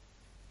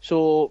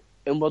 So,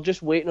 and we're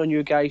just waiting on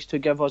you guys to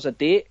give us a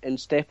date and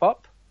step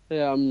up.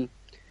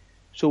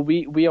 So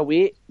we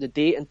await the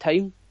date and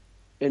time,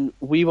 and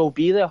we will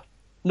be there.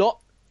 Not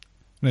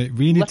right.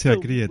 We need to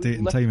agree a date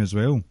and time as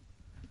well.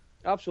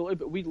 Absolutely,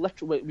 but we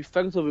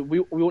figuratively, we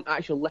won't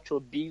actually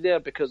literally be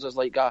there because there's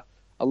like a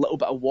little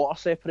bit of water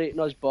separating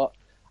us. But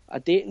a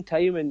date and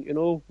time, and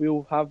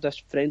we'll have this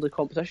friendly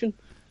competition.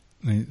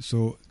 Right.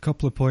 So, a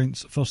couple of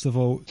points. First of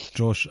all,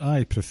 Josh,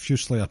 I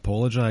profusely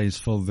apologise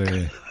for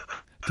the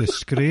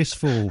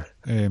disgraceful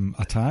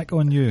attack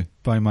on you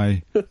by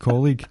my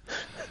colleague.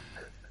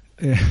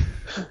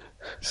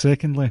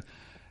 Secondly,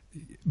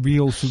 we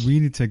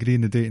need to agree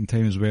on the date and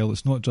time as well.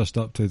 It's not just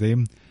up to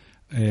them.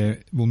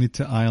 We'll need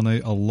to iron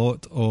out a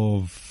lot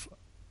of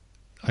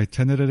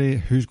itinerary,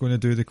 who's going to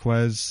do the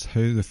quiz,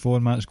 how the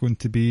format's going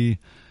to be,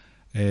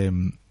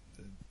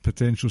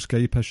 potential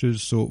Skype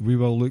issues. So we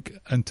will look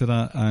into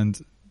that, and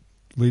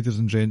ladies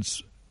and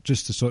gents,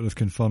 just to sort of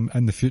confirm,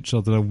 in the future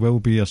there will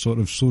be a sort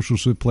of Social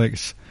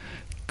Suplex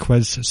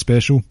quiz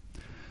special.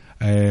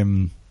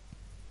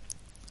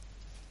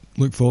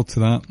 Look forward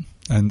to that.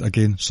 And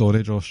again,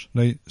 sorry Josh.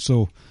 Right,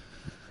 so...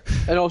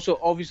 And also,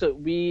 obviously,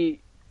 we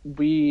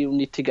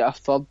need to get a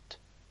third.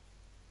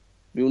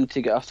 We need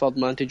to get a third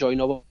man to join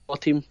our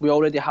team. We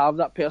already have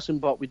that person,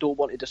 but we don't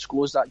want to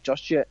disclose that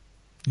just yet.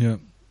 Yeah.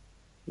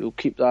 We'll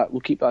keep that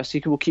a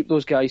secret. We'll keep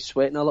those guys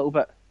sweating a little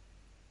bit.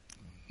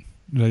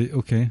 Right,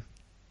 okay.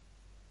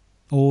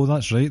 Oh,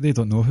 that's right. They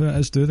don't know who it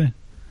is, do they?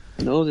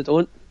 No, they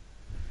don't.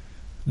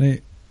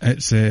 Right.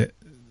 It's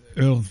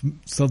our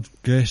third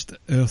guest,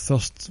 our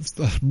third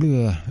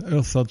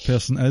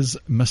person is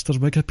Mr.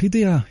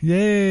 Wikipedia.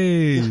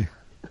 Yay!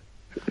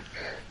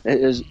 It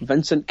is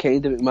Vincent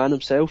Kennedy McMahon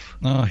himself.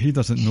 Ah, he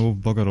doesn't know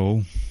bugger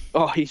all.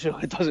 Oh, he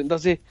really doesn't,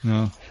 does he?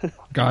 No.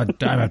 God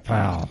damn it,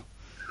 pal.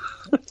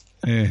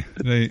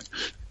 Right.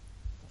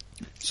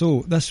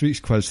 So, this week's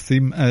quiz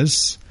theme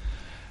is...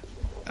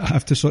 I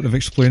have to sort of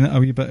explain it a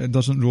wee bit. It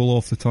doesn't roll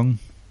off the tongue.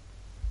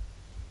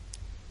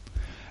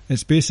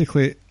 It's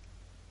basically...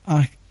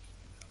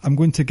 I'm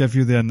going to give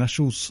you the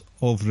initials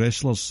of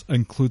wrestlers,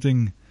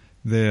 including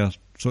their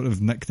sort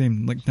of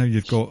nickname. Like now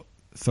you've got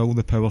Phil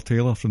the Power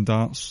Taylor from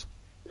darts.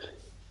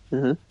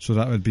 Mm-hmm. So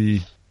that would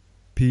be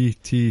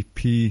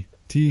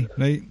PTPT,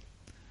 right?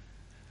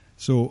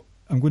 So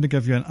I'm going to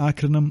give you an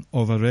acronym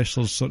of a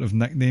wrestler's sort of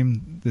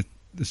nickname, the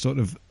sort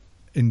of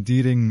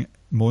endearing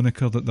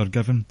moniker that they're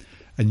given,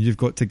 and you've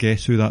got to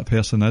guess who that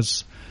person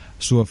is.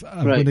 So if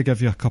I'm Right. going to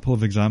give you a couple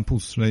of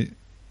examples, right?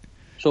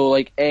 So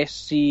like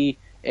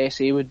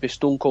SCSA would be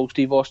Stone Cold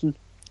Steve Austin.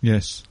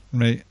 Yes,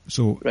 right.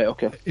 So Right,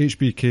 okay.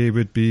 HBK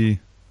would be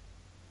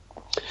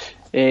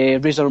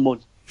Razor Ramon.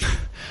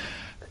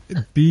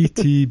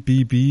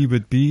 BTBB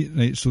would be,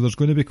 right, so there's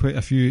going to be quite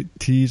a few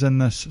T's in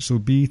this. So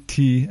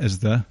BT is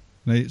the,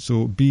 right,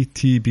 so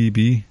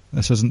BTBB,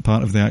 this isn't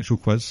part of the actual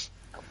quiz.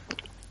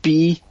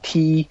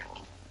 BT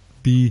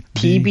B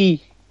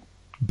TB.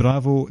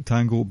 Bravo,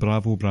 Tango,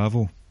 Bravo,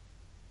 Bravo.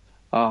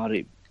 Ah,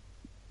 right.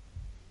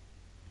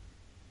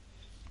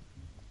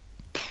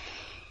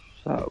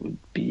 That would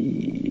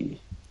be...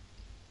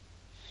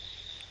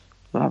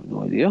 I have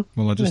no idea.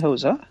 Well, I What the just, hell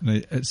is that?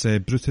 right, it's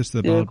Brutus the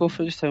Yeah, Barber. go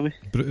for it, just tell me.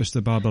 Brutus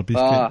the Barber Beefcake.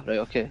 Ah, right,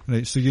 okay.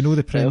 Right, so you know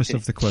the premise okay.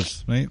 of the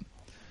quiz, right?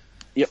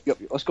 Yep,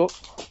 let's go.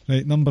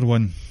 Right, number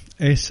one,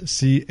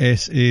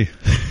 SCSA.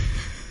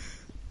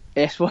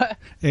 S what?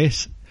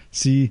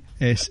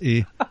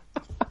 SCSA.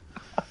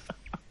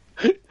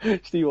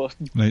 Steve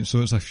Austin. Right,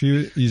 so it's a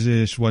few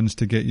easyish ones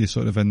to get you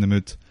sort of in the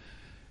mood.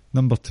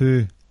 Number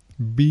two,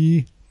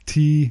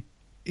 BTHH.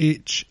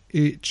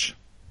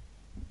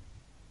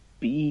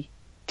 BTHH.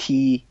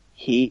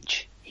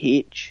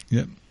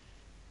 Yep.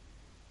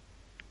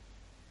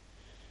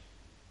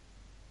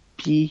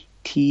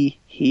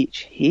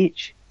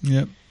 BTHH.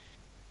 Yep.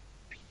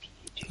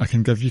 I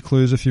can give you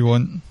clues if you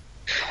want.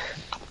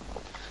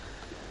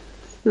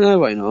 No,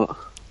 why not?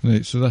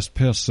 Right, so this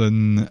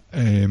person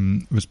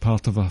was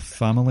part of a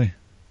family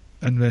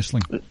in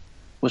wrestling.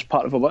 Was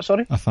part of a what,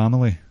 sorry? A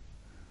family.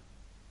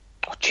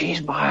 Oh,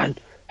 jeez, man.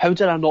 How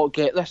did I not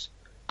get this?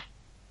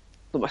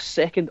 Like my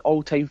second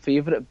all-time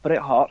favourite, Bret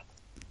Hart.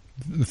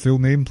 The full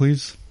name,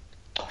 please.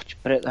 Oh,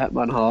 Bret the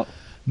Hitman Hart.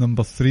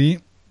 Number three,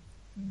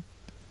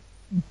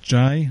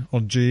 J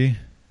or J,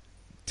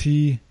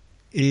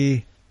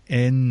 T-A-N.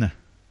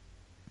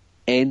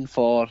 N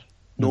for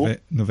no.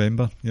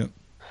 November, yep.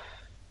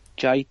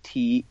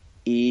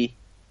 J-T-A-N.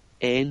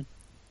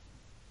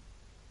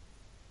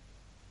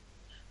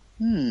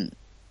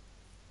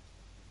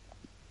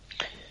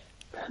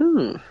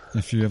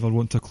 If you ever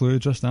want a clue,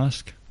 just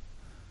ask.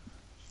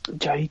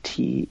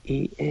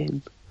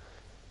 J-T-A-N.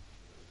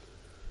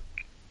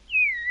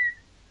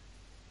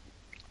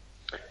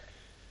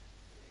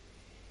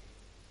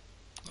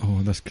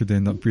 Oh, this could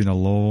end up being a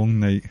long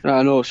night.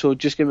 I know, so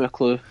just give me a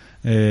clue.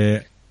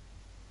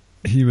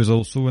 He was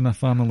also in a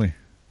family.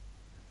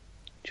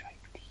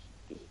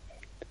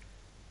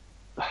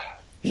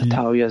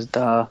 Natalia's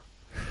da.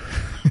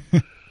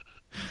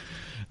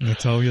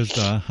 Natalia's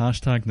da.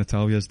 Hashtag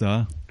Natalia's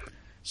da.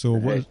 So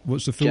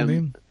what's the full Jim.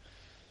 name?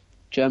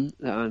 Jim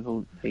the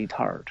Anvil Ride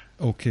Hard.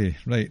 Okay,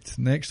 right.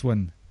 Next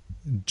one.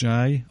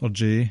 J or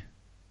J,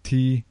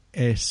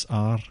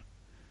 T-S-R.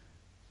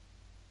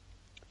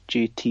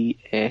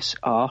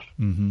 J-T-S-R.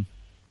 Mm-hmm.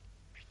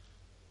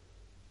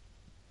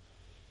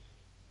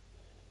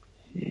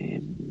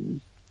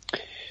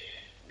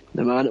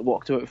 The man that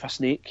walked out with a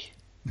snake.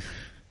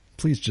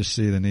 Please just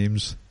say the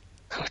names.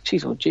 Oh,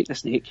 jeez, oh, Jake the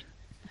Snake.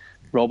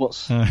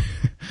 Roberts.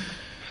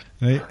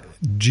 Right.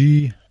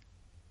 G-T-H-V.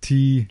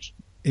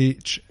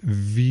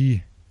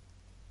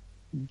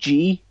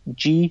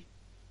 G-T-H-V.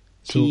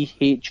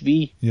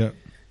 Yep.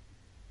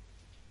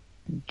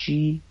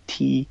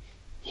 G-T-H-V.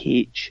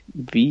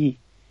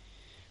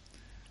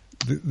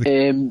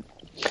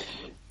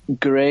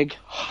 Greg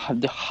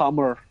the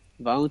Hammer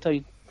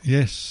Valentine.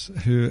 Yes,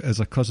 who is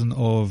a cousin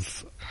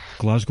of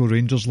Glasgow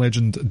Rangers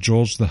legend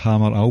George the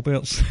Hammer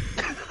Alberts.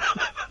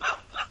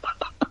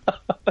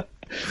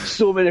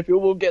 So many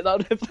people won't get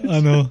that reference.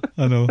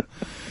 I know.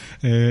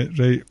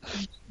 Right.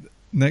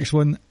 Next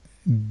one,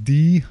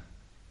 D.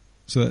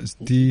 So that's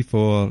D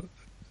for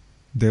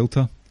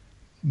Delta.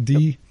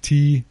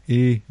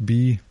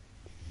 D-T-A-B.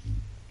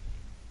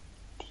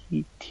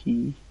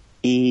 T-T-A-B.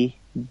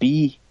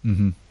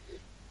 Mm-hmm.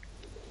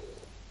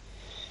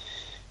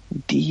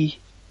 D-T-A-B.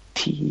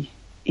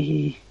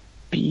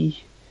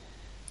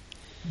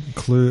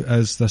 Clue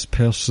is this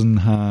person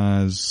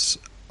has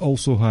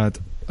also had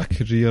a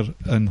career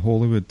in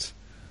Hollywood.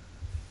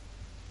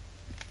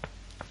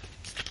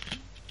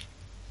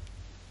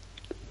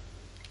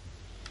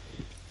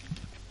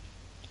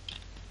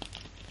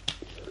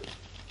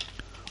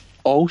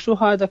 Also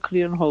had a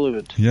career in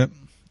Hollywood. Yep.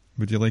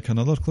 Would you like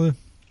another clue?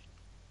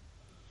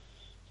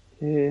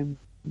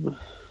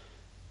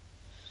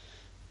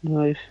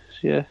 No,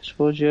 yeah, I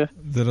suppose, yeah.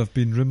 There have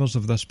been rumours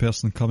of this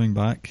person coming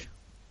back.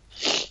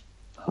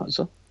 That's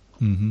it.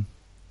 Mm-hmm.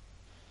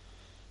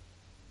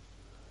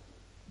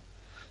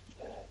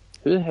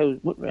 Who the hell,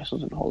 what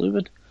wrestlers in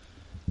Hollywood?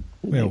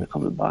 Well, Maybe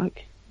coming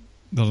back.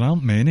 There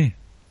aren't many.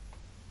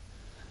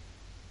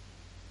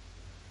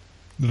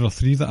 There are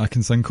three that I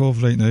can think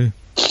of right now.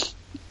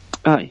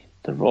 Aye,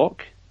 The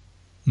Rock.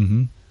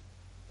 Mm-hmm.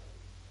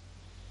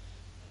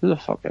 Who the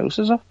fuck else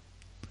is there?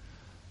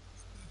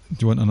 Do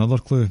you want another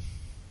clue?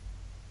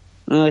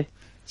 Aye.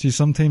 See,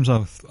 sometimes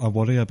I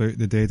worry about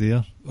the dead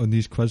air on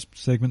these quiz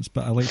segments,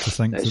 but I like to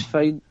think It's that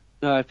fine.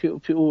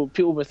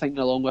 People were thinking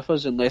along with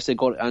us unless they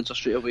got the answer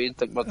straight away and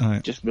think we're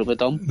just really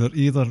dumb. They're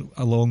either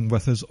along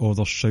with us or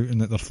they're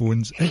shouting at their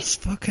phones, "It's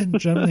fucking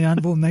Jim the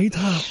Anvil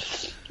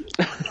Neidhart."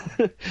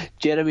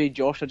 Jeremy and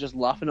Josh are just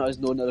laughing at us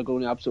knowing that they're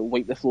going to absolutely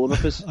wipe the floor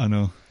with us. I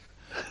know.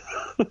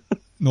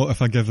 Not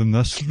if I give them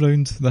this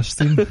round, this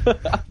theme.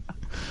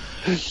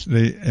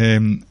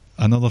 Right,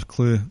 another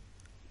clue.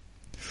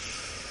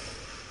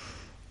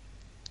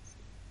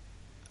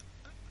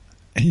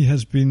 He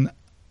has been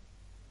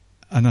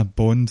in a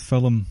Bond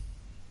film.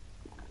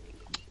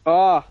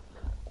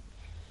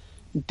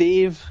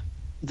 Dave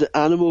the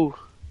Animal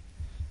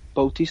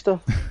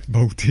Bautista.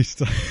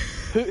 Bautista.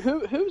 Who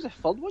was the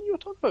third one you were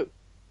talking about?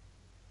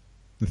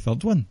 The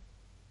third one?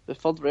 The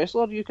third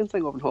wrestler you can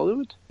think of in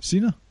Hollywood?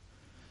 Cena.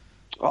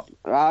 Oh,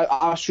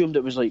 I assumed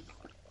it was like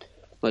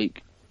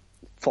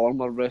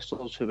former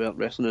wrestlers who weren't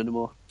wrestling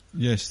anymore.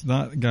 Yes,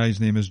 that guy's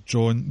name is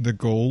John, the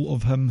goal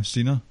of him,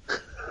 Cena.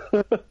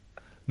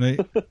 Right,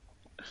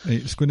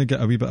 it's going to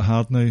get a wee bit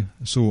hard now.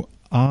 So,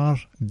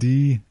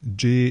 RDJJ.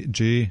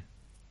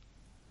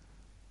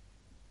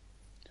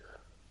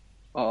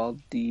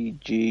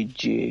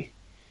 RDJJ.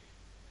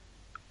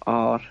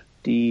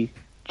 RDJJ.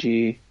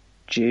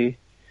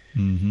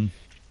 Mm-hmm.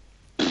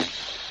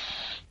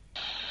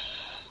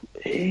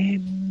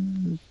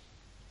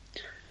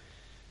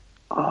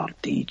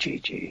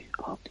 RDJJ.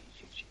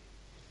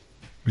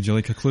 Would you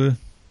like a clue?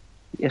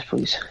 Yes,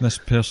 please. This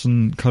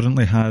person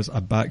currently has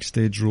a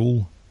backstage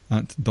role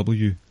at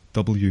WWE.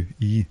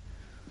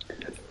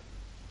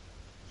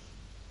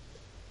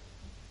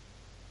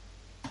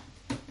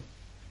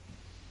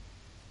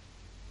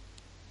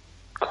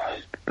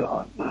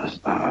 God, man.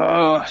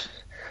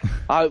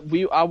 I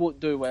won't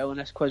do well in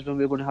this quiz when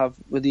we're going to have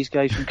with these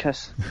guys from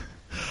Kiss.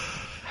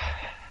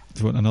 Do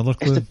you want another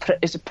clue?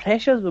 Is the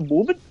pressure of the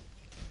moment?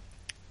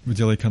 Would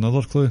you like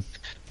another clue?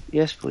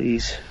 Yes,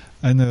 please.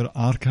 In our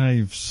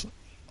archives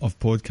of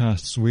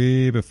podcasts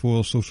way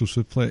before Social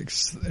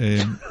Suplex,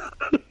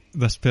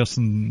 this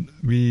person,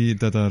 we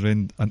did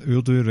an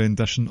Urdu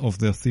rendition of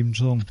their theme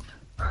song.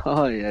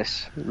 Oh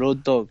yes,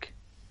 Road Dogg.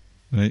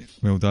 Right,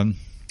 well done,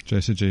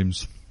 Jesse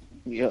James.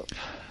 Yep.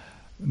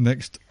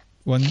 Next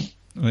one,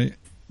 right,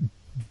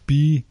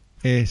 BSKN.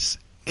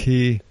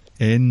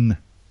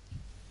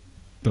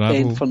 Bravo.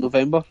 N for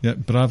November. Yeah,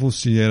 Bravo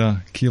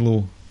Sierra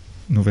Kilo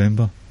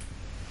November.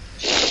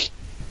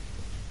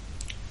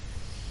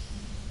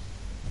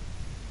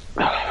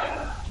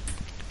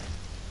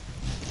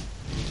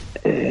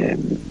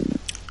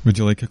 Would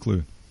you like a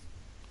clue?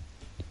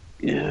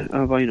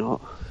 Yeah, why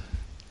not?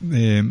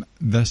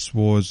 This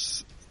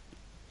was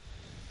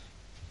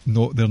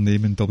not their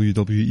name in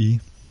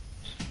WWE.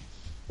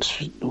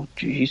 Oh,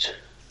 jeez.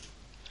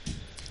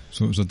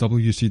 So it was a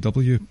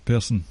WCW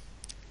person.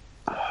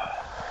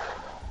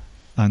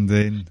 And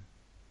then,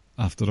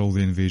 after all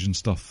the invasion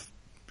stuff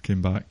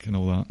came back and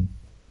all that.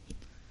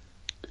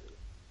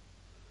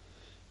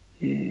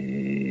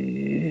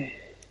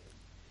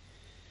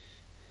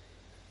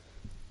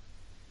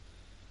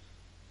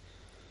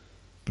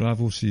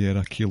 Bravo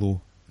Sierra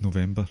Kilo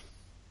November.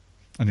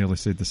 I nearly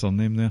said the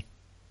surname there.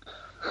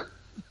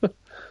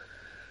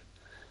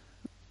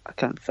 I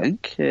can't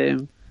think.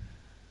 Would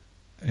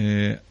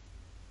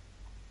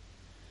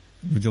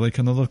you like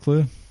another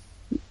clue?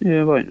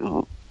 Yeah, why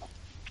not?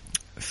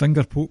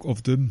 Finger poke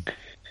of doom.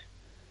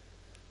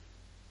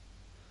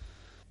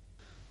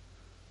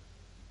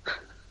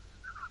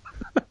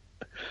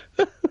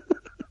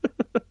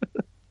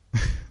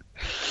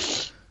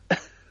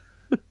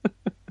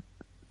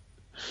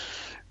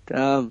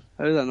 Damn,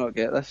 how did I not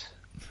get this?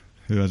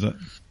 Who is it?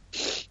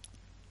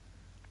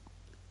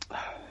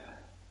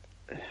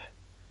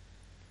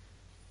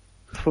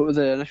 What were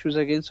the initials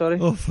again, sorry?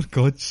 Oh, for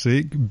God's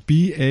sake.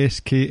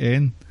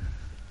 BSKN.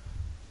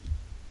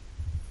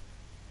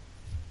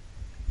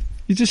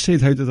 You just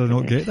said, how did I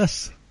not get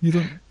this? You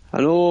don't...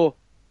 I know.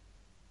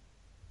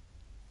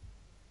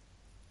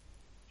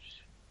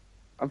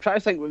 I'm trying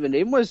to think what the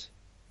name was.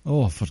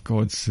 Oh, for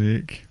God's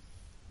sake.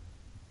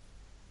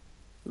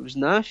 It was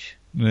Nash.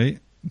 Right.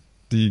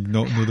 Do you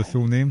not know the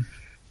full name?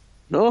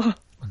 No.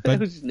 What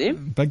was his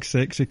name? Big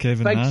Sexy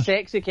Kevin Big Nash.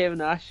 Sexy Kevin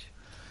Nash.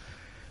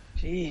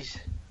 Jeez.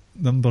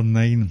 Number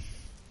 9.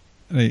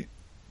 Right.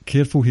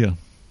 Careful here.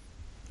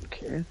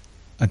 Okay.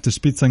 And to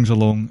speed things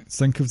along,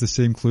 think of the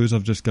same clues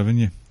I've just given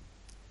you.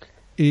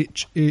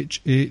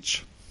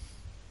 HHH.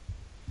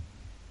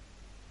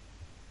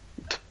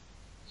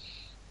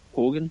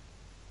 Hogan.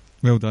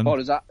 Well done. Or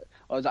is that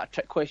a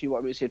trick question? You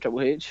want me to say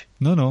Triple H?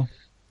 No.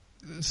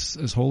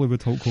 It's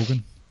Hollywood Hulk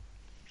Hogan.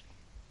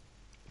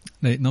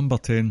 Right, number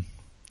 10.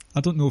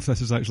 I don't know if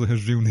this is actually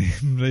his real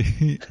name,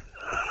 right?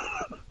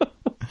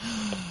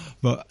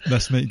 But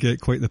this might get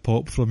quite the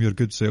pop from your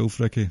good self,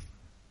 Ricky.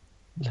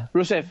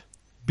 Rusev.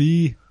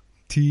 BTSB.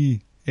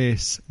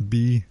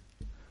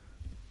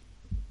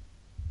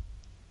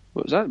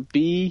 What was that?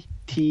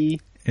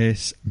 BT.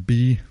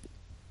 SB.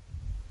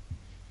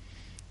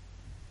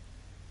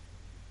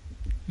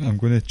 I'm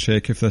going to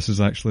check if this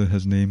is actually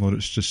his name or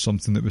it's just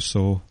something that we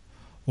saw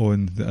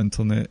on the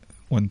internet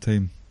one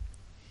time.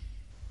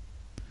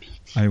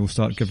 I will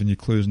start giving you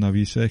clues in a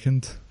wee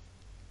second.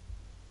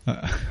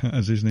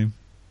 As his name.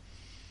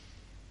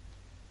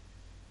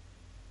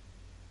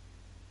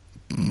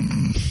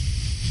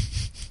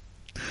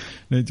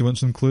 Right, do you want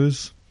some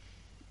clues?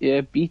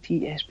 Yeah,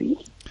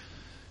 BTSB.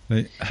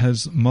 Right,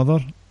 his mother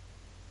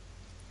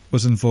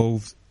was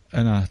involved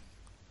in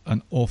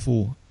an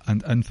awful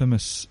and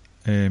infamous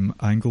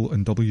angle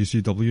in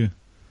WCW.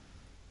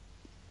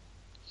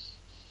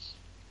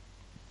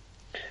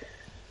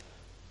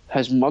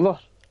 His mother?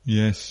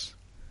 Yes.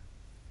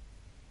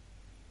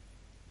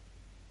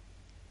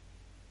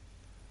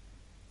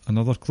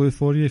 Another clue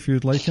for you if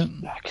you'd like it.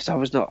 Because I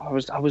was not a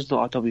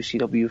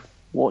WCW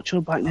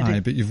watcher back in the day. Aye,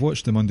 but you've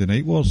watched the Monday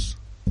Night Wars.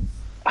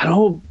 I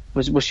know.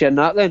 Was she in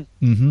that then?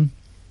 Mm-hmm. Do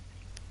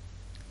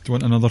you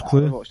want another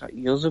clue? I watched that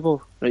years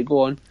ago. Right,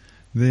 go on.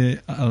 They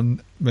are,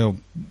 well,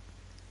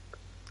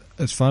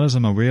 as far as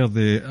I'm aware,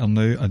 they are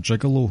now a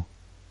gigolo.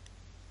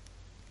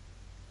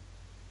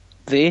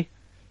 They?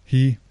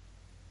 He.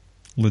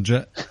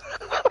 Legit.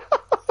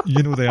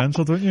 You know the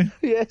answer, don't you?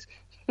 Yes.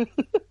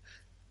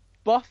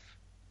 Buff.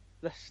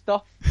 The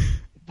stuff.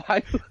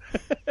 Bagwell.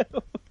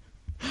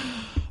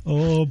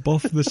 Oh,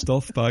 Buff the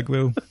Stuff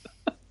Bagwell.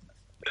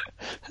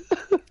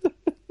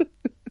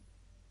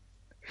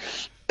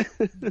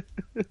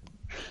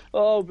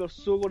 Oh, we're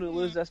so going to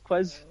lose this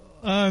quiz.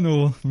 I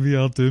know, we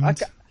are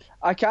doomed.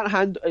 I can't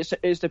handle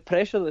it's the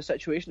pressure of the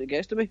situation that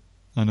gets to me.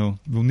 I know.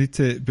 But we need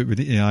to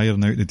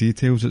iron out the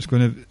details. It's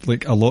going to,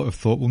 like, a lot of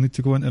thought will need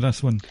to go into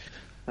this one.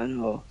 I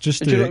know.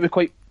 Just do you know what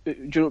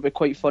would be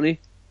quite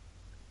funny?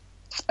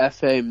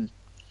 If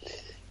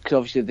because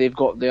obviously they've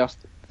got their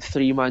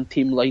 3-man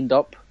team lined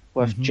up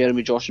with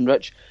Jeremy, Josh and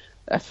Rich.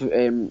 If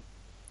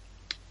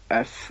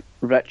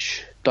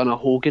Rich done a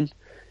Hogan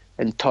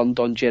and turned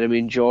on Jeremy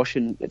and Josh,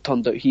 and it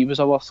turned out he was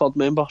our third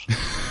member.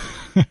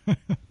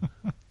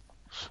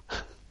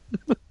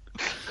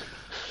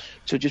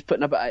 So just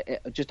putting a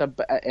bit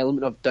of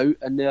element of doubt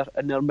in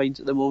their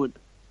minds at the moment.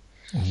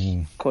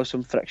 Oh. Cause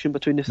some friction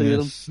between the three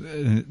of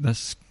them.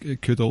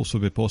 It could also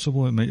be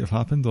possible. It might have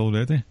happened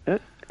already. Yeah,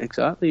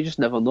 exactly. You just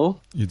never know.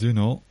 You do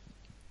not.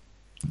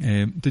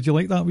 Did you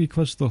like that wee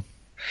quiz though?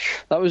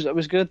 It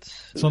was good.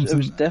 It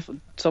was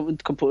something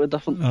completely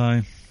different.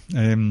 Aye.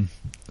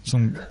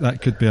 That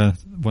could be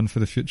one for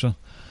the future.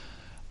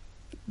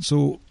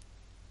 So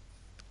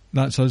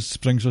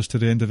brings us to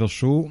the end of our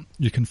show.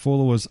 You can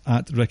follow us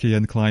at Ricky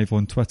and Clive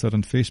on Twitter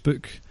and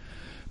Facebook.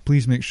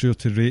 Please make sure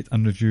to rate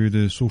and review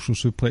the Social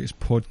Suplex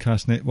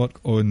Podcast Network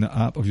on the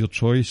app of your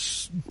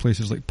choice.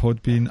 Places like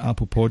Podbean,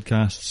 Apple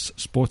Podcasts,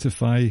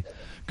 Spotify,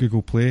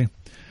 Google Play.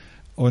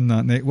 On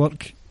that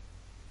network,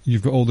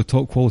 you've got all the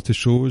top quality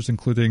shows,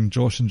 including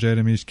Josh and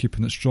Jeremy's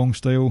Keeping It Strong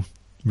Style.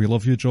 We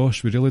love you,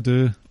 Josh. We really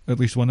do. At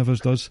least one of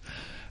us does.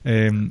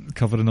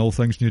 Covering all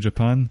things New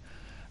Japan.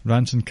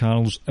 Rance and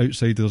Carl's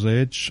Outsider's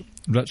Edge.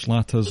 Rich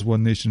Latter's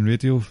One Nation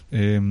Radio.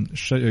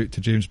 Shout out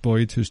to James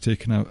Boyd, who's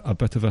taken a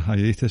bit of a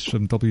hiatus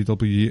from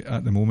WWE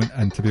at the moment,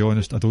 and to be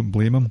honest, I don't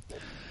blame him.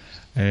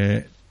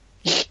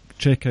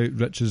 Check out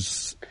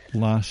Rich's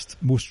most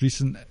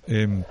recent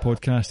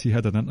podcast. He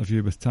had an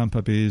interview with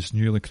Tampa Bay's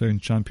newly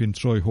crowned champion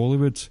Troy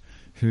Hollywood,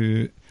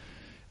 who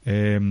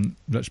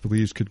Rich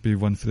believes could be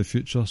one for the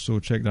future, so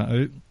check that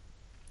out.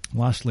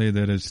 Lastly,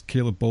 there is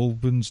Caleb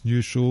Baldwin's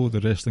new show, The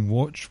Wrestling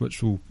Watch,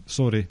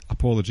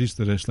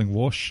 The Wrestling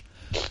Wash.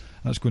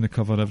 That's going to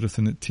cover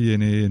everything at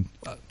TNA and,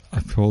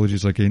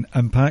 apologies again,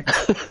 Impact.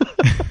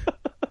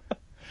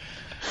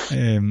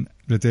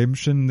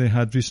 Redemption they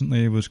had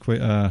recently was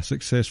quite a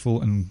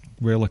successful and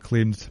well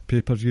acclaimed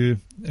pay-per-view,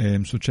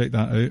 so check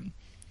that out.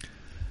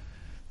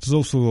 There's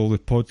also all the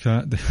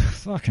podcast.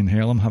 Fucking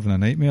hell, I'm having a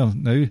nightmare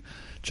now.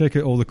 Check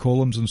out all the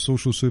columns on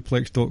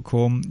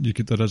socialsuplex.com.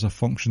 There is a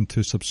function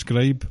to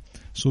subscribe.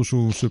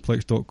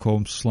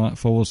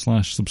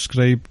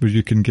 socialsuplex.com/subscribe, where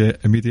you can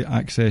get immediate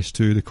access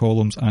to the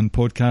columns and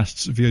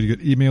podcasts via your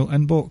email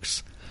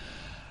inbox.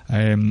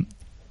 I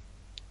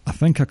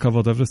think I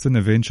covered everything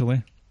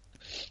eventually.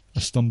 I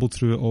stumbled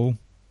through it all.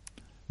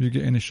 You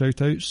get any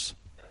shout outs?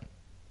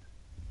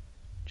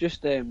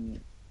 Just as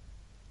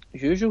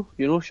usual,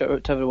 shout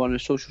out to everyone in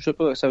Social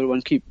Suplex.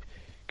 Everyone keep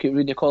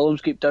reading the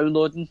columns, keep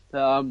downloading.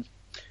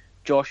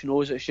 Josh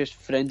knows it's just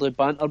friendly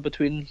banter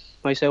between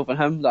myself and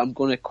him that I'm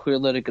going to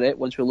clearly regret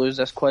once we lose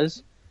this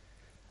quiz.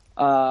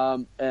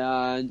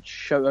 And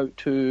shout out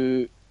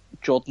to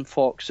Jordan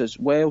Fox as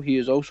well. He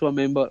is also a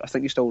member. I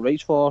think he still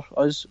writes for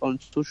us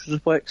on Social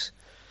Suplex.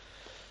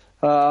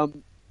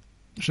 And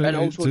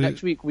also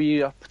next week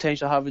we are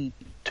potentially having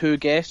 2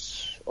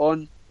 guests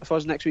on with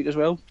us next week as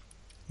well.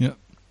 Yep.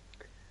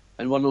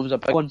 And one of them's a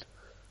big one.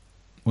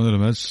 One of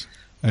them is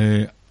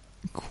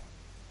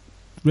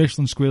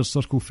Wrestling Squares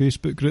Circle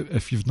Facebook group.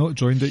 If you've not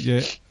joined it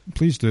yet,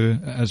 please do.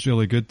 It is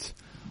really good.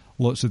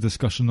 Lots of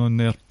discussion on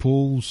there.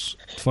 Polls,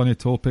 funny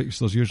topics.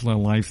 There's usually a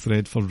live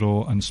thread for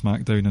Raw and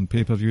SmackDown and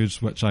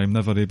pay-per-views, which I'm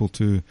never able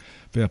to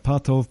be a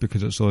part of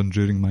because it's on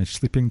during my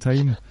sleeping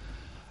time.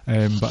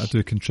 But I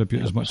do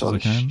contribute as much as I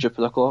can.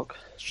 Stupid o'clock.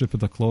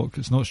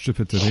 It's not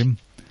stupid to them.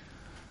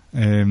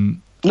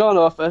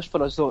 No, it is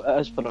for us though.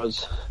 It is for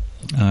us.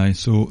 Aye,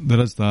 so there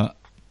is that.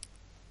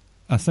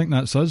 I think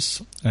that's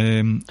us.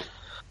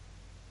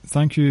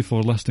 Thank you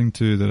for listening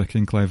to the Ricky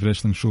and Clive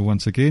Wrestling Show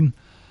once again,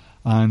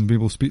 and we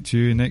will speak to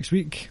you next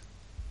week.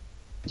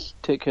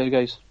 Take care,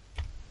 guys.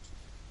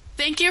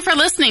 Thank you for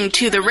listening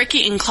to the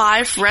Ricky and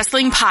Clive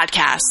Wrestling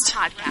Podcast.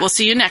 We'll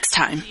see you next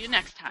time.